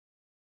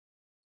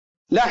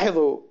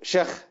 لاحظوا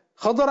شيخ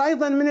خضر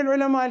أيضا من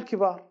العلماء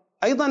الكبار،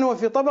 أيضا هو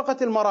في طبقة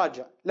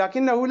المراجع،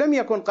 لكنه لم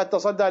يكن قد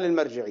تصدى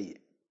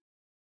للمرجعية.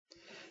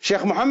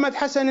 شيخ محمد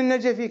حسن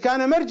النجفي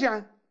كان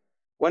مرجعا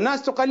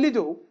والناس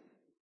تقلده،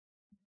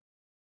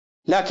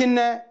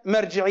 لكن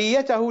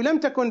مرجعيته لم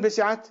تكن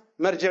بسعة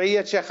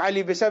مرجعية شيخ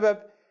علي،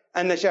 بسبب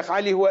أن شيخ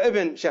علي هو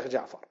ابن شيخ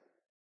جعفر.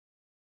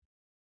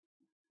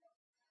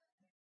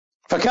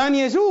 فكان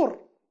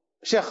يزور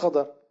شيخ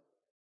خضر،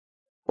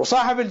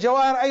 وصاحب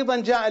الجواهر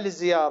أيضا جاء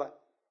للزيارة،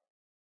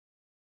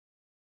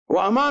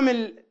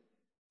 وأمام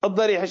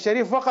الضريح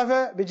الشريف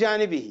وقف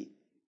بجانبه،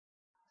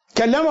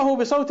 كلمه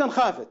بصوت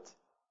خافت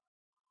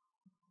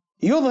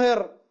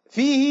يظهر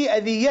فيه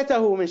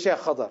أذيته من شيخ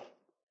خضر،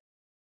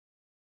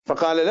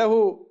 فقال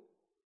له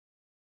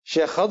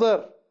شيخ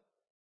خضر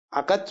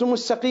عقدتم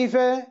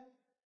السقيفة،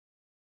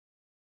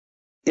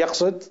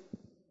 يقصد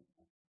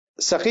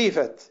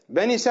سقيفة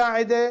بني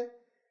ساعدة،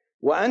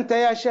 وأنت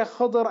يا شيخ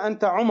خضر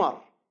أنت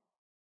عمر،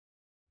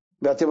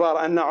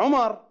 باعتبار أن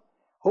عمر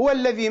هو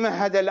الذي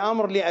مهد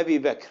الأمر لأبي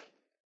بكر.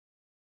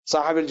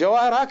 صاحب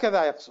الجواهر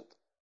هكذا يقصد.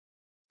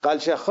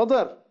 قال شيخ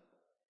خضر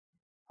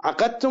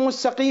عقدتم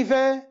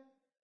السقيفة،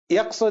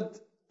 يقصد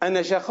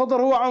أن شيخ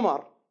خضر هو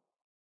عمر،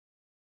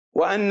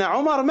 وأن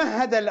عمر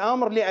مهد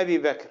الأمر لأبي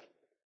بكر.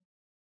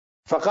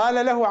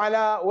 فقال له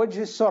على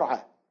وجه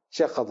السرعة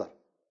شيخ خضر،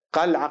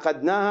 قال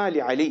عقدناها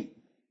لعلي،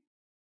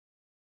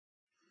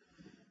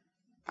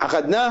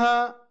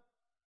 عقدناها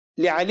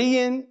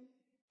لعلي.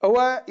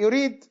 هو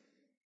يريد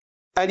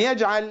أن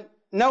يجعل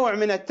نوع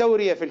من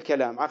التورية في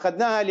الكلام،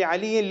 عقدناها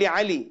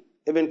لعلي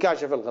ابن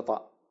كاشف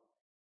الغطاء،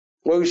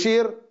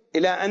 ويشير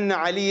إلى أن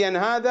عليا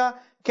هذا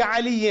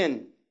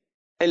كعلي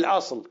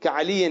الأصل،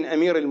 كعلي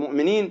أمير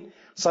المؤمنين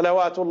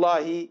صلوات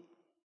الله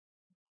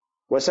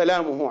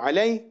وسلامه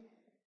عليه.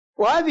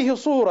 وهذه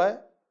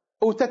صورة،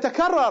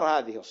 وتتكرر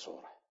هذه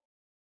الصورة،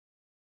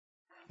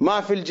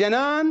 ما في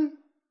الجنان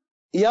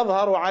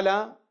يظهر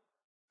على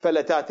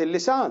فلتات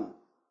اللسان،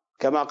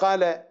 كما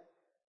قال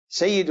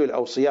سيد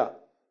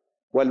الأوصياء: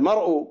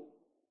 والمرء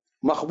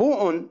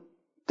مخبوء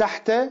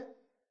تحت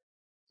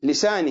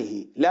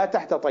لسانه لا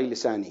تحت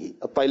طيلسانه.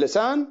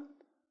 الطيلسان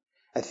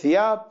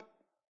الثياب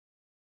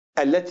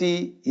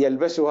التي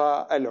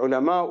يلبسها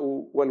العلماء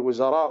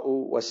والوزراء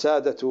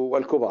والسادة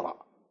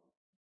والكبراء،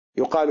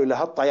 يقال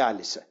لها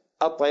الطيالسة.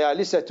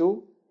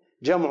 الطيالسة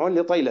جمع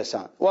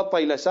لطيلسان،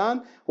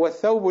 والطيلسان هو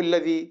الثوب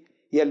الذي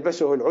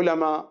يلبسه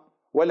العلماء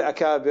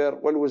والأكابر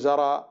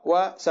والوزراء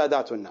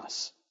وسادات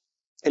الناس.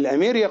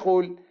 الأمير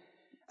يقول: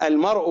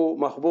 المرء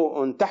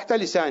مخبوء تحت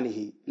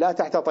لسانه لا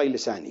تحت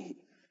طيلسانه.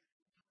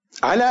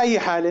 على أي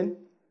حال،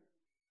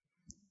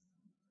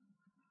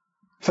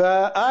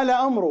 فآل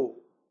أمر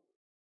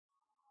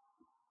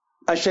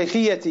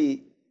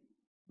الشيخية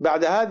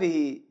بعد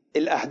هذه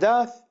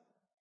الأحداث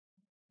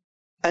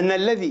أن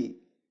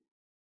الذي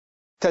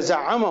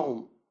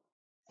تزعمهم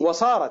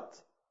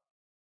وصارت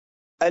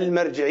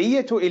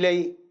المرجعية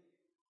إليه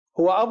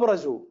هو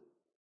أبرز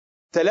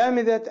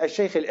تلامذة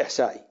الشيخ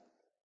الإحسائي،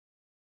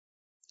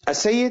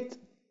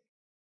 السيد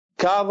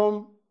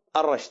كاظم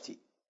الرشتي،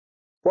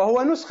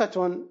 وهو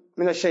نسخة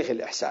من الشيخ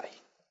الإحسائي.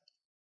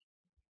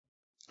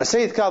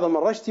 السيد كاظم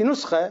الرشتي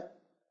نسخة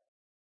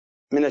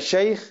من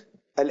الشيخ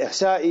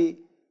الإحسائي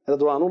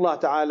رضوان الله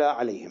تعالى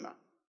عليهما.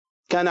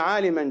 كان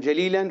عالما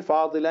جليلا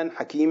فاضلا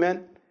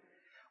حكيما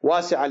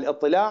واسع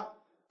الاطلاع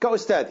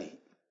كأستاذه.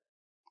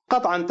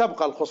 قطعا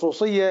تبقى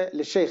الخصوصية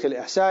للشيخ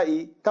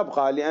الإحسائي،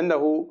 تبقى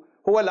لأنه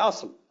هو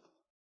الأصل،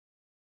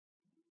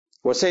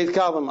 والسيد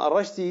كاظم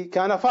الرشتي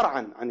كان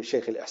فرعا عن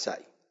الشيخ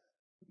الإحسائي.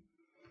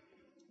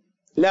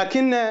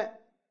 لكن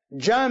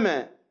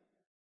جام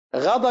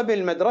غضب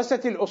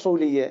المدرسة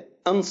الأصولية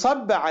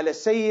انصب على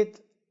السيد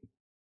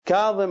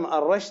كاظم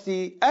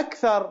الرشتي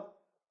أكثر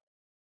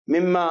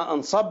مما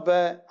انصب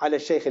على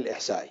الشيخ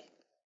الإحسائي.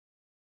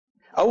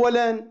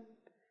 أولا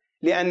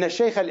لأن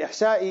الشيخ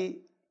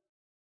الإحسائي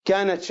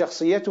كانت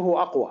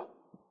شخصيته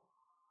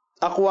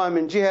أقوى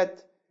من جهة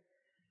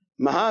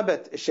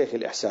مهابة الشيخ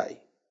الإحسائي.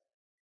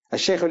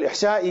 الشيخ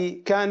الإحسائي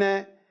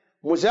كان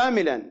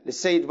مزاملا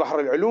للسيد بحر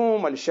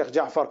العلوم وللشيخ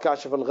جعفر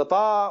كاشف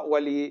الغطاء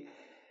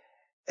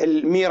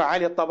وللمير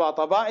علي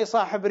الطباطبائي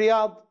صاحب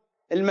رياض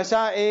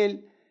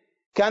المسائل،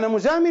 كان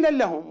مزاملا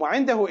لهم،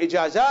 وعنده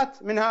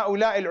إجازات من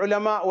هؤلاء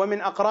العلماء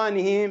ومن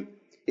أقرانهم،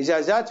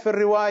 إجازات في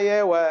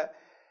الرواية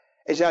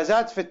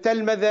وإجازات في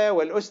التلمذة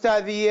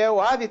والأستاذية،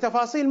 وهذه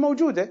تفاصيل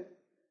موجودة.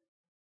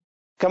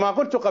 كما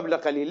قلت قبل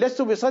قليل،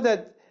 لست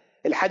بصدد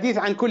الحديث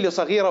عن كل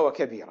صغيرة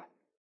وكبيرة.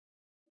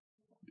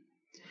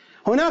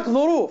 هناك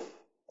ظروف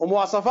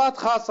ومواصفات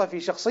خاصة في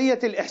شخصية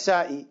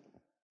الإحسائي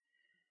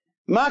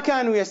ما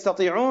كانوا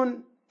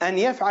يستطيعون أن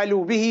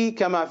يفعلوا به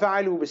كما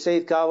فعلوا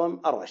بالسيد كاظم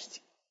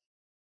الرشتي.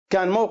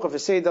 كان موقف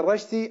السيد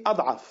الرشتي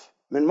أضعف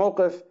من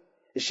موقف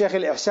الشيخ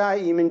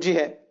الإحسائي من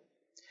جهة،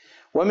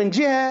 ومن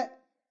جهة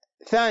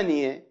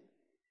ثانية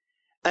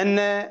أن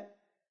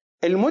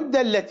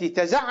المدة التي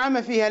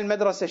تزعم فيها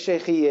المدرسة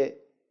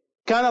الشيخية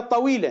كانت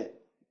طويلة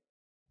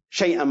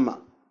شيئا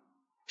ما.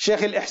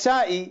 الشيخ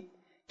الإحسائي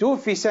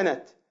توفي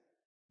سنة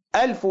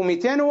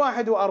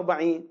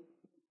 1241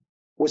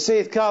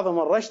 والسيد كاظم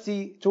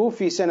الرشتي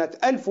توفي سنة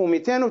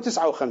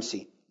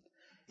 1259،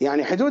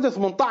 يعني حدود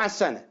 18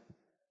 سنة.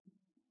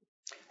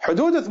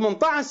 حدود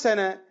 18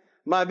 سنة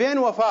ما بين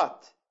وفاة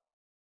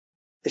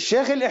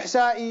الشيخ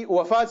الإحسائي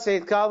ووفاة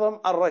سيد كاظم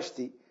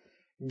الرشتي.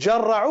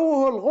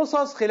 جرعوه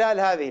الغصص خلال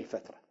هذه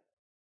الفترة،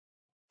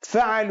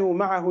 فعلوا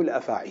معه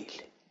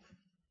الأفاعيل،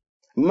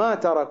 ما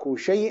تركوا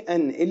شيئا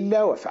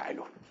إلا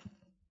وفعلوا.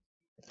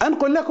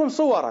 أنقل لكم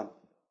صورا،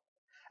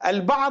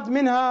 البعض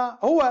منها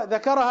هو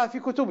ذكرها في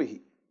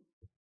كتبه،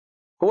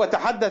 هو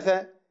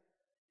تحدث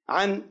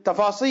عن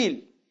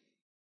تفاصيل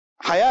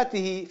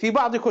حياته في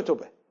بعض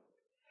كتبه،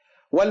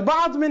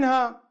 والبعض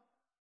منها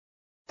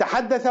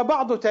تحدث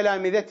بعض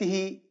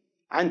تلامذته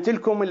عن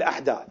تلكم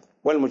الأحداث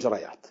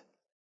والمجريات.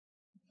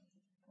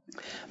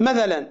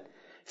 مثلا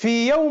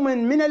في يوم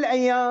من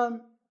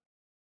الأيام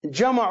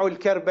جمعوا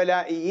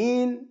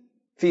الكربلائيين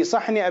في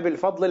صحن أبي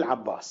الفضل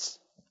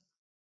العباس،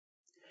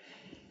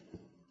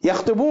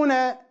 يخطبون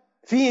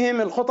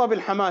فيهم الخطب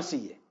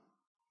الحماسية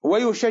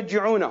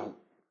ويشجعونهم،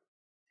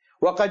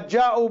 وقد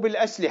جاءوا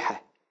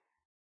بالأسلحة.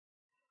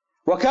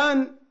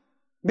 وكان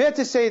بيت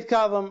السيد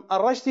كاظم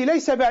الرشتي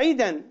ليس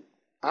بعيدا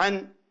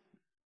عن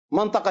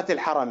منطقة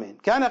الحرمين،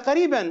 كان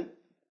قريبا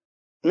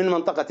من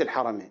منطقة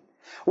الحرمين،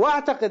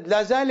 وأعتقد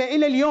لا زال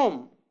إلى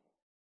اليوم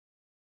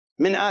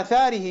من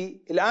آثاره.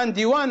 الآن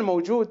ديوان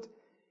موجود،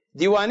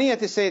 ديوانية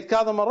السيد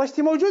كاظم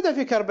الرشتي موجودة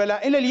في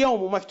كربلاء إلى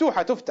اليوم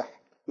ومفتوحة،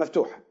 تفتح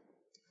مفتوحة،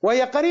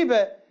 وهي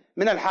قريبة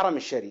من الحرم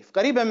الشريف،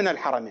 قريبة من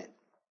الحرمين.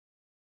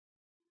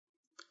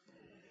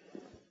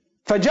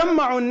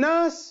 فجمعوا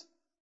الناس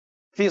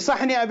في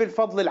صحن أبي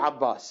الفضل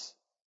العباس،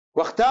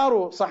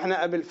 واختاروا صحن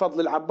أبي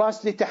الفضل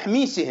العباس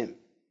لتحميسهم.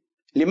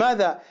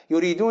 لماذا؟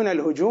 يريدون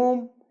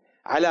الهجوم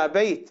على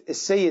بيت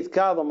السيد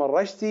كاظم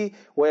الرشتي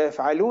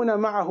ويفعلون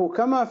معه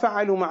كما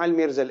فعلوا مع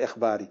الميرزا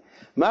الإخباري.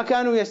 ما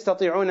كانوا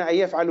يستطيعون أن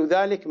يفعلوا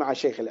ذلك مع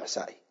الشيخ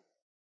الإحسائي.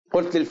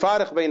 قلت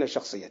الفارق بين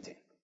الشخصيتين.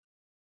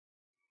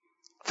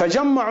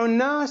 فجمعوا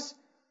الناس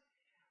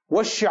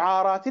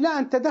والشعارات، لا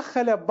أن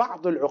تدخل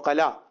بعض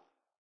العقلاء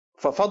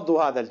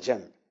ففضوا هذا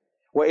الجمع،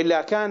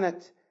 وإلا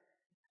كانت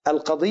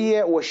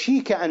القضية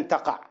وشيك أن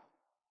تقع،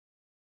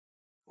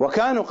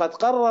 وكانوا قد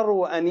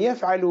قرروا أن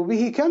يفعلوا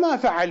به كما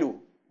فعلوا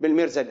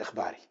بالميرزا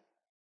الإخباري.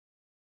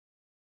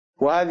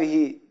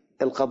 وهذه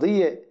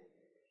القضية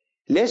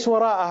ليس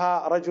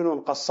وراءها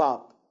رجل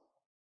قصاب،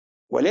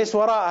 وليس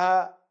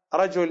وراءها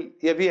رجل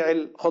يبيع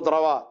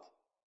الخضروات،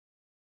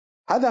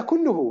 هذا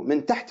كله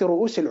من تحت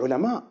رؤوس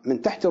العلماء،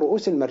 من تحت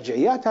رؤوس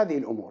المرجعيات. هذه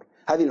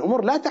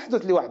الأمور لا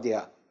تحدث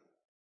لوحدها.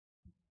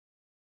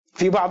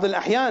 في بعض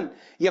الأحيان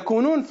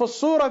يكونون في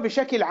الصورة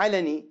بشكل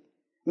علني،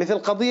 مثل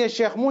قضية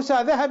الشيخ موسى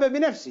ذهب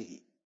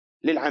بنفسه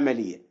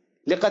للعملية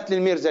لقتل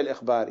الميرزا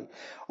الإخباري،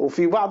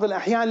 وفي بعض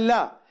الأحيان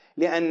لا،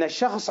 لأن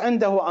الشخص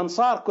عنده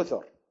أنصار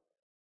كثر.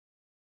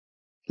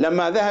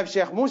 لما ذهب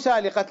شيخ موسى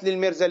لقتل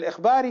الميرزا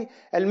الإخباري،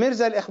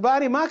 الميرزا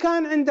الإخباري ما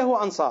كان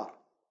عنده أنصار،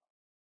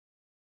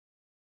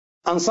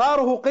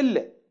 أنصاره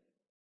قلة،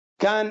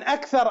 كان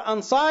أكثر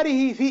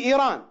أنصاره في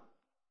إيران.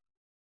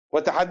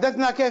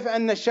 وتحدثنا كيف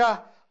أن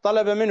الشاه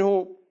طلب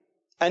منه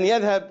أن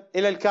يذهب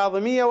إلى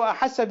الكاظمية،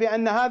 وأحس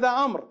بأن هذا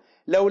أمر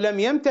لو لم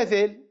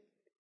يمتثل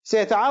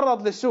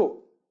سيتعرض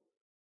للسوء،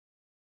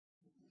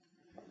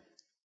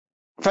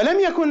 فلم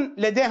يكن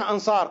لديه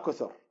أنصار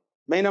كثر،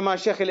 بينما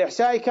الشيخ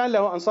الإحسائي كان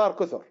له أنصار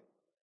كثر.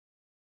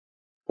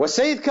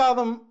 والسيد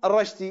كاظم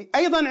الرشدي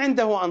أيضا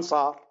عنده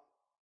أنصار،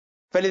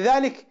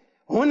 فلذلك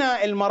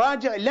هنا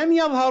المراجع لم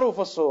يظهروا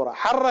في الصورة،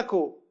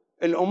 حركوا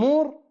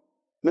الأمور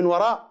من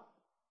وراء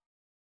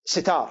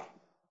ستار،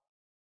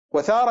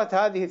 وثارت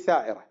هذه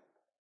الثائرة،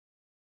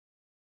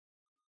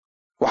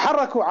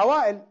 وحركوا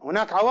عوائل.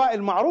 هناك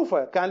عوائل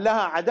معروفة كان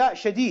لها عداء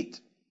شديد،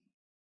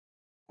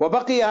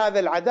 وبقي هذا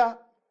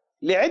العداء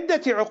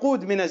لعدة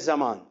عقود من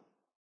الزمان.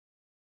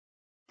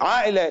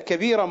 عائلة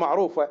كبيرة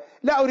معروفة،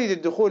 لا أريد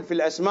الدخول في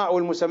الأسماء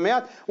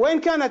والمسميات، وإن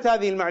كانت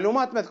هذه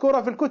المعلومات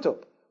مذكورة في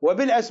الكتب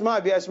وبالأسماء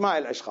بأسماء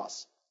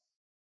الأشخاص.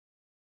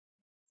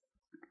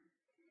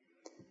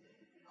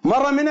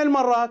 مرة من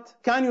المرات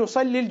كان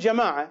يصلي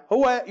الجماعة،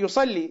 هو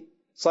يصلي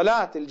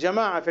صلاة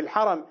الجماعة في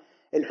الحرم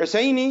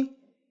الحسيني،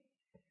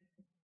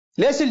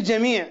 ليس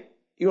الجميع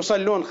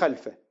يصلون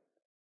خلفه،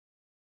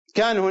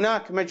 كان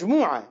هناك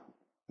مجموعة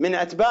من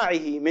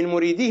أتباعه من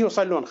مريديه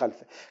يصلون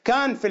خلفه.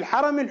 كان في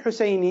الحرم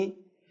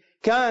الحسيني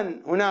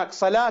كان هناك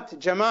صلاة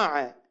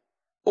جماعة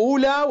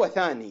أولى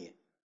وثانية،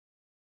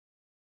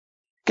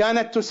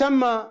 كانت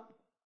تسمى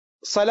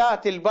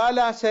صلاة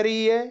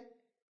البالاسرية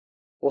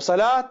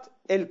وصلاة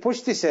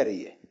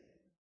البشتسرية.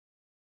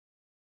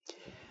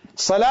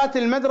 صلاة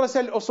المدرسة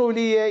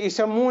الأصولية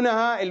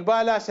يسمونها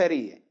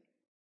البالاسرية،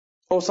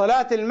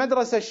 وصلاة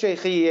المدرسة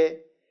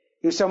الشيخية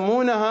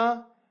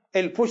يسمونها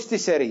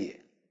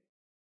البشتسرية.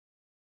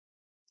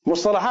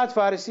 مصطلحات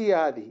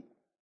فارسية هذه،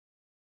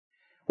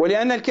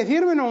 ولأن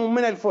الكثير منهم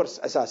من الفرس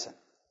أساسا.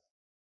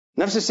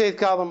 نفس السيد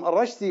كاظم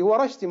الرشدي هو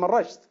رشدي من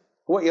رشد،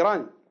 هو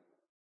إيراني.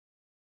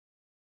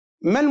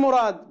 ما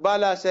المراد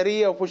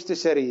بالاسرية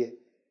وبشتسرية؟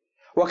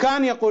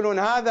 وكان يقولون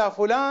هذا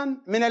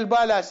فلان من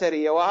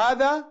البالاسرية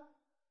وهذا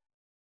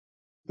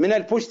من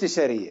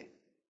البشتسرية.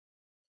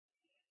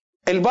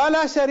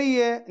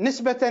 البالاسرية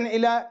نسبة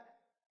إلى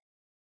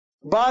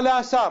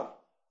بالاسر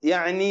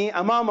يعني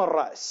أمام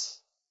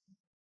الرأس،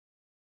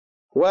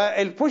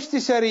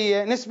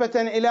 والبشتسرية نسبة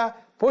إلى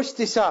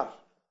بشتسار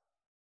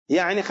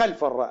يعني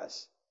خلف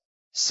الرأس،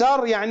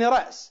 سار يعني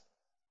رأس.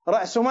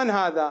 رأس من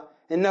هذا؟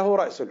 إنه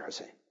رأس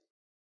الحسين.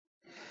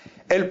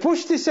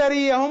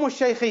 البشتسرية هم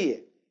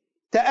الشيخية،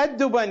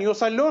 تأدبا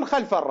يصلون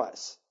خلف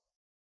الرأس،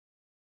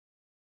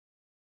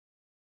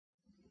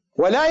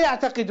 ولا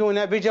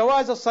يعتقدون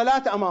بجواز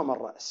الصلاة أمام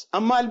الرأس.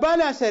 أما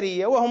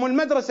البالاسرية وهم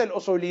المدرسة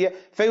الأصولية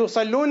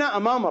فيصلون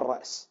أمام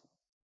الرأس،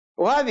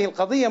 وهذه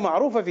القضية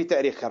معروفة في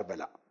تاريخ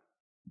كربلاء.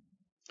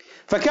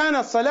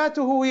 فكانت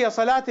صلاته هي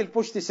صلاة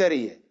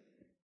البشتسرية،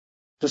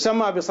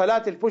 تسمى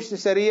بصلاة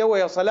البشتسرية،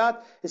 وهي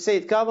صلاة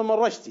السيد كاظم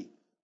الرشدي.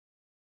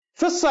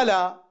 في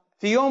الصلاة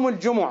في يوم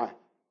الجمعة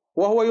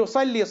وهو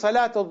يصلي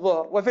صلاة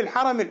الظهر وفي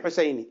الحرم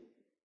الحسيني،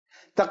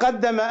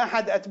 تقدم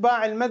أحد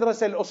أتباع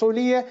المدرسة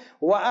الأصولية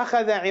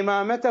وأخذ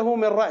عمامته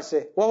من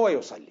رأسه وهو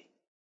يصلي،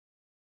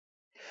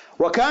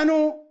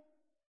 وكانوا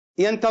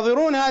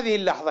ينتظرون هذه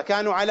اللحظة،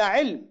 كانوا على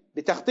علم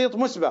بتخطيط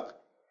مسبق،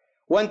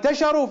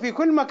 وانتشروا في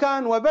كل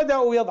مكان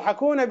وبدأوا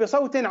يضحكون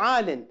بصوت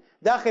عال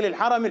داخل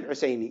الحرم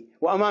الحسيني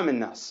وأمام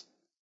الناس.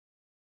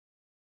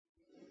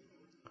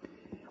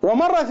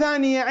 ومرة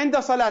ثانية عند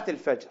صلاة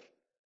الفجر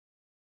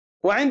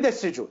وعند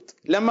السجود،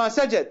 لما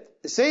سجد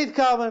السيد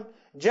كاظم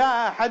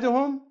جاء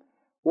أحدهم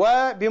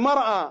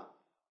وبمرأة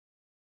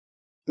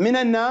من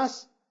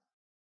الناس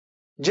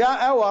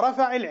جاء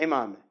ورفع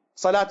العمامة.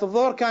 صلاة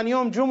الظهر كان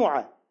يوم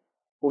جمعة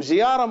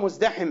وزيارة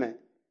مزدحمة،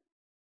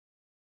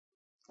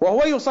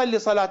 وهو يصلي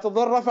صلاة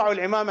الظهر رفعوا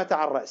العمامة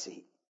عن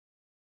رأسه.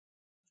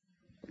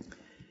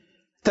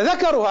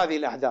 تذكروا هذه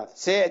الأحداث،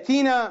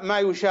 سيأتينا ما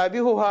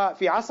يشابهها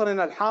في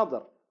عصرنا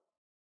الحاضر،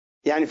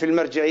 يعني في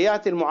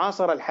المرجعيات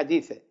المعاصرة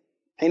الحديثة.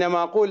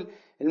 حينما أقول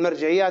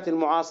المرجعيات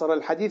المعاصرة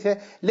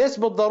الحديثة ليس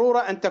بالضرورة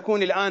أن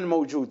تكون الآن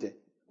موجودة،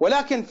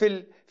 ولكن في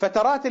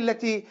الفترات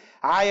التي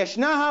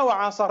عايشناها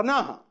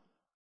وعاصرناها،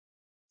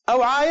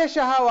 أو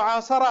عايشها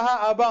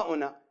وعاصرها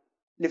آباؤنا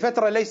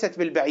لفترة ليست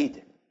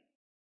بالبعيدة.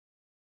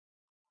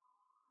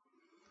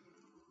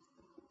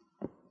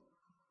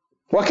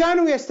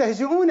 وكانوا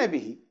يستهزئون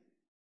به،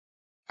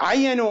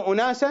 عينوا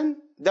أناسا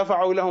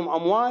دفعوا لهم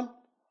أموال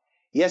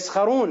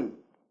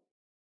يسخرون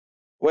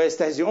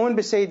ويستهزئون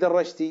بالسيد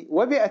الرشدي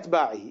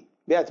وبأتباعه،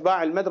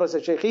 بأتباع المدرسة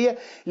الشيخية،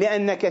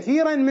 لأن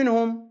كثيرا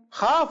منهم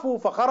خافوا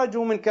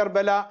فخرجوا من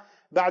كربلاء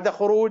بعد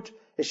خروج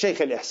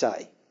الشيخ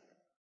الإحسائي.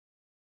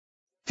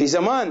 في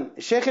زمان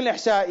الشيخ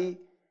الإحسائي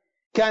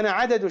كان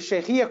عدد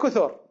الشيخية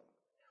كثر،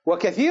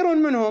 وكثير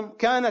منهم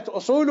كانت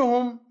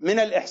أصولهم من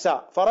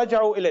الإحساء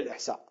فرجعوا إلى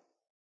الإحساء،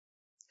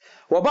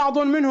 وبعض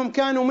منهم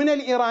كانوا من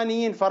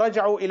الإيرانيين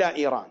فرجعوا إلى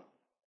إيران،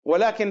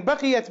 ولكن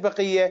بقيت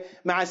بقية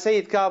مع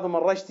السيد كاظم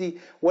الرشدي.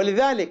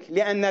 ولذلك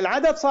لأن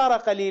العدد صار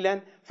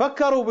قليلا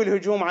فكروا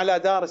بالهجوم على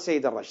دار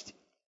السيد الرشدي،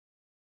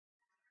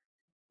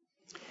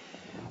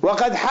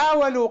 وقد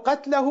حاولوا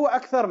قتله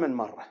أكثر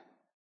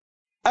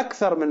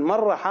من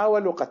مرة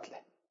حاولوا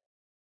قتله.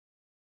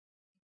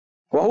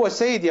 وهو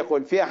السيد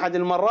يقول في أحد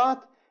المرات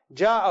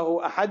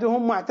جاءه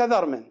أحدهم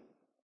معتذر منه،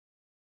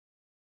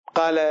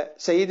 قال: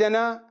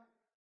 سيدنا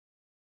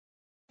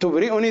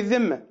تبرئني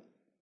الذمة،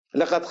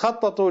 لقد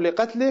خططوا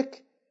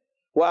لقتلك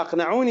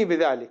وأقنعوني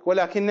بذلك،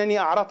 ولكنني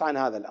أعرضت عن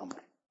هذا الأمر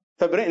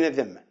فابرئني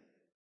الذمة.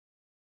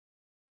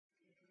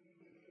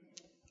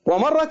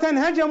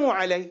 ومرة هجموا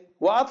عليه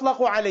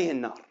وأطلقوا عليه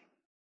النار،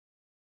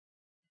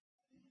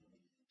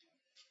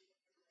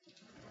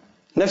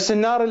 نفس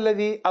النار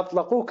الذي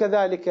أطلقوه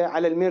كذلك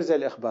على الميرزا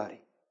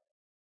الإخباري.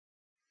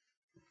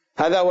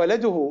 هذا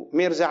ولده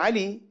ميرزا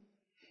علي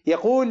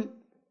يقول: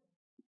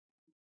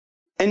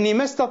 إني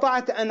ما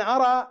استطعت أن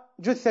أرى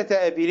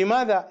جثة أبي.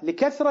 لماذا؟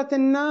 لكثرة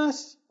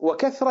الناس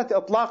وكثرة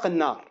إطلاق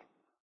النار.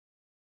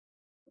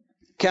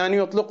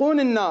 كانوا يطلقون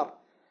النار،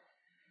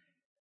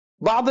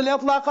 بعض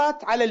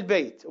الإطلاقات على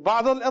البيت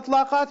وبعض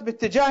الإطلاقات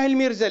باتجاه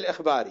الميرزا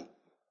الإخباري،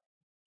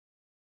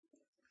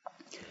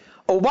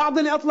 وبعض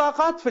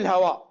الإطلاقات في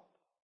الهواء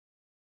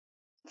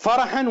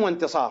فرحا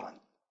وانتصارا.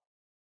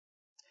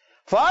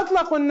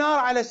 فأطلقوا النار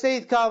على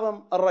السيد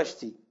كاظم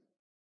الرشدي،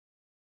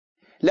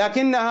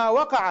 لكنها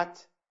وقعت،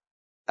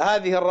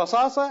 هذه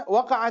الرصاصة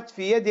وقعت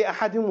في يد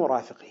أحد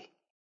مرافقيه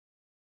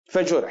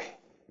فجرح،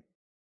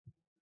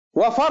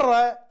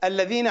 وفر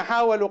الذين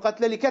حاولوا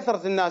قتله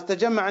لكثرة الناس،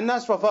 تجمع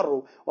الناس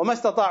ففروا وما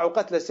استطاعوا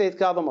قتل السيد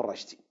كاظم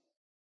الرشدي.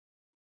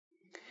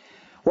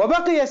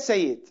 وبقي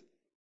السيد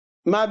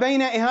ما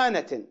بين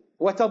إهانة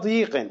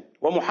وتضييق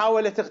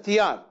ومحاولة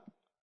اغتيال،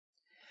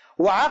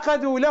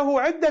 وعقدوا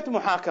له عدة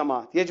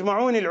محاكمات،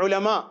 يجمعون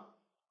العلماء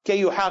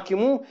كي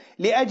يحاكموه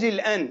لأجل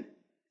أن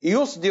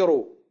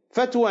يصدروا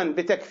فتوى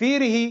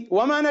بتكفيره،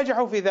 وما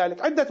نجحوا في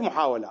ذلك. عدة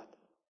محاولات،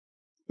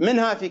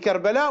 منها في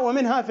كربلاء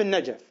ومنها في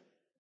النجف.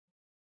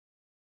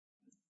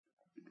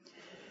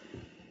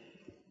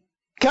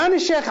 كان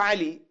الشيخ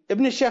علي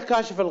ابن الشيخ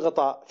كاشف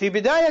الغطاء في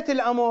بداية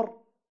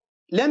الأمر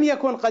لم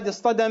يكن قد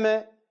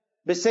اصطدم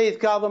بالسيد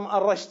كاظم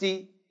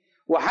الرشدي،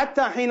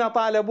 وحتى حين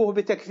طالبوه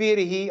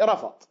بتكفيره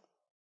رفض،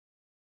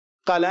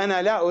 قال: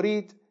 أنا لا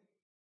أريد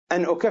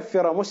أن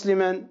أكفر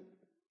مسلما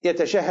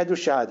يتشهد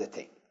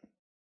الشهادتين،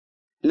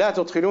 لا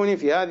تدخلوني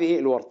في هذه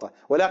الورطة.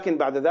 ولكن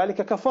بعد ذلك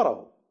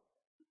كفره.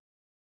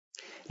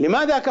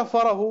 لماذا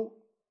كفره؟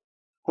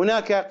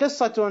 هناك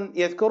قصة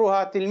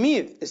يذكرها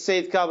تلميذ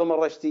السيد كاظم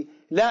الرشدي،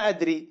 لا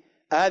أدري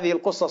هذه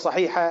القصة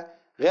صحيحة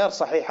غير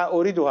صحيحة،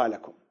 أوردها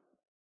لكم.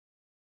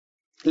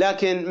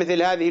 لكن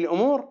مثل هذه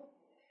الأمور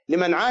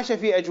لمن عاش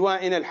في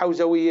أجوائنا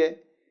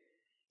الحوزوية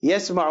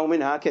يسمع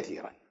منها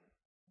كثيرا.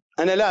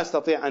 أنا لا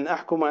أستطيع أن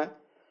أحكم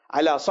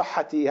على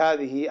صحة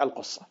هذه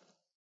القصة،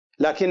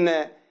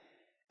 لكن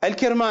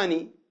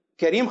الكرماني،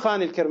 كريم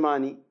خان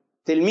الكرماني،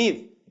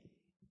 تلميذ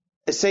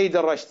السيد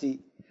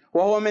الرشدي،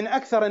 وهو من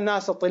أكثر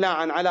الناس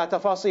اطلاعا على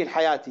تفاصيل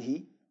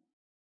حياته،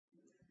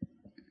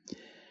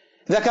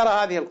 ذكر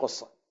هذه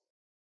القصة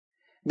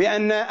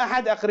بأن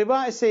أحد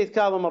أقرباء السيد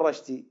كاظم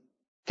الرشدي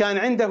كان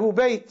عنده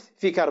بيت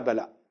في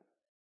كربلاء،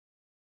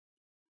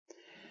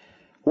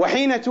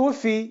 وحين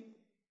توفي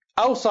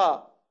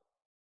أوصى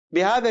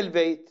بهذا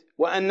البيت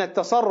وأن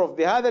التصرف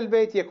بهذا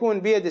البيت يكون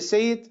بيد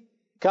السيد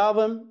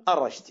كاظم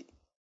الرشدي.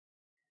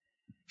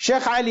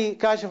 شيخ علي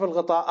كاشف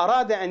الغطاء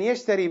أراد أن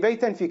يشتري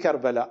بيتا في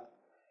كربلاء،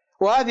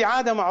 وهذه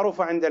عادة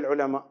معروفة عند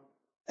العلماء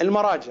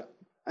المراجع،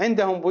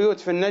 عندهم بيوت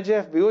في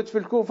النجف، بيوت في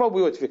الكوفة،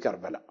 وبيوت في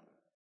كربلاء.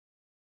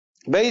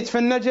 بيت في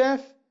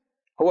النجف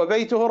هو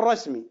بيته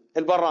الرسمي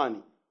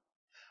البراني،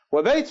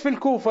 وبيت في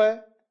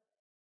الكوفة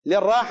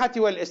للراحة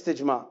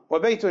والاستجمام،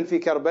 وبيت في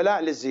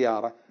كربلاء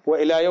للزيارة،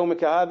 وإلى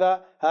يومك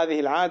هذا هذه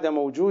العادة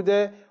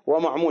موجودة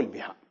ومعمول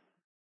بها.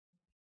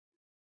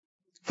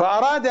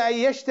 فأراد أن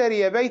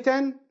يشتري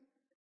بيتا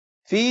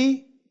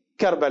في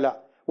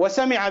كربلاء،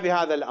 وسمع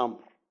بهذا الأمر،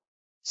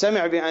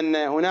 سمع بأن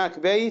هناك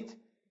بيت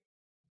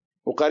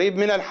وقريب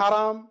من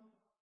الحرم،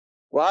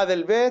 وهذا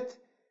البيت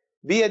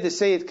بيد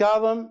السيد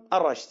كاظم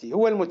الرشدي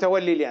هو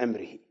المتولي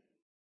لأمره.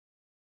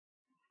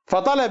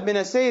 فطلب من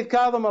السيد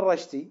كاظم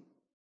الرشدي،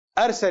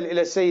 أرسل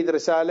إلى السيد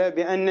رسالة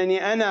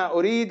بأنني أنا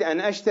أريد أن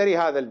أشتري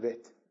هذا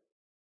البيت،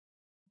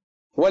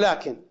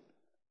 ولكن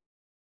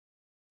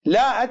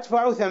لا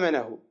أدفع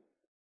ثمنه.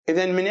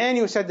 إذن من أين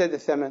يسدد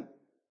الثمن؟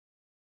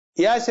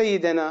 يا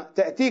سيدنا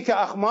تأتيك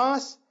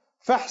أخماس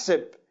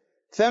فاحسب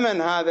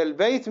ثمن هذا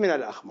البيت من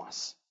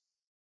الأخماس.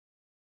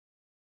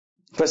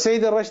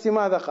 فالسيد الرشدي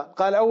ماذا قال؟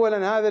 قال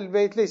أولا هذا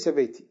البيت ليس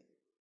بيتي،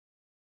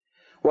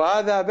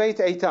 وهذا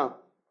بيت أيتام،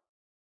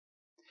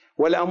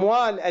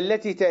 والأموال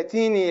التي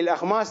تأتيني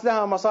الأخماس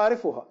لها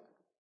مصارفها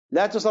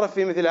لا تصرف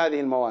في مثل هذه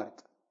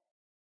الموارد.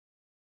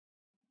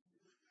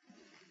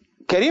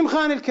 كريم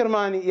خان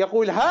الكرماني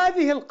يقول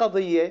هذه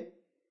القضية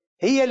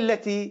هي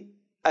التي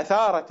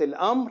أثارت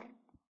الأمر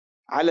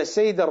على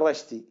السيد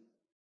الرشدي،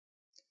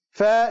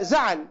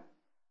 فزعل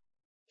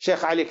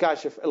شيخ علي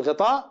كاشف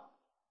الغطاء،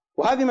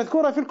 وهذه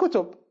مذكورة في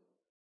الكتب.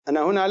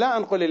 أنا هنا لا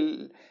أنقل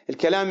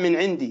الكلام من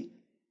عندي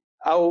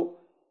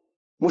أو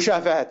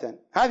مشافهة،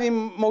 هذه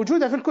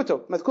موجودة في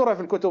الكتب، مذكورة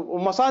في الكتب،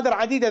 ومصادر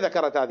عديدة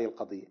ذكرت هذه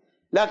القضية،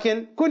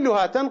 لكن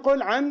كلها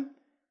تنقل عن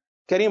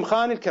كريم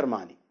خان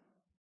الكرماني،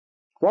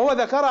 وهو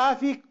ذكرها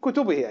في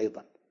كتبه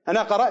أيضا.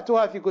 أنا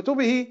قرأتها في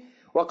كتبه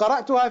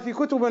وقرأتها في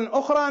كتب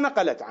أخرى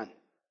نقلت عنه.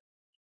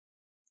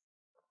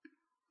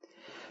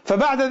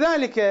 فبعد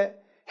ذلك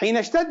حين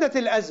اشتدت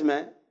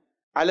الأزمة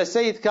على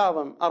السيد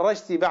كاظم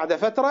الرشدي بعد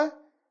فترة،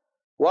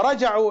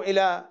 ورجعوا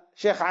إلى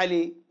شيخ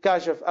علي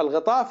كاشف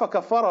الغطاء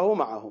فكفره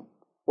معهم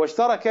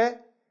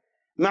واشترك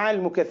مع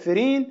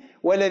المكفرين،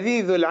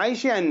 ولذيذ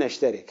العيش أن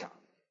نشترك.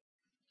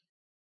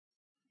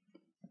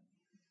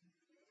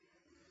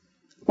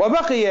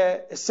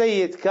 وبقي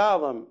السيد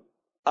كاظم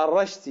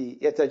الرشدي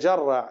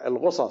يتجرع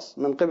الغصص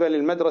من قبل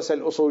المدرسة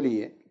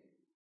الأصولية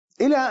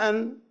إلى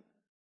أن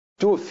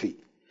توفي،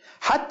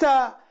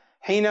 حتى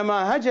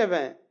حينما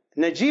هجم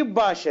نجيب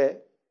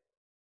باشا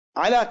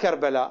على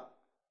كربلاء.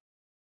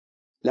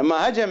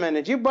 لما هجم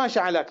نجيب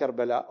باشا على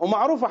كربلاء،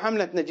 ومعروفة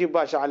حملة نجيب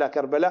باشا على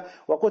كربلاء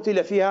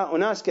وقتل فيها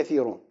أناس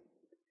كثيرون،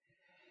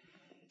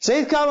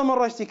 سيد كاظم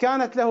الرشدي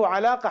كانت له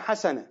علاقة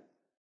حسنة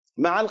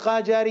مع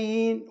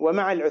القاجاريين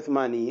ومع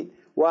العثمانيين،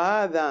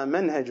 وهذا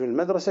منهج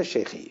المدرسة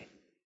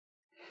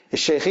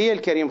الشيخية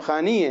الكريم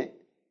خانية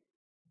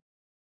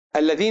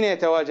الذين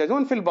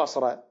يتواجدون في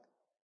البصرة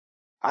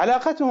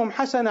علاقتهم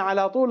حسنة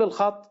على طول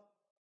الخط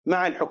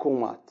مع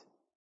الحكومات،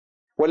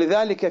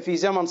 ولذلك في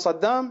زمن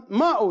صدام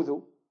ما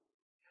أوذوا.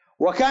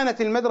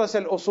 وكانت المدرسة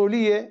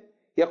الأصولية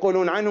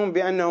يقولون عنهم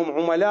بأنهم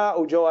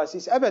عملاء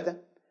وجواسيس،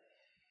 أبدا.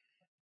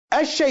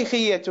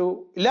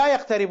 الشيخية لا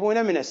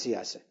يقتربون من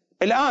السياسة.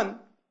 الآن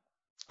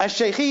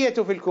الشيخية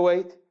في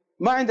الكويت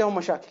ما عندهم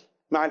مشاكل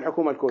مع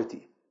الحكومة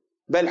الكويتية،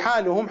 بل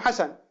حالهم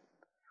حسن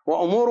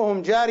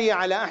وأمورهم جارية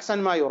على أحسن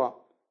ما يرام،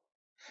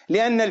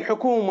 لأن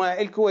الحكومة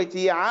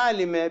الكويتية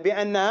عالمة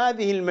بأن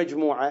هذه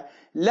المجموعة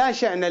لا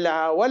شأن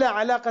لها ولا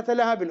علاقة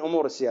لها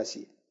بالأمور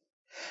السياسية.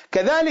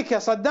 كذلك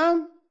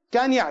صدام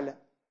كان يعلم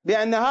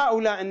بأن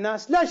هؤلاء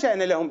الناس لا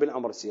شأن لهم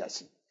بالأمر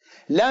السياسي،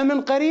 لا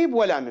من قريب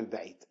ولا من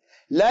بعيد،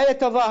 لا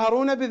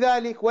يتظاهرون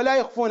بذلك ولا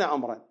يخفون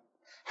أمرا،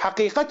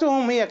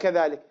 حقيقتهم هي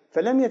كذلك،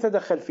 فلم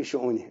يتدخل في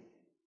شؤونهم.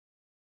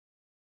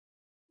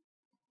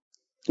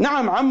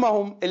 نعم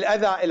عمهم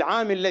الأذى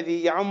العام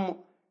الذي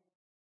يعم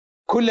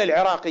كل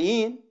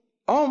العراقيين،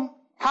 هم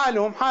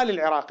حالهم حال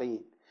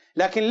العراقيين،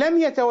 لكن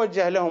لم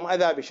يتوجه لهم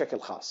أذى بشكل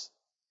خاص.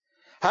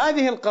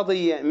 هذه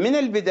القضية من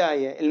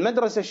البداية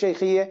المدرسة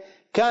الشيخية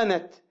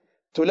كانت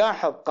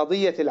تلاحظ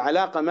قضية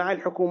العلاقة مع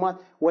الحكومات،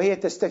 وهي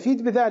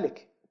تستفيد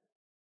بذلك.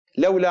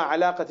 لولا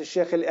علاقة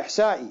الشيخ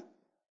الإحسائي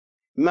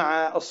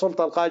مع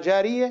السلطة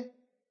القاجارية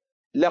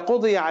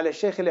لقضي على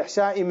الشيخ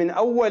الإحسائي من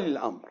أول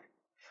الأمر،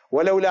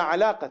 ولولا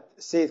علاقة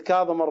السيد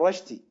كاظم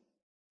الرشدي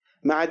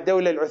مع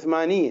الدولة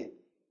العثمانية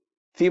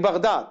في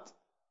بغداد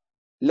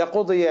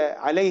لقضي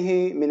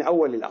عليه من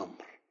أول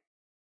الأمر.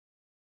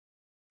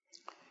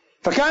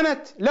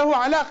 فكانت له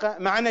علاقة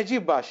مع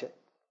نجيب باشا،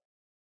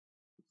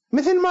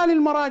 مثل ما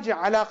للمراجع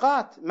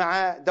علاقات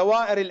مع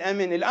دوائر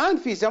الأمن. الآن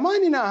في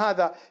زماننا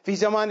هذا، في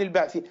زمان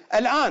البعثي،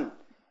 الآن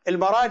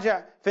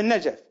المراجع في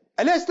النجف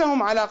أليس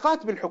لهم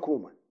علاقات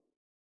بالحكومة؟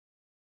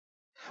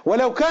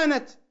 ولو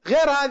كانت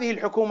غير هذه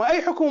الحكومة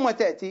أي حكومة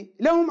تأتي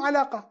لهم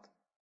علاقات،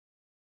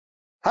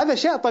 هذا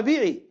شيء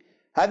طبيعي،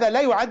 هذا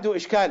لا يعد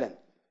إشكالا.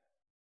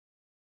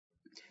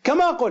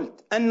 كما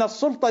قلت أن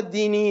السلطة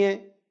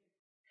الدينية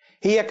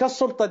هي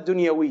كالسلطة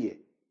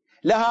الدنيوية،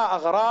 لها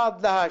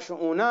أغراض، لها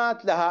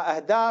شؤونات، لها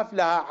أهداف،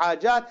 لها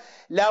حاجات،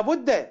 لا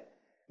بد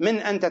من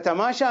أن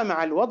تتماشى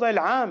مع الوضع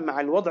العام، مع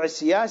الوضع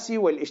السياسي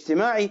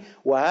والاجتماعي،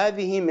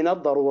 وهذه من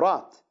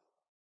الضرورات،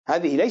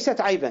 هذه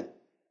ليست عيبا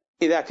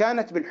إذا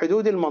كانت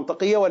بالحدود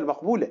المنطقية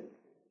والمقبولة،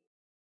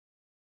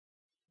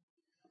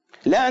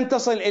 لا أن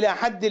تصل إلى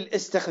حد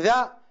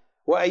الاستخذاء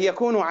وأن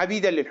يكونوا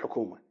عبيدا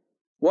للحكومة،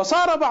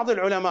 وصار بعض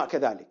العلماء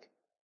كذلك،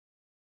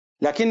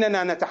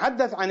 لكننا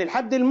نتحدث عن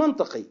الحد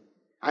المنطقي،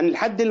 عن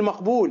الحد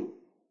المقبول،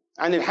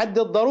 عن الحد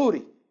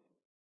الضروري.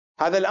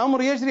 هذا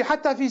الأمر يجري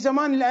حتى في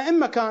زمان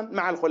الأئمة كان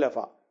مع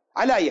الخلفاء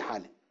على أي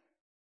حال.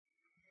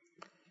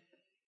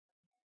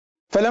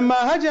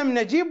 فلما هجم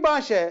نجيب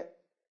باشا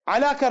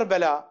على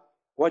كربلاء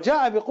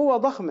وجاء بقوة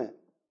ضخمة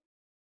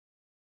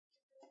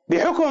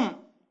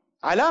بحكم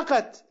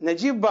علاقة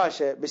نجيب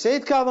باشا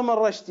بسيد كاظم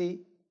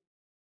الرشدي،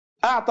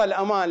 أعطى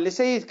الأمان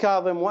لسيد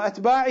كاظم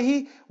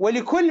وأتباعه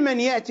ولكل من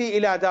يأتي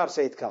إلى دار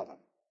سيد كاظم.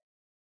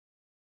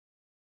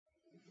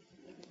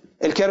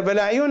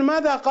 الكربلائيون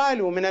ماذا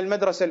قالوا من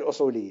المدرسة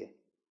الأصولية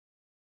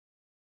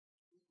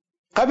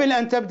قبل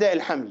أن تبدأ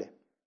الحملة؟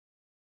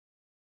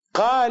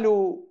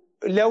 قالوا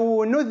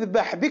لو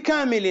نذبح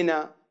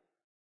بكاملنا،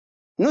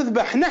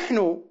 نذبح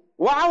نحن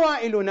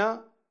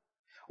وعوائلنا،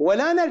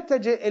 ولا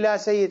نلتجئ إلى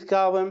سيد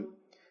كاظم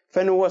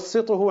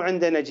فنوسطه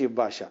عند نجيب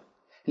باشا،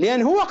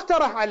 لأن هو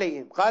اقترح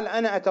عليهم، قال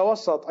أنا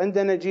أتوسط عند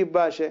نجيب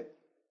باشا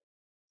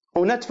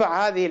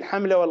وندفع هذه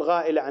الحملة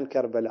والغائلة عن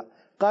كربلاء.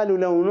 قالوا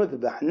لو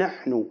نذبح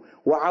نحن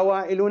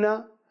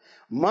وعوائلنا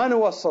ما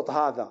نوسط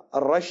هذا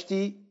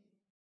الرشتي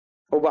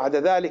وبعد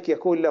ذلك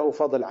يكون له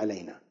فضل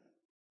علينا.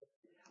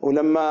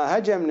 ولما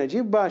هجم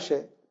نجيب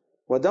باشا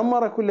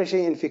ودمر كل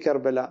شيء في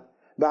كربلاء،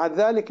 بعد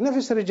ذلك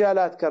نفس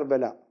رجالات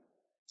كربلاء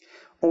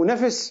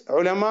ونفس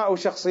علماء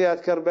وشخصيات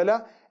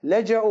كربلاء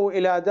لجأوا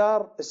إلى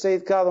دار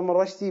السيد كاظم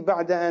الرشتي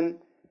بعد أن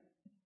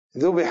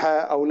ذبح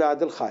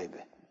أولاد الخايبة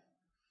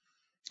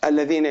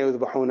الذين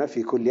يذبحون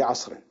في كل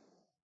عصر.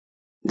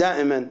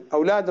 دائما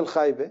أولاد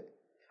الخايبة،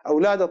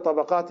 أولاد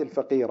الطبقات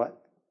الفقيرة،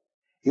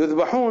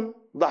 يذبحون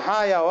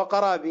ضحايا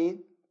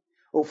وقرابين،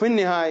 وفي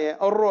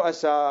النهاية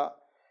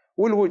الرؤساء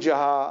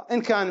والوجهاء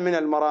إن كان من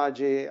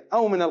المراجع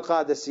أو من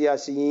القادة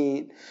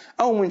السياسيين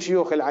أو من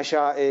شيوخ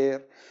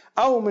العشائر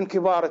أو من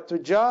كبار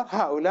التجار،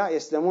 هؤلاء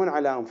يسلمون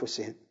على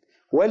أنفسهم.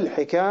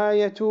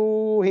 والحكاية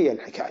هي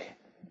الحكاية.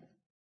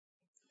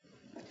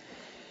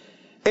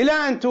 إلى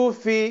أن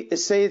توفي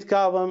السيد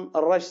كاظم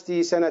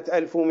الرشتي سنة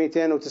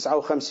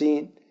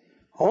 1259،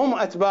 هم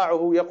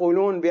أتباعه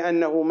يقولون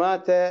بأنه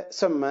مات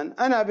سما.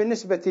 أنا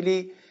بالنسبة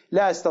لي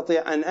لا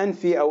أستطيع أن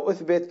أنفي أو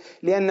أثبت،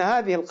 لأن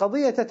هذه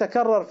القضية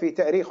تتكرر في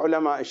تاريخ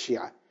علماء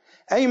الشيعة.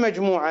 أي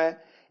مجموعة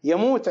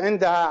يموت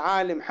عندها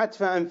عالم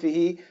حتف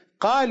أنفه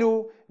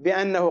قالوا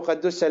بأنه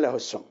قد دس له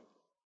السم.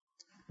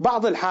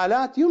 بعض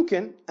الحالات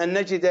يمكن أن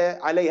نجد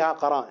عليها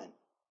قرائن،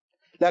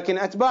 لكن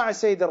أتباع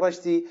السيد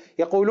الرشتي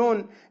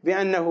يقولون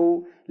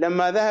بأنه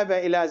لما ذهب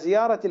إلى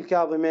زيارة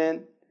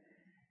الكاظمين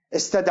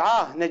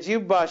استدعاه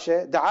نجيب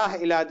باشا، دعاه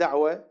إلى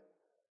دعوة،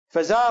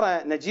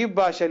 فزار نجيب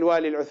باشا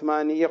الوالي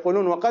العثماني،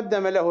 يقولون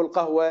وقدم له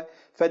القهوة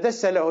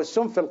فدس له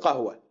السم في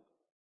القهوة.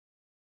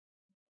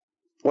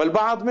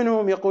 والبعض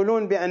منهم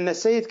يقولون بأن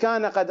السيد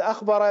كان قد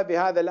أخبر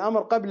بهذا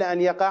الأمر قبل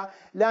أن يقع.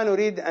 لا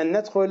نريد أن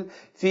ندخل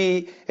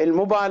في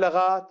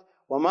المبالغات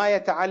وما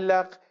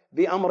يتعلق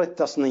بأمر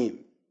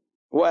التصنيم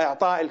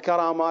وإعطاء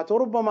الكرامات،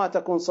 وربما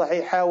تكون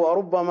صحيحة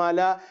وربما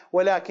لا،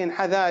 ولكن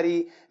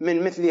حذاري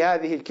من مثل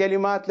هذه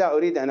الكلمات، لا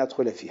أريد أن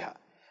أدخل فيها.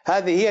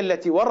 هذه هي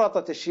التي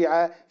ورطت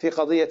الشيعة في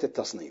قضية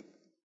التصنيم،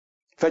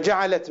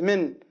 فجعلت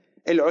من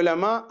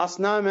العلماء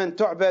أصناما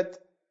تعبد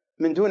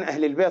من دون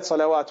أهل البيت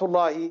صلوات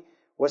الله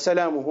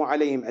وسلامه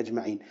عليهم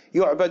أجمعين،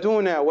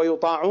 يعبدون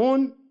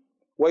ويطاعون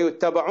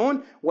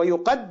ويتبعون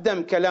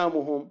ويقدم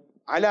كلامهم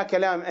على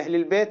كلام أهل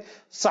البيت.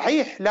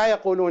 صحيح لا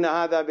يقولون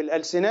هذا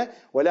بالألسنة،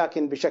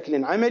 ولكن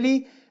بشكل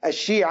عملي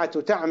الشيعة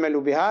تعمل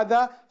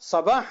بهذا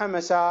صباح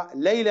مساء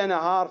ليل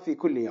نهار في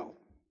كل يوم.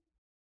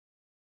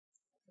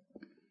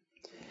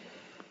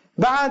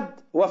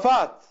 بعد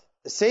وفاة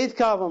السيد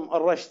كاظم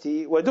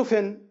الرشتي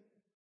ودفن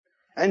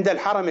عند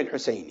الحرم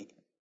الحسيني،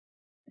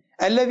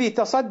 الذي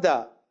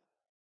تصدى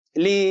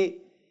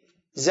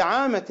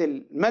لزعامة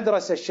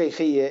المدرسة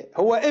الشيخية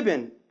هو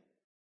ابن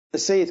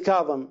السيد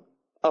كاظم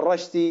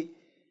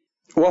الرشتي،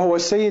 وهو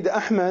السيد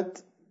أحمد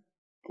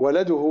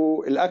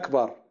ولده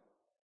الأكبر،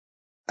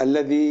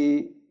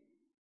 الذي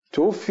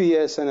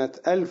توفي سنة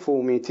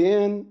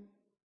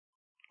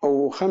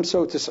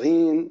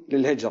 1295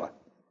 للهجرة،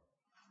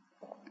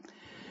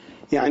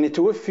 يعني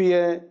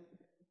توفي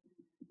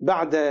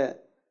بعد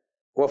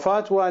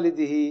وفاة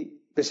والده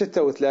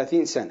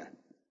ب36 سنة.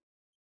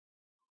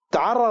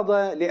 تعرض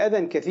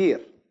لأذى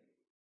كثير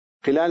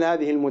خلال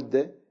هذه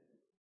المدة،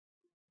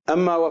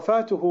 أما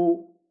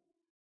وفاته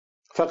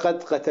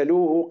فقد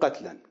قتلوه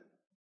قتلا.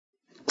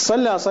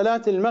 صلى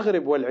صلاة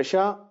المغرب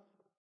والعشاء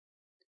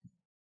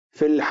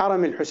في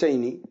الحرم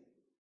الحسيني،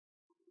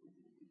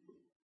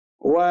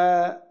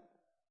 وخرج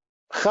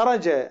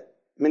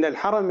من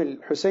الحرم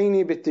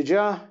الحسيني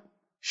باتجاه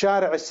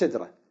شارع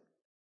السدرة،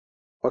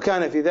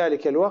 وكان في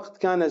ذلك الوقت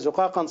كان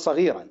زقاقا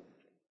صغيرا،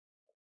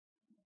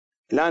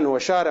 الآن هو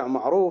شارع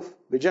معروف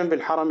بجنب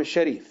الحرم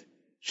الشريف،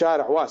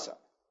 شارع واسع.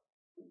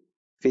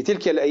 في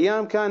تلك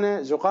الأيام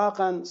كان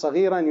زقاقا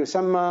صغيرا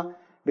يسمى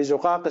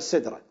بزقاق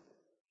السدرة.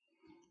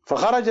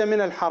 فخرج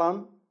من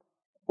الحرم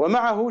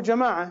ومعه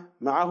جماعة،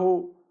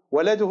 معه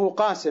ولده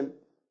قاسم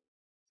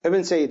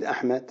ابن سيد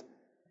أحمد،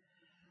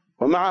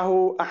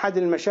 ومعه أحد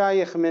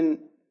المشايخ من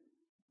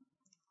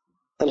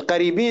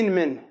القريبين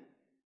منه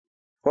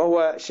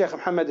وهو الشيخ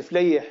محمد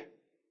فليح.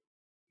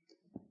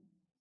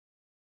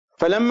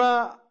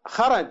 فلما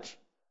خرج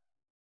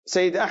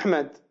سيد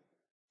أحمد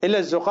إلى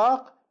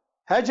الزقاق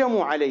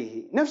هجموا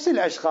عليه نفس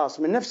الأشخاص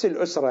من نفس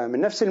الأسرة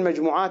من نفس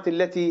المجموعات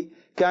التي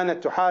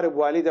كانت تحارب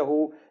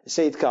والده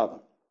السيد كاظم،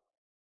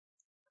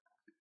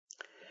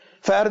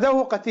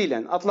 فأردوه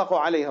قتيلا، أطلقوا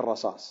عليه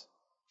الرصاص.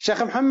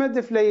 شيخ محمد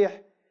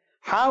فليح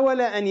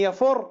حاول أن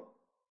يفر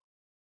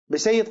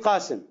بسيد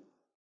قاسم،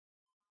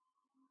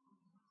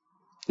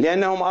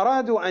 لأنهم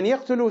أرادوا أن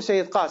يقتلوا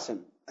سيد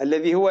قاسم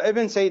الذي هو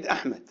ابن سيد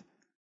أحمد،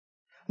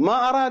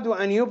 ما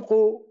أرادوا أن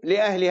يبقوا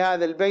لأهل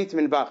هذا البيت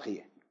من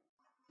باقية.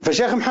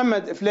 فشيخ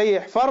محمد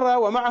فليح فر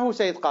ومعه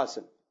سيد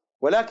قاسم،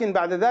 ولكن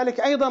بعد ذلك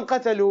أيضا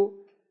قتلوا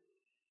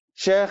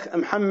شيخ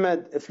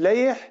محمد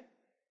فليح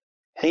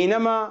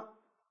حينما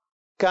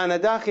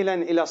كان داخلا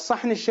إلى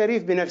الصحن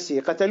الشريف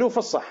بنفسه، قتلوه في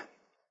الصحن.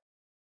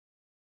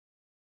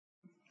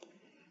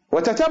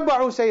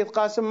 وتتبعوا سيد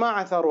قاسم ما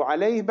عثروا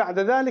عليه. بعد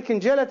ذلك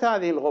انجلت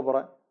هذه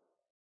الغبرة،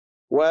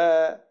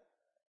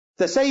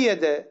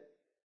 وتسيد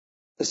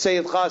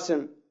السيد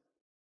قاسم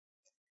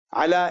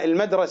على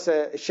المدرسة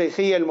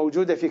الشيخية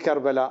الموجودة في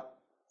كربلاء،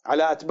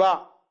 على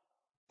أتباع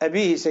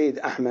أبيه سيد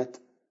أحمد.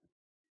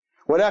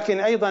 ولكن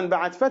أيضا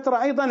بعد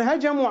فترة أيضا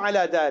هجموا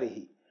على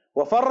داره،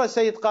 وفر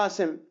السيد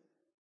قاسم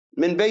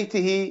من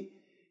بيته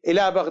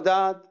إلى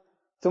بغداد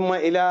ثم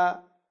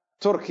إلى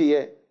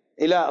تركيا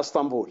إلى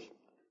اسطنبول.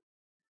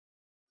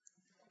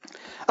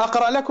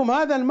 أقرأ لكم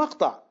هذا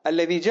المقطع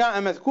الذي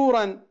جاء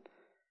مذكورا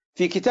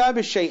في كتاب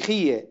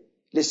الشيخية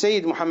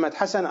للسيد محمد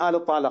حسن آل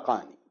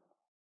الطالقاني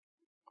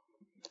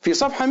في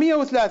صفحة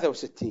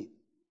 163.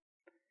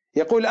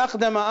 يقول: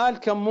 أقدم آل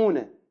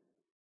كمونة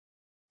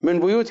من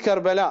بيوت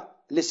كربلاء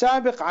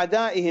لسابق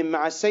عدائهم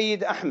مع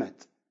السيد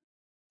أحمد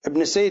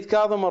ابن السيد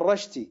كاظم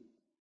الرشتي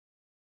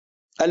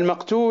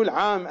المقتول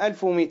عام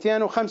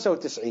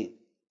 1295،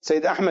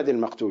 سيد أحمد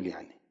المقتول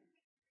يعني.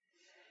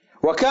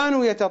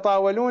 وكانوا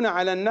يتطاولون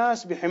على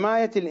الناس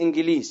بحماية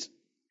الإنجليز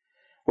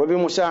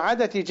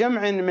وبمساعدة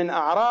جمع من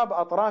أعراب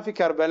أطراف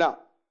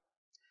كربلاء،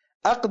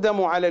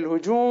 أقدموا على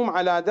الهجوم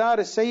على دار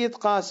السيد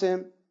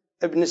قاسم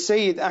ابن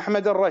السيد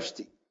أحمد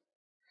الرشتي،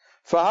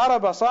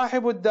 فهرب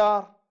صاحب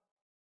الدار،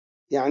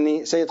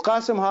 يعني سيد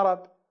قاسم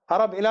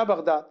هرب إلى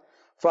بغداد،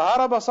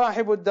 فهرب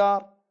صاحب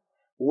الدار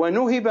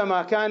ونهب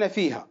ما كان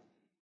فيها،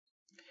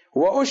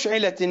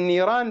 وأشعلت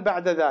النيران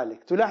بعد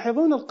ذلك.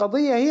 تلاحظون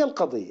القضية هي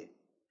القضية،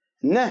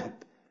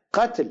 نهب،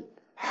 قتل،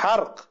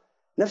 حرق،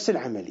 نفس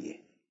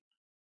العملية،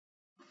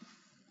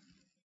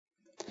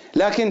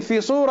 لكن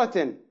في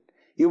صورة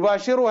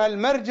يباشرها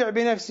المرجع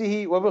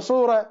بنفسه،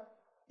 وبصورة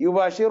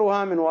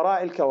يباشرها من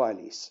وراء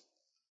الكواليس.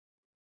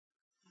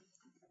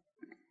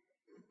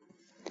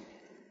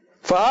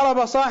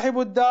 فهرب صاحب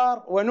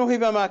الدار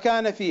ونهب ما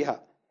كان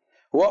فيها،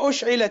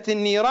 وأشعلت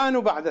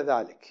النيران بعد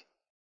ذلك.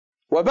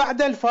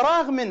 وبعد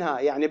الفراغ منها،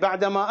 يعني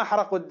بعدما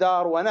أحرقوا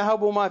الدار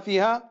ونهبوا ما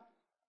فيها،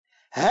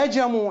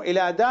 هجموا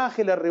إلى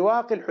داخل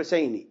الرواق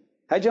الحسيني،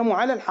 هجموا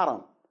على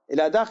الحرم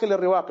إلى داخل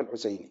الرواق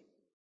الحسيني.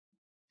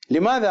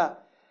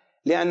 لماذا؟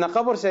 لأن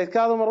قبر سيد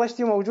كاظم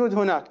الرشتي موجود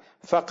هناك،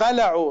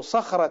 فقلعوا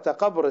صخرة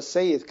قبر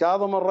السيد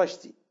كاظم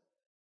الرشتي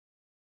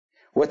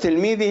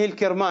وتلميذه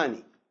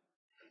الكرماني،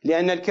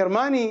 لأن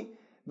الكرماني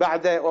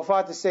بعد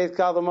وفاة السيد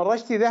كاظم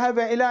الرشتي ذهب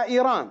إلى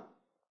إيران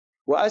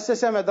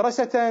وأسس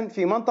مدرسة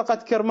في منطقة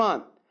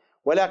كرمان،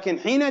 ولكن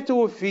حين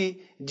توفي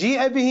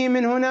جيء به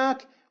من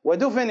هناك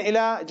ودفن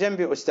إلى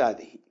جنب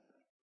أستاذه.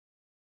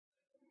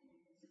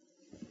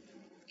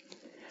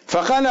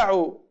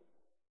 فقلعوا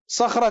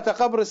صخرة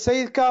قبر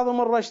السيد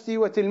كاظم الرشتي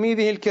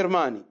وتلميذه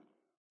الكرماني،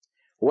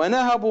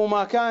 ونهبوا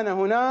ما كان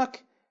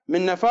هناك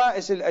من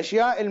نفائس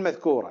الأشياء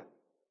المذكورة،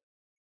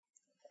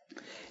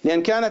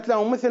 لأن كانت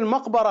لهم مثل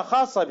مقبرة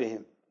خاصة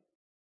بهم.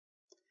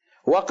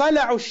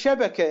 وقلعوا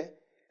الشبكة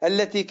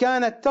التي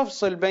كانت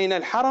تفصل بين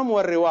الحرم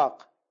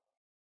والرواق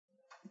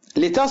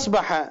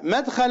لتصبح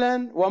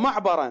مدخلا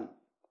ومعبرا،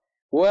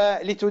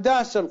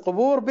 ولتداس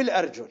القبور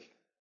بالأرجل.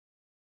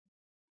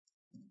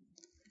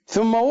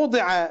 ثم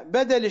وضع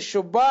بدل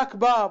الشباك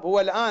باب هو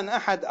الآن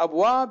أحد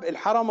أبواب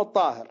الحرم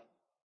الطاهر.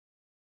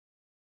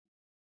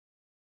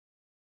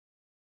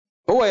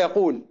 هو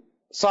يقول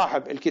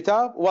صاحب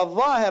الكتاب: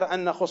 والظاهر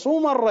أن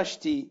خصوم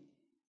الرشتي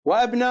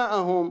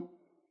وأبناءهم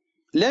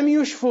لم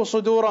يشفوا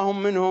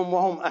صدورهم منهم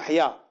وهم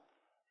أحياء،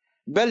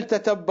 بل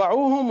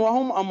تتبعوهم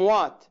وهم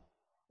أموات،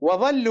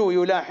 وظلوا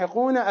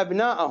يلاحقون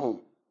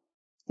أبناءهم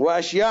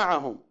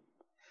وأشياعهم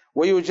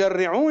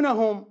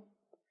ويجرعونهم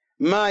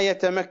ما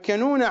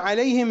يتمكنون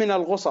عليه من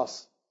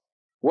الغصص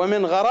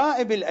ومن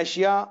غرائب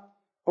الأشياء.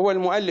 هو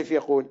المؤلف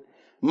يقول: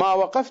 ما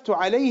وقفت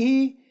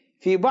عليه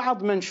في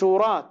بعض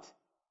منشورات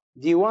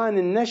ديوان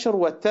النشر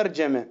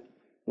والترجمة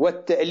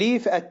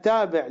والتأليف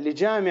التابع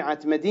لجامعة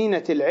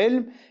مدينة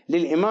العلم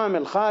للإمام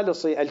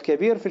الخالصي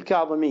الكبير في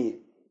الكاظمية،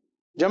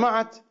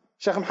 جماعة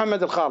شيخ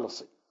محمد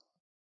الخالصي.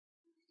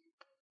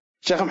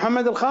 شيخ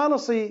محمد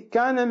الخالصي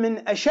كان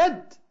من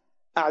أشد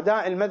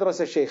أعداء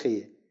المدرسة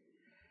الشيخية،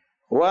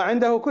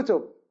 وعنده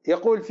كتب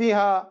يقول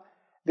فيها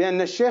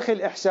بأن الشيخ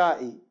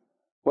الإحسائي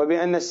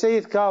وبأن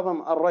السيد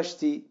كاظم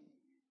الرشتي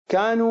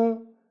كانوا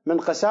من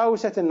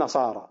قساوسة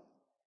النصارى،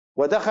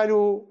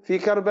 ودخلوا في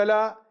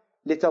كربلاء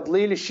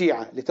لتضليل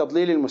الشيعة،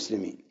 لتضليل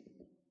المسلمين.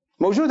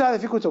 موجود هذا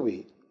في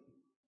كتبه.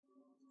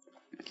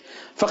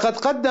 فقد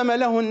قدم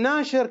له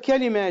الناشر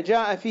كلمة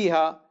جاء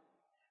فيها: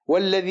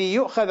 والذي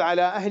يؤخذ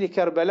على أهل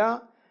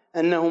كربلاء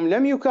أنهم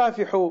لم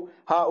يكافحوا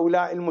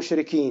هؤلاء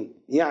المشركين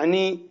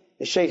يعني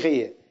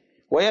الشيخية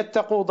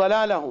ويتقوا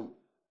ضلالهم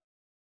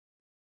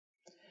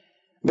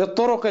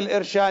بالطرق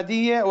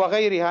الإرشادية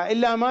وغيرها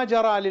إلا ما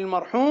جرى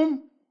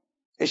للمرحوم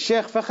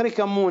الشيخ فخري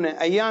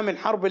كمونة أيام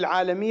الحرب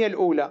العالمية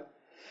الأولى،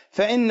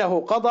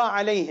 فإنه قضى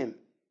عليهم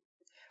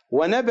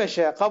ونبش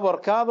قبر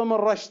كاظم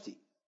الرشتي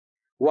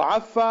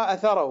وعفى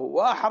أثره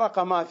وأحرق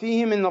ما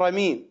فيه من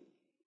رميم،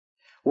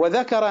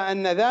 وذكر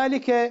أن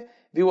ذلك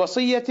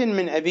بوصية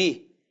من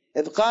أبيه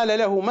إذ قال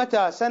له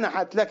متى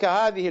سنحت لك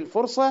هذه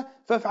الفرصة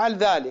فافعل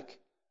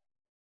ذلك،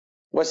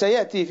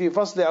 وسيأتي في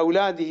فصل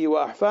أولاده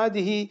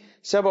وأحفاده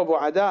سبب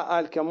عداء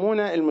آل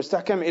كمونة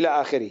المستحكم إلى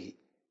آخره.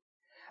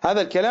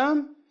 هذا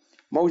الكلام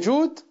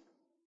موجود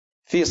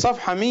في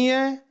صفحة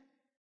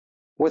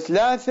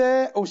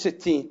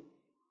 163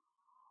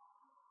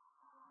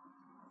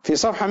 في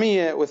صفحة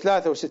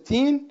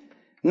 163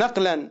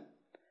 نقلا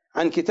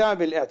عن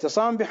كتاب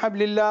الاعتصام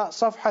بحبل الله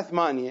صفحة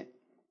 8.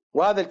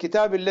 وهذا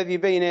الكتاب الذي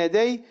بين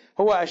يدي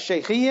هو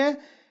الشيخية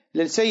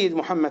للسيد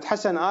محمد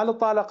حسن آل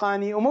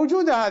الطالقاني،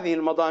 وموجودة هذه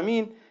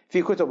المضامين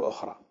في كتب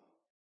أخرى.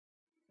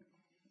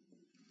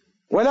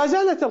 ولا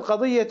زالت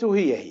القضية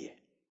هي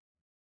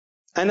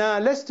أنا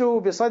لست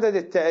بصدد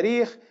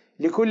التاريخ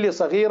لكل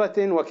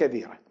صغيرة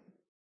وكبيرة،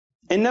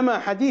 إنما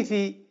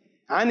حديثي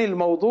عن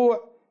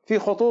الموضوع في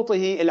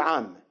خطوطه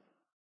العامة.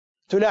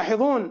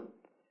 تلاحظون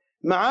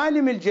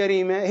معالم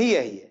الجريمة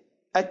هي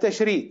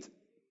التشريد،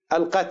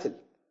 القتل،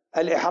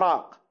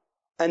 الإحراق،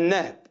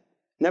 النهب،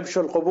 نبش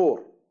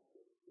القبور،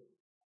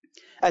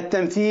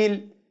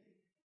 التمثيل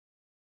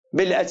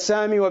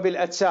بالأجسام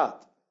وبالأجساد،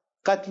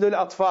 قتل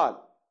الأطفال،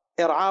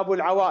 إرعاب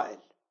العوائل.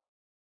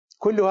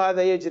 كل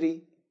هذا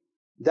يجري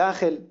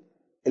داخل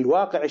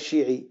الواقع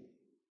الشيعي،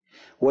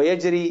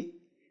 ويجري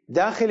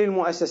داخل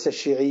المؤسسة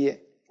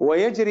الشيعية،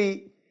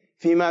 ويجري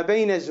فيما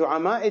بين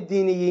الزعماء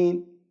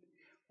الدينيين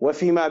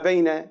وفيما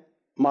بين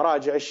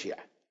مراجع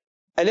الشيعة.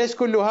 أليس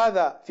كل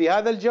هذا في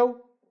هذا الجو؟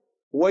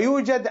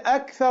 ويوجد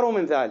أكثر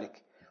من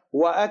ذلك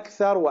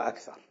وأكثر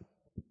وأكثر.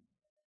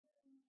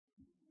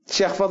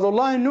 الشيخ فضل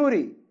الله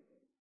النوري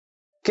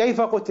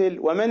كيف قتل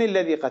ومن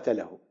الذي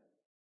قتله؟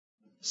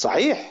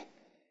 صحيح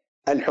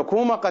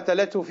الحكومة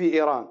قتلته في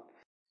إيران،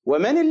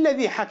 ومن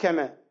الذي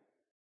حكم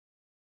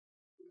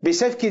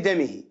بسفك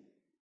دمه؟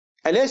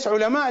 أليس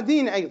علماء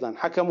دين أيضا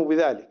حكموا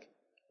بذلك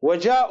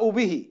وجاءوا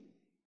به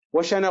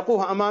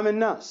وشنقوه أمام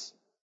الناس،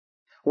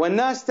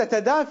 والناس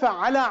تتدافع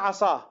على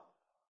عصاه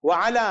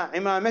وعلى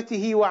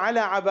عمامته وعلى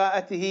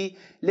عباءته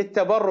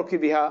للتبرك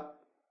بها،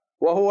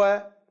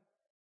 وهو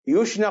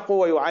يشنق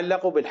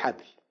ويعلق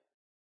بالحبل.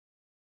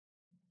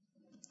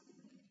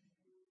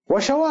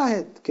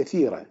 وشواهد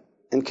كثيرة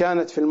إن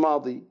كانت في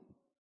الماضي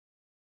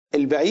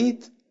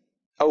البعيد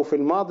أو في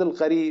الماضي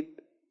القريب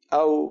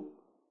أو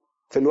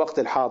في الوقت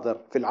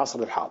الحاضر في العصر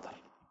الحاضر.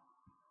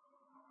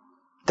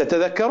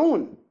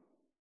 تتذكرون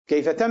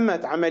كيف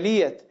تمت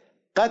عملية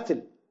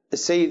قتل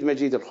السيد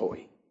مجيد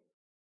الخوئي،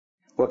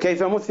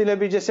 وكيف مثل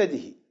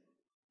بجسده،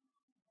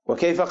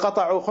 وكيف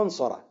قطعوا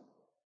خنصره،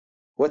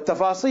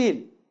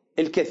 والتفاصيل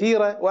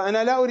الكثيرة،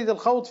 وأنا لا أريد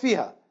الخوض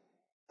فيها،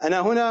 أنا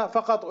هنا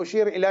فقط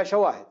أشير إلى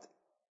شواهد.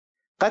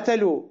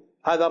 قتلوا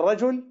هذا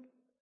الرجل،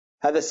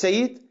 هذا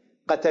السيد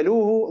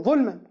قتلوه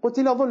ظلما،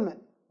 قتل ظلما.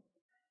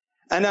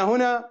 أنا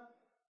هنا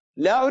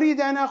لا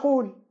أريد أن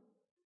أقول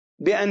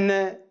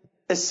بأن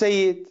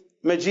السيد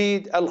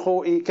مجيد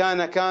الخوئي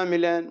كان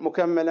كاملا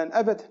مكملا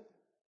أبدا،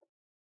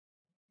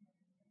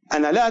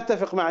 أنا لا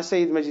أتفق مع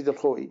السيد مجيد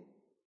الخوئي،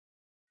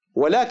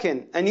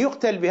 ولكن أن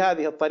يقتل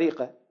بهذه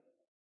الطريقة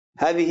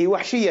هذه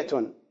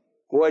وحشية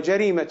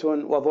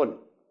وجريمة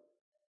وظلم.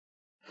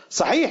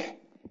 صحيح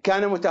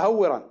كان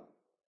متهورا،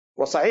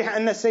 وصحيح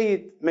أن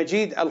السيد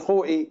مجيد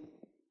الخوئي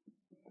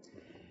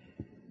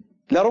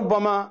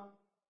لربما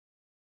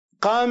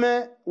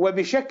قام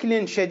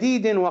وبشكل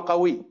شديد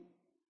وقوي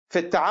في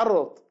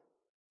التعرض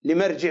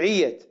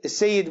لمرجعية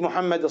السيد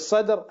محمد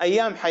الصدر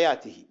أيام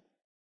حياته،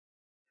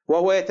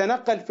 وهو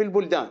يتنقل في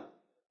البلدان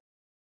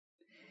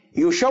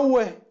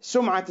يشوه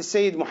سمعة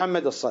السيد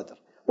محمد الصدر.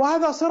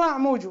 وهذا صراع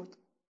موجود،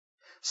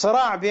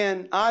 صراع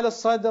بين آل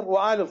الصدر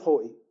وآل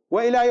الخوئي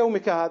وإلى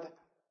يومك هذا،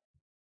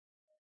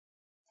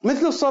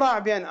 مثل الصراع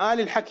بين آل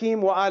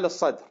الحكيم وآل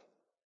الصدر.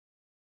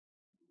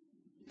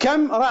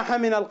 كم راح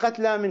من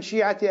القتلى من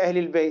شيعة أهل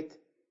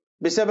البيت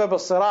بسبب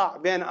الصراع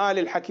بين آل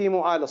الحكيم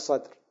وآل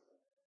الصدر؟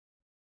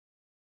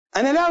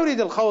 أنا لا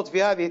أريد الخوض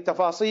في هذه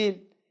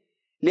التفاصيل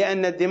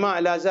لأن الدماء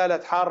لا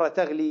زالت حارة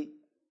تغلي،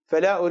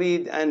 فلا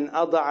أريد أن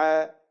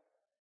أضع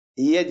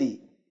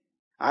يدي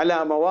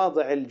على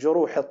مواضع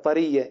الجروح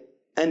الطرية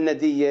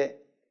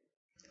الندية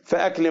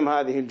فأكلم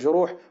هذه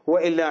الجروح،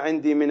 وإلا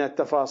عندي من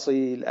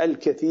التفاصيل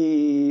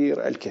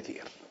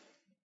الكثير،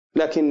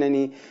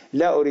 لكنني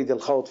لا أريد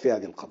الخوض في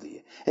هذه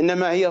القضية،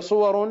 إنما هي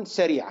صور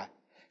سريعة،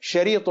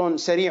 شريط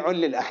سريع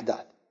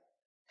للأحداث.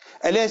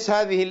 أليس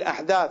هذه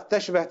الأحداث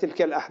تشبه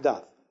تلك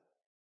الأحداث؟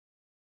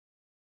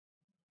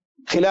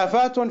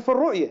 خلافات في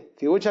الرؤية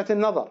في وجهة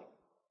النظر،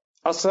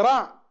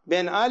 الصراع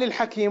بين آل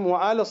الحكيم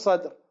وآل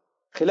الصدر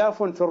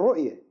خلاف في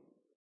الرؤية،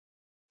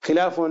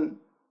 خلاف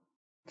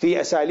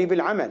في أساليب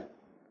العمل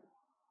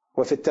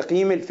وفي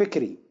التقييم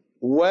الفكري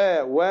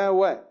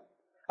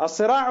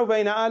الصراع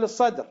بين آل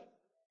الصدر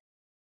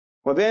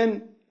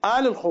وبين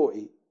آل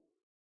الخوئي،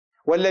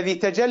 والذي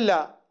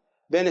تجلى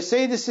بين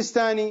السيد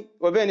السيستاني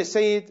وبين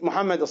السيد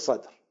محمد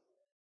الصدر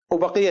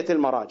وبقية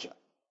المراجع،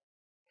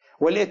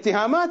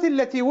 والاتهامات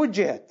التي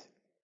وجهت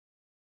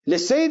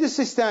للسيد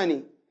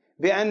السيستاني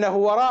بأنه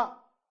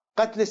وراء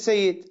قتل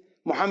السيد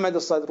محمد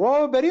الصدر،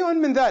 وهو بريء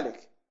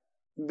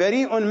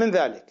من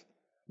ذلك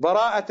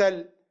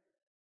براءة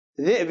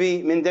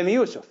الذئب من دم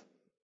يوسف.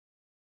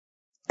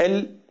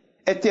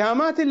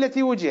 الاتهامات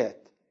التي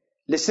وجهت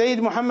للسيد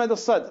محمد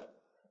الصدر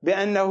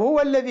بأنه هو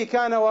الذي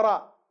كان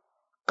وراء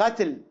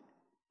قتل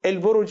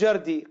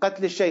البروجردي،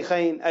 قتل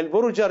الشيخين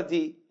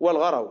البروجردي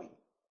والغروي،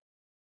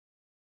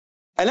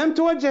 ألم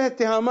توجه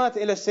اتهامات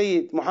إلى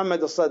السيد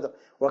محمد الصدر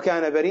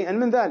وكان بريئا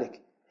من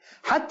ذلك؟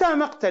 حتى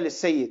مقتل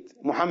السيد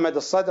محمد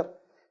الصدر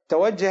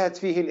توجهت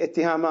فيه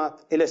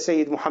الاتهامات إلى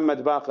السيد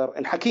محمد باقر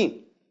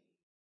الحكيم،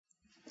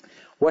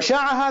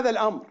 وشاع هذا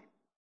الأمر.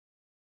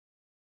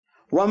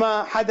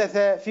 وما حدث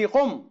في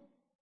قم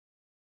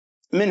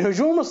من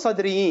هجوم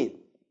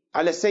الصدريين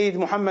على السيد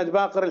محمد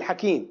باقر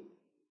الحكيم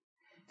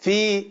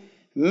في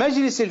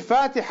مجلس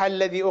الفاتحة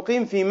الذي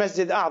أقيم في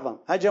مسجد أعظم،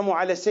 هجموا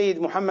على السيد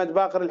محمد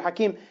باقر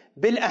الحكيم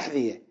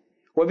بالأحذية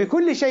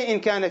وبكل شيء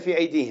كان في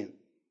أيديهم.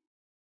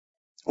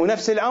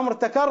 ونفس الأمر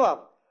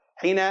تكرر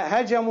حين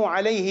هجموا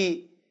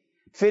عليه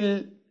في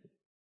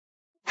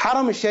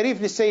الحرم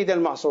الشريف للسيدة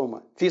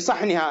المعصومة في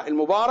صحنها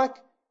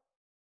المبارك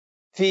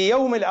في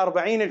يوم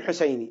الأربعين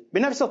الحسيني،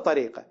 بنفس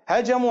الطريقة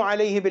هجموا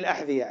عليه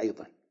بالأحذية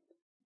أيضا،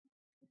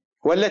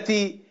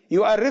 والتي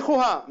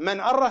يؤرخها من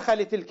أرخ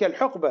لتلك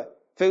الحقبة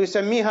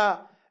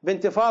فيسميها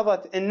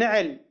بانتفاضة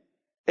النعل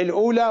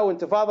الأولى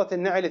وانتفاضة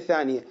النعل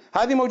الثانية.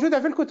 هذه موجودة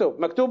في الكتب،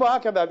 مكتوبة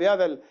هكذا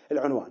بهذا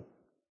العنوان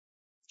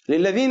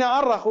للذين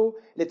أرخوا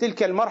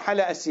لتلك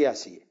المرحلة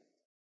السياسية.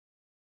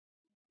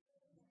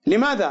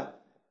 لماذا؟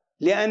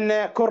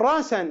 لأن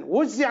كراسا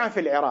وزع في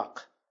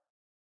العراق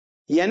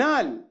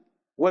ينال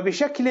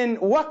وبشكل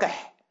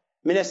وقح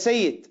من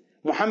السيد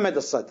محمد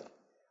الصدر،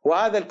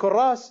 وهذا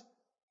الكراس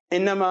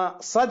إنما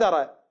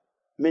صدر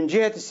من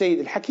جهة السيد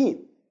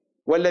الحكيم،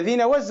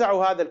 والذين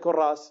وزعوا هذا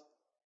الكراس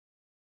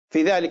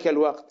في ذلك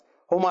الوقت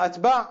هم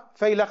أتباع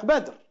فيلق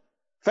بدر.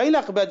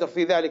 فيلق بدر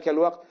في ذلك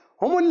الوقت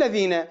هم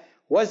الذين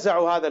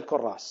وزعوا هذا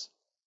الكراس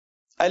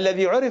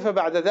الذي عرف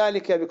بعد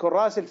ذلك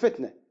بكراس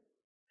الفتنة.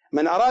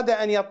 من أراد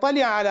أن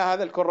يطلع على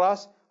هذا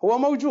الكراس هو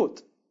موجود،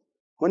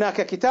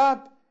 هناك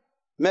كتاب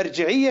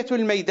مرجعية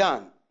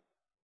الميدان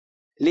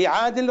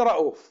لعادل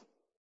رؤوف،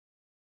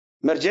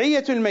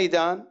 مرجعية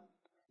الميدان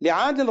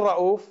لعادل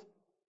رؤوف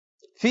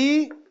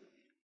في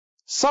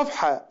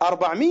صفحة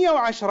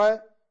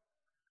 410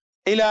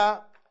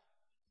 إلى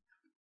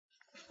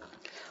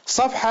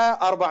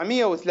صفحة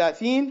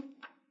 430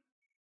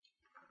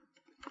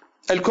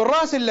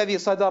 الكراس الذي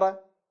صدر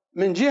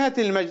من جهة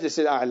المجلس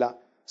الأعلى.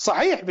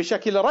 صحيح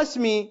بشكل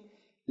رسمي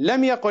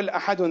لم يقل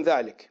أحد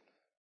ذلك،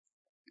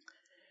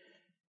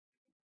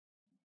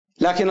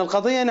 لكن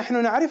القضية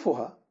نحن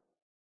نعرفها.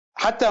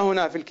 حتى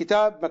هنا في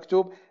الكتاب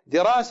مكتوب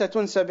دراسة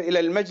تنسب إلى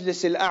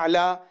المجلس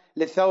الأعلى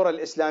للثورة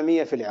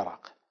الإسلامية في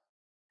العراق،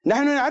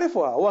 نحن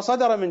نعرفها، هو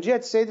صدر من جهة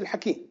السيد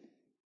الحكيم،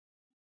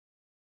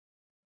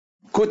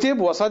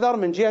 كتب وصدر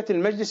من جهة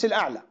المجلس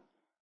الأعلى،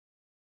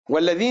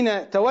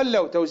 والذين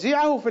تولوا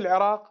توزيعه في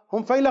العراق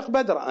هم فيلق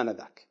بدر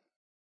آنذاك.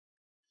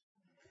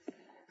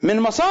 من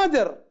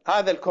مصادر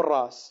هذا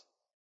الكراس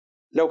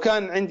لو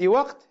كان عندي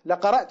وقت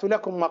لقرأت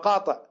لكم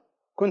مقاطع،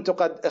 كنت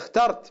قد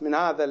اخترت من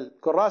هذا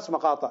الكراس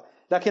مقاطع،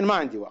 لكن ما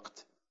عندي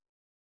وقت،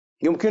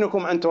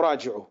 يمكنكم أن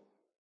تراجعوا.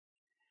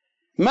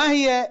 ما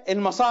هي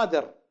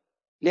المصادر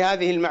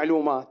لهذه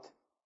المعلومات؟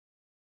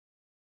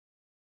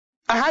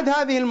 أحد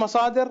هذه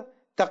المصادر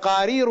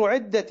تقارير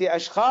عدة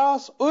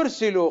أشخاص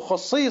أرسلوا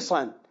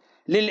خصيصا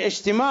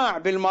للاجتماع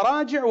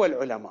بالمراجع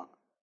والعلماء.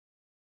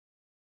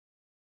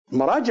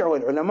 المراجع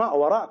والعلماء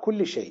وراء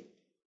كل شيء،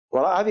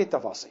 وراء هذه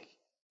التفاصيل.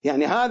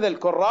 يعني هذا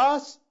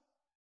الكراس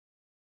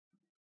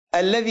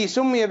الذي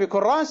سمي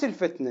بكراس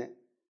الفتنة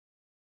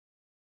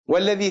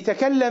والذي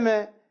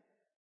تكلم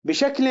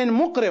بشكل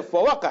مقرف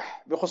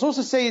ووقح بخصوص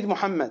السيد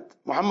محمد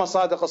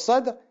صادق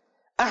الصدر،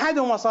 أحد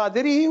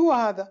مصادره هو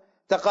هذا،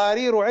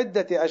 تقارير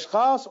عدة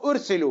أشخاص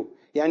أرسلوا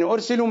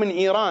من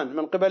إيران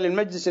من قبل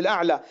المجلس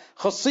الأعلى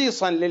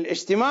خصيصا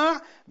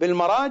للاجتماع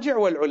بالمراجع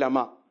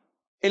والعلماء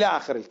إلى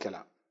آخر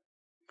الكلام.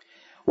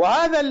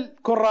 وهذا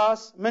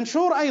الكراس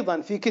منشور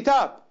أيضا في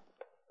كتاب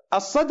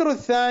الصدر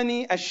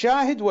الثاني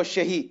الشاهد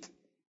والشهيد،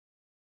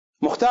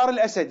 مختار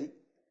الأسدي،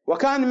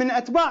 وكان من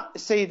أتباع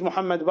السيد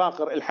محمد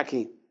باقر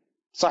الحكيم.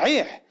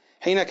 صحيح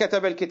حين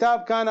كتب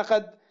الكتاب كان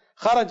قد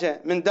خرج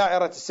من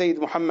دائرة السيد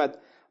محمد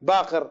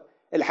باقر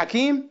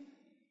الحكيم،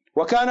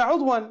 وكان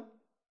عضوا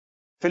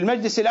في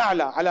المجلس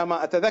الأعلى على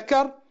ما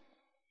أتذكر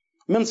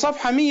من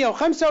صفحة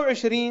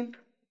 125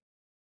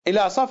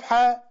 إلى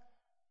صفحة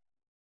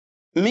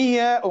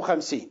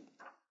 150،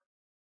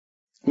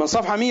 من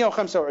صفحة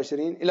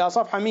 125 إلى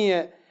صفحة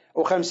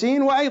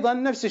 150، وأيضا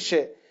نفس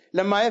الشيء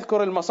لما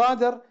يذكر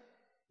المصادر،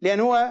 لأن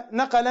هو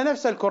نقل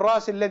نفس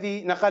الكراس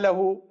الذي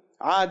نقله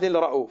عادل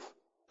رؤوف.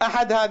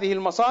 أحد هذه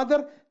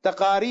المصادر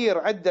تقارير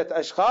عدة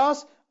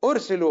أشخاص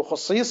أرسلوا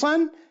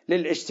خصيصا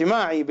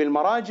للاجتماع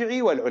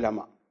بالمراجع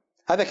والعلماء.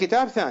 هذا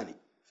كتاب ثاني.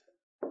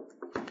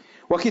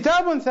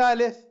 وكتاب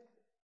ثالث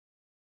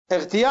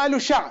اغتيال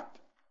الشعب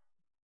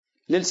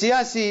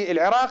للسياسي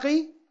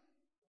العراقي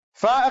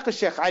فائق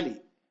الشيخ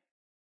علي،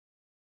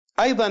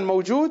 أيضا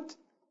موجود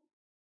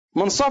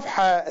من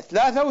صفحة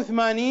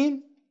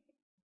 83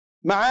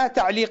 مع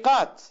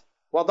تعليقات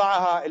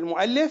وضعها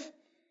المؤلف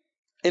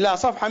إلى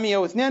صفحة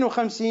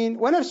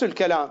 152، ونفس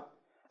الكلام.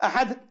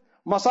 أحد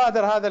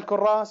مصادر هذا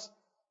الكراس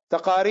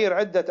تقارير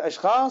عدة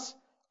أشخاص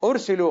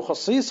أرسلوا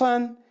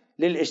خصيصا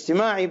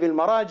للاجتماع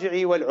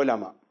بالمراجع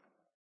والعلماء.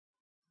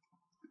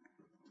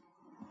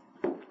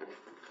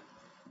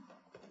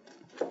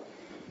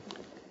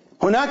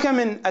 هناك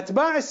من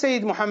أتباع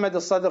السيد محمد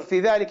الصدر في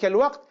ذلك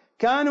الوقت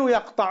كانوا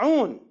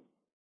يقطعون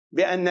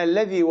بأن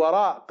الذي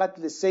وراء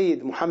قتل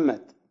السيد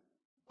محمد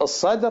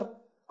الصدر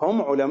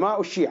هم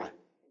علماء الشيعة،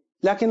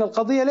 لكن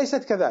القضية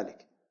ليست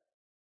كذلك.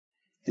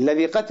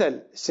 الذي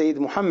قتل السيد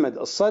محمد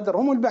الصدر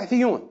هم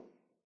البعثيون،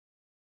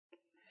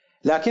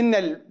 لكن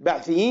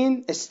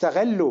البعثيين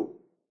استغلوا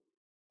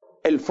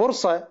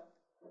الفرصة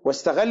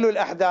واستغلوا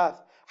الأحداث،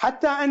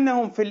 حتى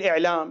أنهم في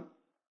الإعلام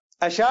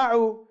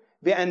أشاعوا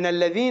بأن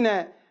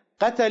الذين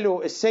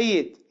قتلوا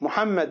السيد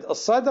محمد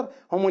الصدر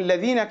هم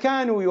الذين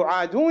كانوا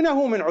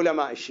يعادونه من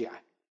علماء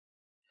الشيعة.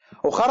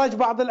 وخرج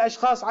بعض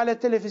الأشخاص على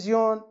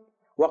التلفزيون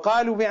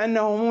وقالوا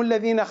بأنهم هم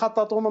الذين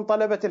خططوا من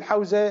طلبة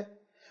الحوزة،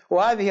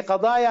 وهذه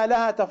قضايا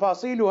لها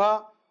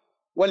تفاصيلها،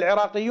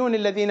 والعراقيون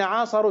الذين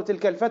عاصروا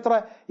تلك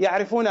الفترة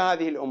يعرفون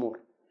هذه الأمور.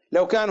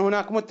 لو كان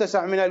هناك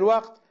متسع من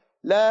الوقت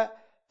لا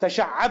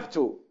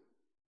تشعبت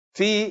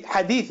في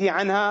حديثي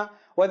عنها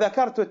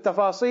وذكرت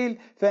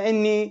التفاصيل،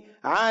 فإني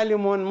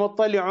عالم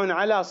مطلع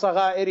على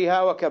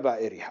صغائرها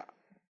وكبائرها.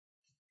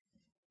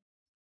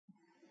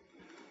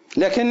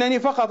 لكنني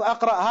فقط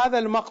أقرأ هذا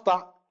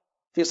المقطع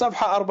في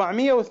صفحة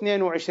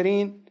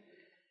 422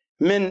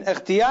 من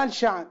اغتيال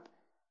شعب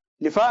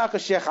لفائق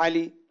الشيخ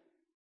علي،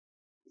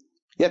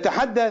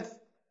 يتحدث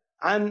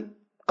عن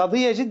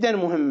قضية جدا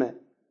مهمة،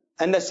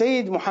 أن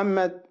السيد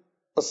محمد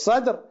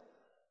الصدر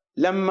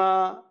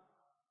لما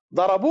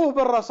ضربوه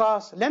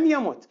بالرصاص لم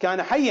يمت،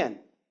 كان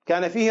حيا،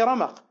 كان فيه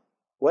رمق،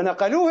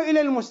 ونقلوه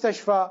إلى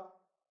المستشفى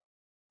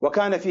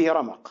وكان فيه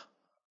رمق،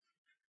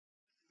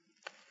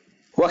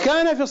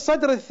 وكان في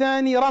الصدر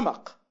الثاني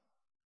رمق.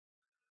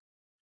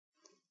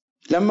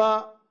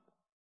 لما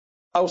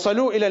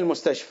أوصلوه إلى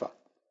المستشفى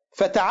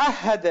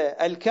فتعهد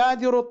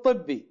الكادر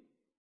الطبي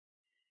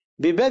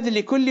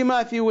ببذل كل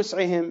ما في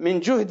وسعهم من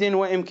جهد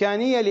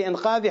وإمكانية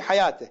لإنقاذ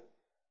حياته،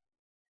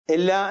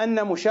 إلا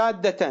أن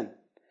مشادة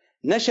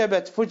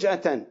نشبت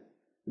فجأة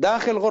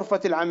داخل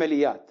غرفة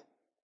العمليات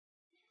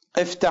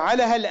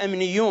افتعلها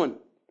الأمنيون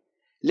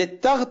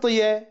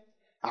للتغطية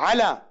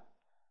على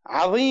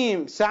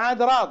عظيم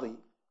سعد راضي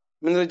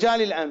من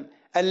رجال الأمن،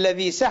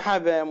 الذي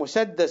سحب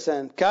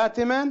مسدسا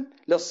كاتما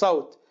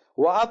للصوت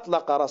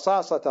وأطلق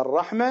رصاصة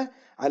الرحمة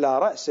على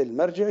رأس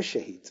المرجع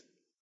الشهيد.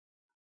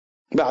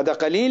 بعد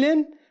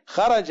قليل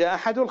خرج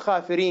أحد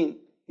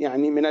الخافرين،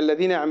 يعني من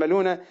الذين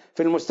يعملون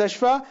في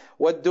المستشفى،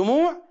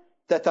 والدموع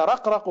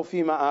تترقرق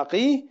في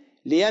مآقيه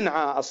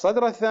لينعى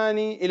الصدر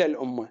الثاني إلى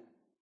الأمة،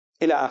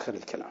 إلى آخر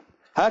الكلام.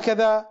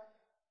 هكذا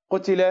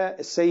قتل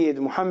السيد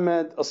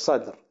محمد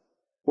الصدر،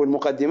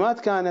 والمقدمات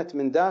كانت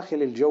من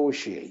داخل الجو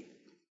الشيعي.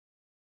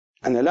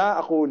 أنا لا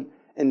أقول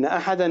إن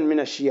أحدا من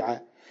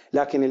الشيعة،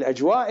 لكن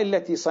الأجواء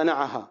التي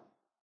صنعها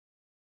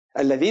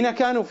الذين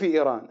كانوا في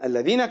إيران،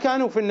 الذين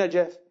كانوا في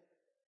النجف،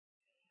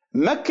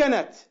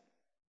 مكنت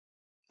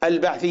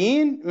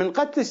البعثيين من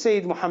قتل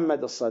السيد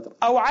محمد الصدر،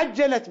 أو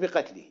عجلت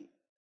بقتله.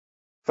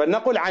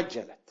 فلنقل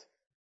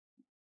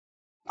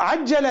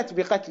عجلت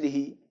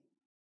بقتله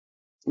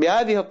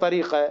بهذه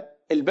الطريقة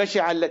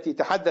البشعة التي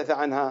تحدث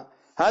عنها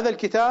هذا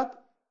الكتاب.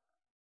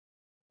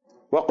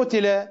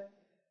 وقتل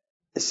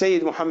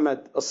السيد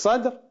محمد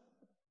الصدر،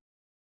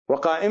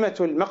 وقائمة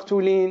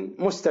المقتولين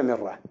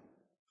مستمرة،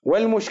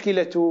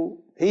 والمشكلة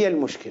هي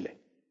المشكلة،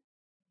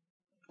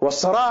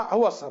 والصراع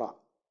هو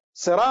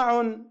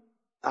صراع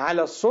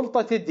على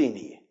السلطة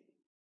الدينية.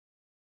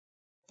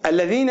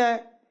 الذين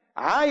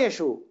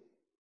عايشوا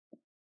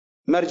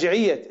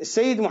مرجعية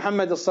السيد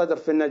محمد الصدر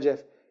في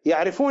النجف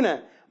يعرفون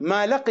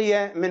ما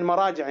لقي من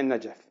مراجع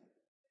النجف،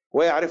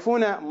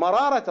 ويعرفون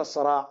مرارة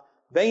الصراع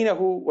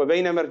بينه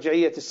وبين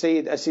مرجعية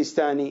السيد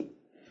السيستاني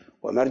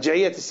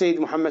ومرجعية السيد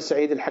محمد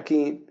سعيد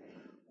الحكيم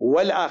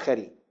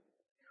والآخرين.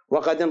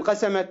 وقد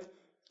انقسمت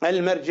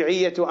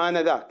المرجعية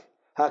آنذاك،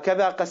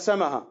 هكذا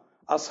قسمها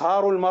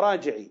أصهار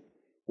المراجع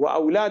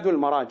وأولاد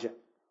المراجع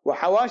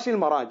وحواشي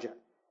المراجع،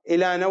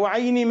 إلى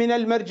نوعين من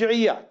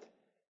المرجعيات،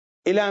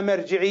 إلى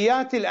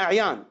مرجعيات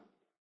الأعيان،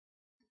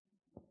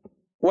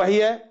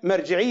 وهي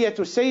مرجعية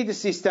السيد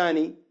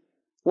السيستاني،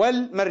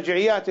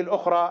 والمرجعيات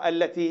الأخرى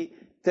التي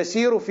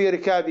تسير في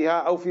ركابها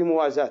أو في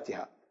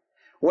موازاتها،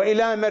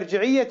 وإلى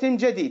مرجعية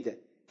جديدة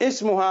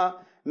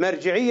اسمها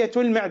مرجعية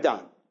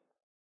المعدان.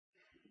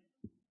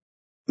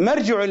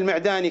 مرجع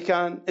المعدان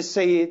كان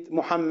السيد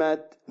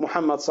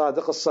محمد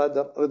صادق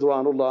الصدر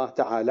رضوان الله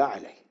تعالى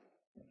عليه.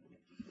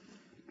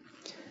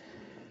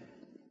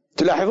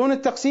 تلاحظون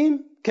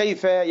التقسيم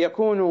كيف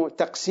يكون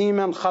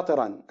تقسيما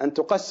خطرا أن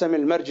تقسم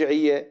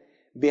المرجعية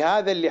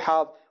بهذا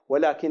اللحاظ،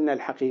 ولكن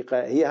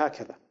الحقيقة هي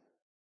هكذا،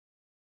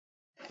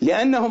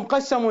 لأنهم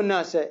قسموا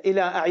الناس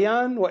إلى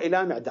أعيان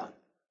وإلى معدان.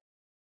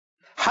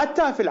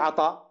 حتى في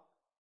العطاء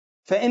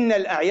فإن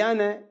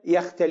الأعيان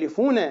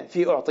يختلفون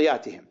في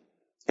أعطياتهم.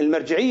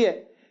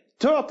 المرجعية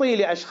تعطي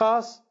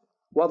لأشخاص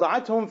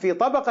وضعتهم في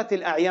طبقة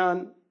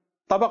الأعيان،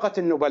 طبقة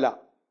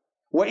النبلاء،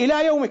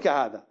 وإلى يومك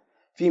هذا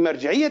في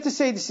مرجعية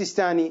السيد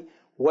السيستاني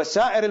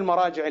وسائر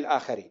المراجع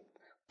الآخرين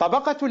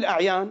طبقة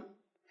الأعيان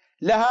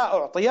لها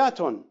أعطيات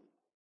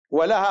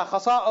ولها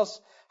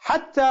خصائص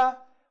حتى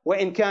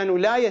وإن كانوا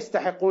لا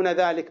يستحقون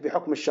ذلك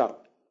بحكم الشرع.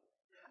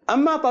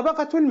 أما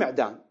طبقة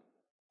المعدان،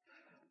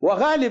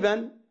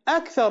 وغالبا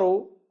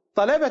أكثر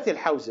طلبة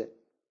الحوزة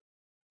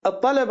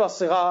الطلبة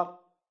الصغار،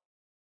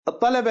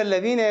 الطلبة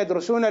الذين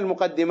يدرسون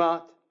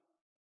المقدمات،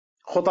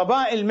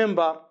 خطباء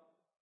المنبر،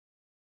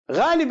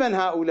 غالبا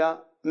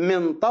هؤلاء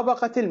من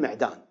طبقة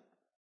المعدان.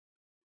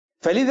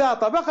 فلذا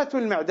طبقة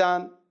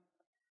المعدان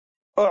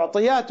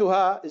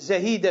أعطياتها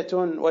زهيدة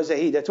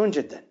وزهيدة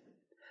جدا.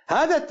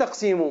 هذا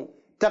التقسيم،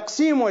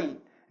 تقسيم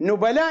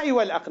النبلاء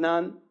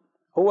والأقنان،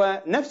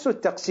 هو نفس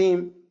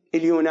التقسيم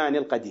اليوناني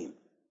القديم.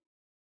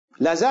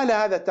 لا زال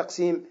هذا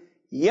التقسيم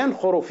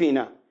ينخر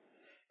فينا،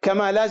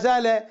 كما لا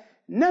زال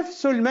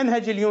نفس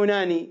المنهج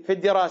اليوناني في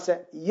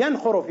الدراسة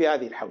ينخر في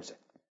هذه الحوزة.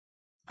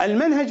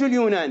 المنهج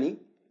اليوناني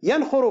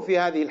ينخر في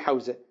هذه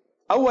الحوزة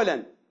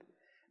أولا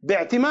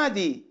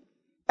باعتماد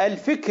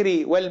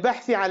الفكر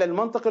والبحث على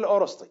المنطق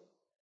الأرسطي.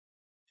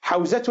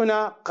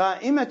 حوزتنا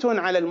قائمة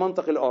على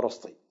المنطق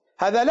الأرسطي.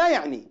 هذا لا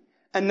يعني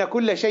أن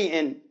كل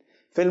شيء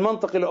في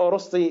المنطق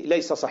الأرسطي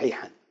ليس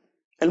صحيحا.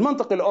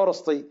 المنطق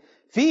الأرسطي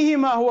فيه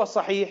ما هو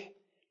صحيح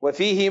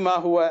وفيه ما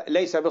هو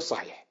ليس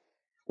بالصحيح،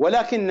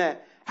 ولكن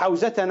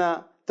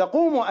حوزتنا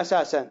تقوم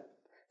أساسا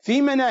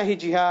في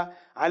مناهجها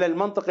على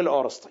المنطق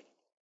الأرسطي.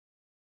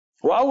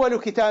 وأول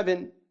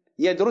كتاب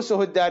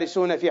يدرسه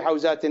الدارسون في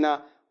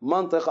حوزاتنا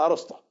منطق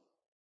أرسطو.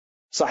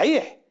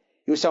 صحيح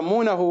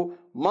يسمونه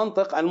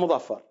منطق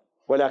المظفر،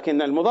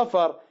 ولكن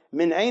المظفر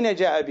من أين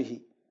جاء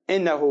به؟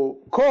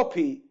 إنه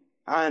كوبي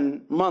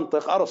عن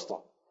منطق أرسطو،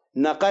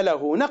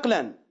 نقله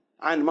نقلا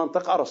عن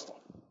منطق أرسطو.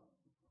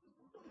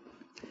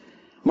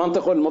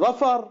 منطق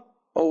المظفر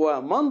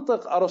هو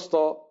منطق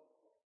أرسطو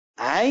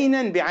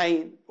عينا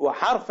بعين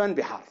وحرفا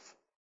بحرف،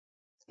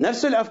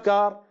 نفس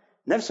الأفكار،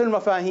 نفس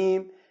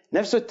المفاهيم،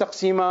 نفس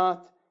التقسيمات،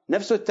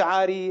 نفس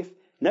التعاريف،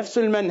 نفس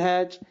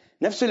المنهج،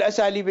 نفس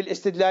الأساليب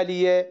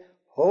الاستدلالية،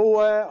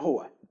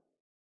 هو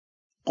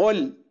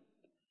قل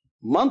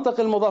منطق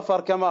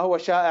المظفر كما هو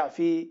شائع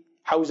في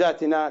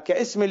حوزاتنا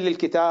كاسم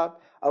للكتاب،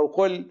 أو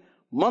قل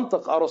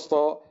منطق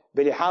أرسطو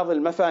بلحاظ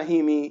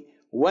المفاهيم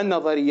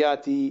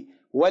والنظريات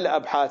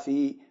والأبحاث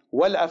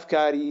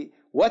والأفكار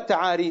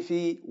والتعاريف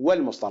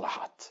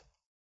والمصطلحات.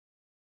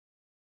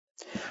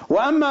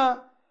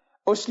 وأما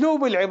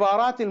أسلوب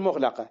العبارات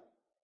المغلقة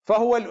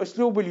فهو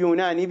الأسلوب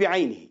اليوناني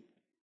بعينه.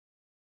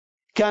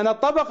 كانت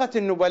طبقة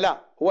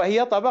النبلاء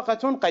وهي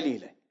طبقة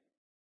قليلة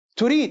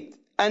تريد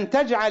أن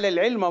تجعل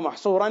العلم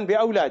محصورا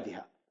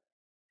بأولادها،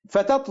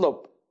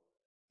 فتطلب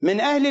من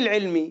أهل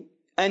العلم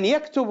أن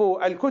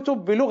يكتبوا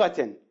الكتب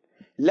بلغة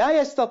لا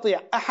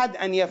يستطيع أحد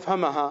أن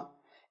يفهمها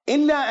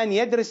إلا أن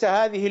يدرس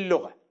هذه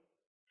اللغة،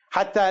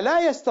 حتى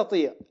لا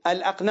يستطيع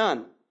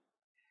الأقنان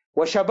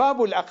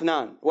وشباب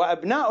الأقنان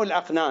وأبناء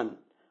الأقنان،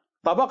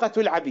 طبقة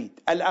العبيد.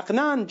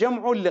 الأقنان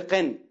جمع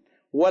لقن،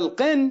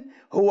 والقن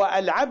هو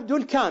العبد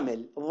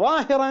الكامل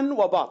ظاهرا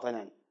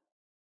وباطنا،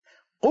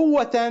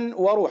 قوة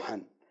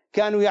وروحا.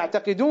 كانوا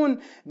يعتقدون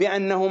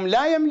بأنهم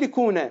لا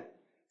يملكون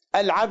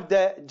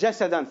العبد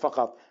جسدا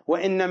فقط،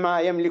 وإنما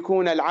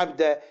يملكون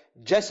العبد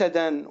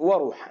جسدا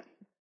وروحا،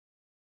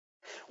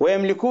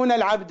 ويملكون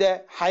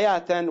العبد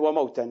حياة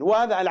وموتا.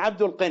 وهذا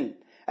العبد القن،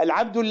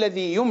 العبد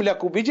الذي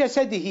يملك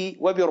بجسده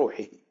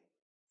وبروحه،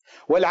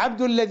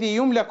 والعبد الذي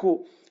يملك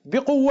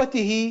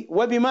بقوته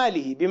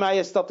وبماله بما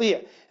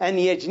يستطيع أن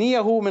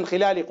يجنيه من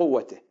خلال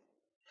قوته،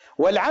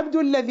 والعبد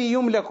الذي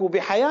يملك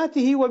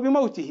بحياته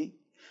وبموته.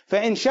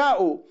 فإن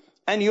شاءوا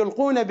أن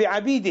يلقون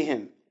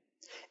بعبيدهم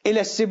إلى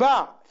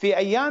السباع في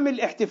أيام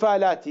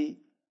الاحتفالات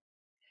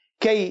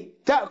كي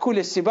تأكل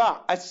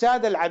السباع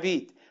السادة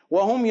العبيد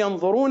وهم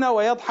ينظرون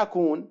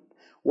ويضحكون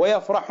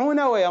ويفرحون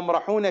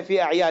ويمرحون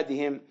في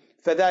أعيادهم،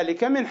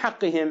 فذلك من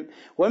حقهم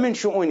ومن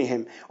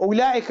شؤونهم.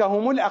 أولئك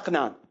هم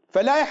الأقنان،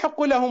 فلا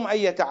يحق لهم أن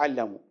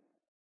يتعلموا.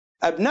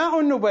 أبناء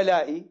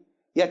النبلاء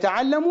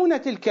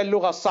يتعلمون تلك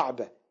اللغة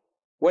الصعبة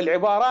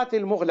والعبارات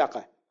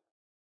المغلقة،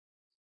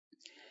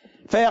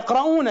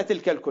 فيقرؤون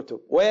تلك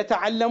الكتب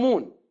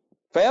ويتعلمون،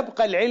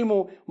 فيبقى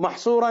العلم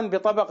محصورا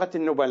بطبقة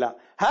النبلاء.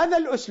 هذا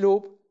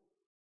الأسلوب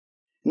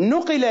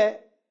نقل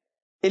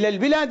إلى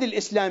البلاد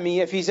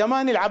الإسلامية في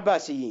زمان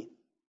العباسيين،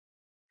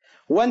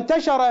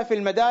 وانتشر في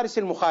المدارس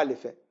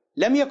المخالفة،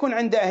 لم يكن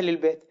عند أهل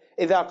البيت.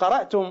 إذا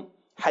قرأتم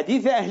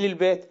حديث أهل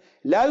البيت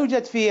لا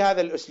يوجد فيه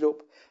هذا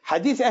الأسلوب.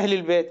 حديث أهل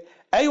البيت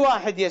أي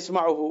واحد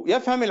يسمعه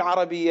يفهم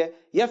العربية،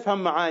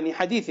 يفهم معاني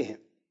حديثهم.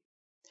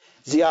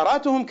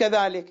 زياراتهم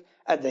كذلك،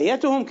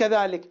 أدعيتهم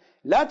كذلك،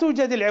 لا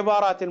توجد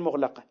العبارات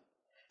المغلقة.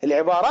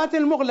 العبارات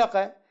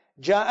المغلقة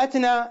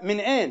جاءتنا من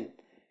أين؟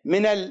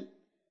 من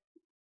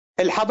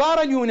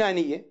الحضارة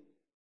اليونانية،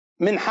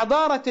 من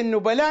حضارة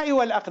النبلاء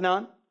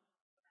والأقنان،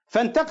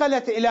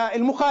 فانتقلت إلى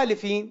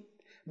المخالفين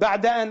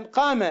بعد أن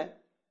قام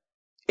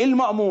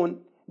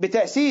المأمون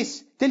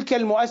بتأسيس تلك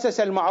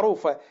المؤسسة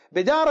المعروفة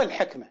بدار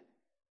الحكمة،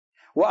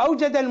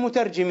 وأوجد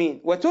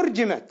المترجمين،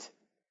 وترجمت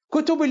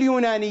كتب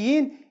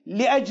اليونانيين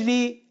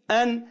لأجل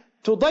أن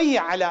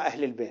تضيع على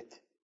أهل البيت.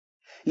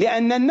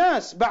 لأن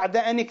الناس بعد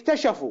أن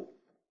اكتشفوا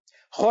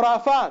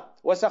خرافات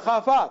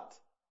وسخافات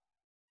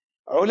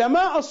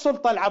علماء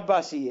السلطة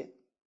العباسية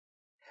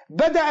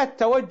بدأ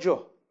التوجه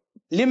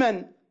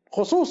لمن،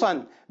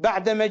 خصوصا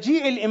بعد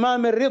مجيء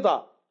الإمام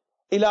الرضا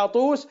إلى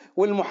طوس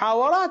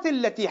والمحاورات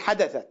التي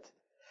حدثت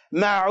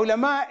مع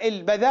علماء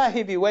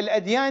المذاهب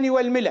والأديان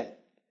والملل،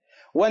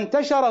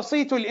 وانتشر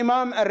صيت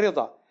الإمام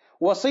الرضا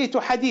وصيت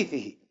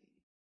حديثه،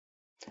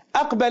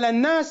 أقبل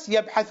الناس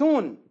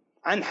يبحثون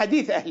عن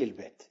حديث أهل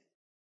البيت.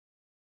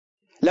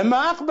 لما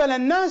أقبل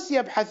الناس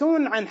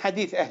يبحثون عن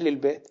حديث أهل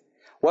البيت،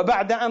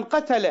 وبعد أن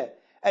قتل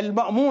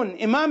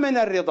المأمون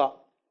إمامنا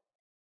الرضا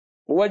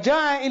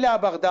وجاء إلى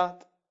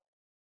بغداد،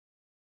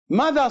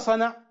 ماذا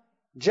صنع؟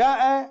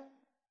 جاء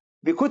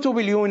بكتب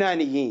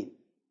اليونانيين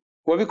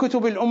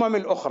وبكتب الأمم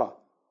الأخرى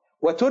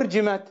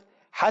وترجمت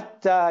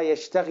حتى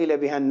يشتغل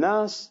بها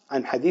الناس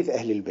عن حديث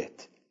أهل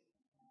البيت.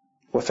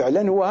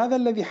 وفعلا هو هذا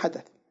الذي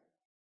حدث.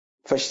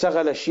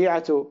 فاشتغل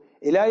الشيعة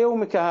إلى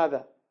يومك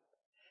هذا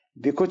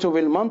بكتب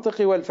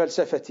المنطق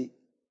والفلسفة،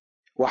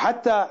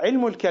 وحتى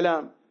علم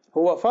الكلام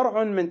هو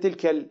فرع من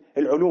تلك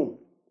العلوم،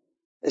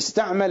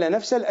 استعمل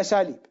نفس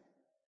الأساليب،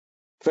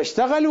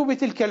 فاشتغلوا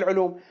بتلك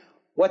العلوم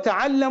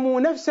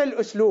وتعلموا نفس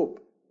الأسلوب،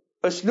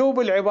 أسلوب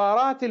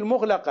العبارات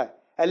المغلقة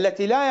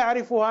التي لا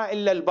يعرفها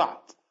إلا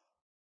البعض.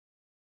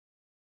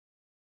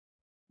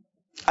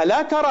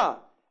 ألا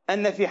ترى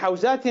أن في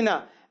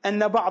حوزاتنا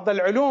أن بعض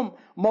العلوم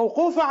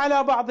موقوفة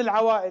على بعض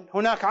العوائل؟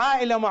 هناك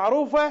عائلة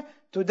معروفة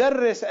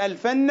تدرس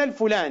الفن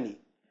الفلاني،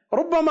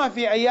 ربما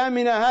في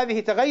أيامنا هذه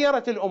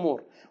تغيرت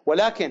الأمور،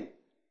 ولكن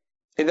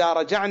إذا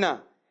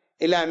رجعنا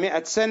إلى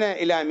 100 سنة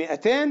إلى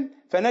 200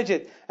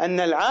 فنجد أن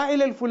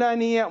العائلة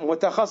الفلانية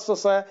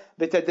متخصصة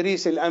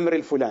بتدريس الأمر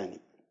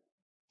الفلاني.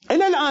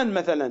 إلى الآن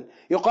مثلا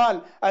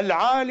يقال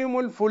العالم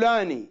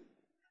الفلاني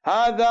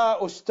هذا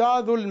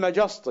أستاذ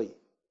المجسطي.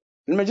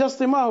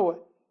 المجسطي ما هو؟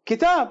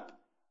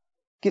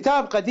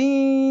 كتاب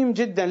قديم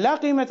جدا لا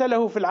قيمة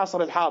له في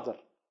العصر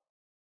الحاضر،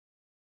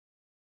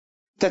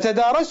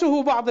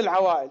 تتدارسه بعض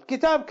العوائل،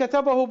 كتاب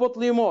كتبه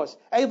بطليموس.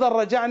 أيضا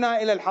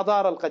رجعنا إلى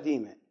الحضارة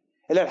القديمة،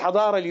 إلى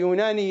الحضارة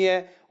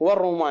اليونانية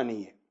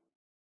والرومانية،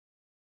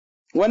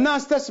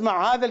 والناس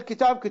تسمع هذا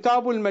الكتاب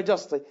كتاب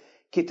المجسطي،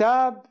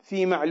 كتاب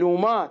في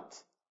معلومات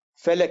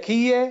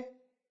فلكية.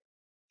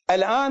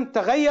 الآن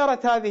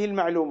تغيرت هذه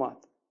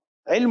المعلومات،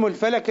 علم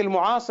الفلك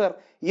المعاصر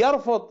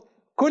يرفض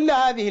كل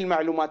هذه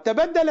المعلومات،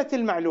 تبدلت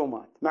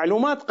المعلومات،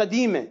 معلومات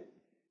قديمة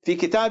في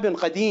كتاب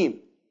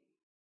قديم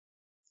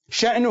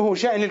شأنه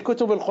شأن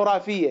الكتب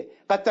الخرافية،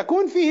 قد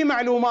تكون فيه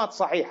معلومات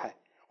صحيحة،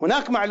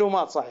 هناك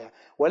معلومات صحيحة،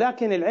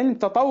 ولكن العلم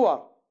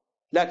تطور.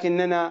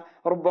 لكننا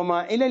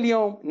ربما إلى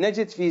اليوم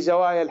نجد في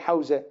زوايا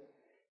الحوزة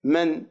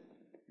من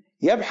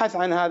يبحث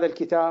عن هذا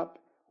الكتاب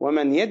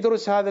ومن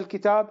يدرس هذا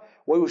الكتاب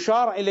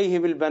ويشار إليه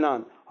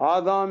بالبنان،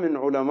 هذا من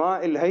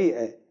علماء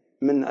الهيئة،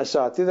 من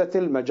أساتذة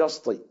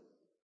المجسطي.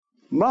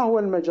 ما هو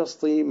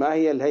المجسطي؟ ما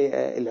هي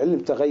الهيئة؟ العلم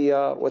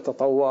تغير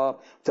وتطور،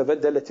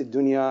 تبدلت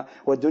الدنيا،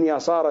 والدنيا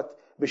صارت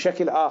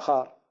بشكل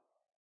آخر.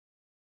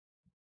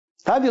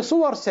 هذه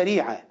صور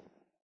سريعة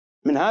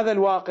من هذا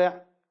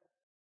الواقع.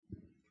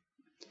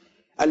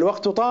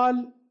 الوقت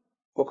طال،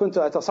 وكنت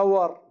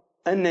أتصور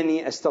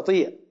أنني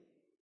أستطيع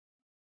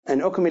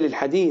أن أكمل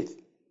الحديث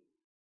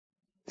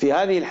في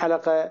هذه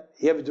الحلقة.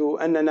 يبدو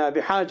أننا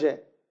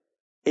بحاجة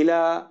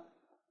إلى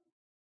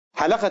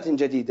حلقة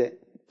جديدة،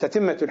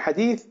 تتمة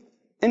الحديث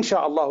إن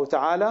شاء الله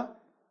تعالى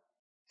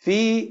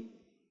في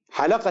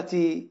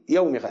حلقة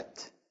يوم غد.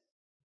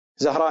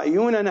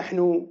 زهرائيون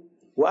نحن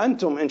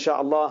وأنتم إن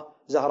شاء الله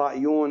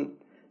زهرائيون،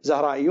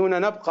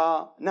 زهرائيون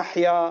نبقى،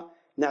 نحيا،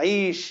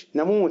 نعيش،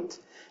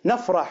 نموت،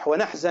 نفرح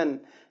ونحزن،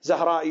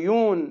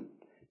 زهرائيون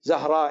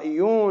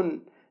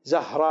زهرائيون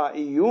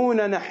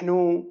زهرائيون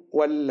نحن،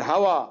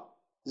 والهوى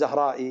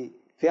زهرائي.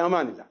 في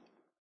أمان الله.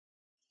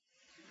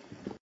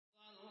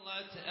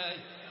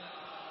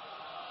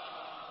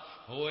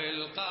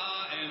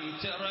 والقائم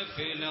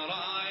ترفل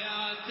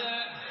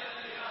راياته،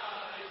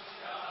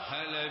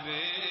 هلا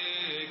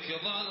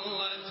بيك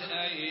ظلت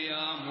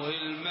أيام،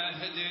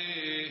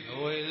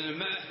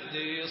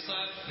 والمهدي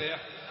يصفح،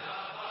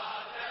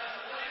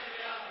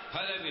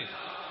 هلا بيك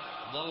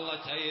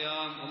ظلت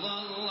أيام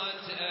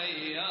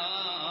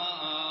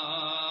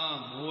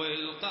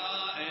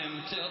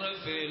والقائم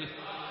ترفل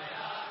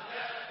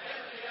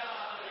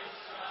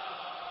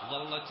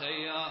ظلت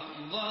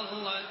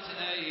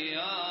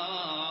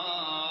أيام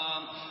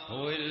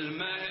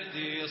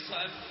والمهدي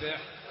يصفح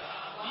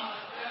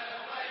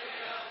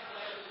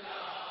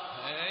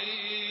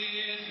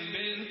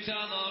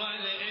منتظر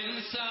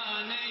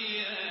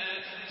الإنسانية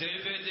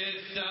تبدي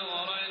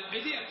الثورة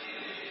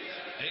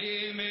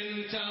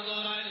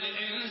منتظر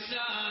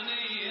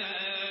الإنسانية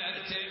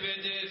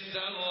تبدي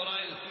الثورة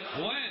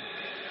وين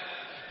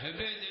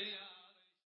بدي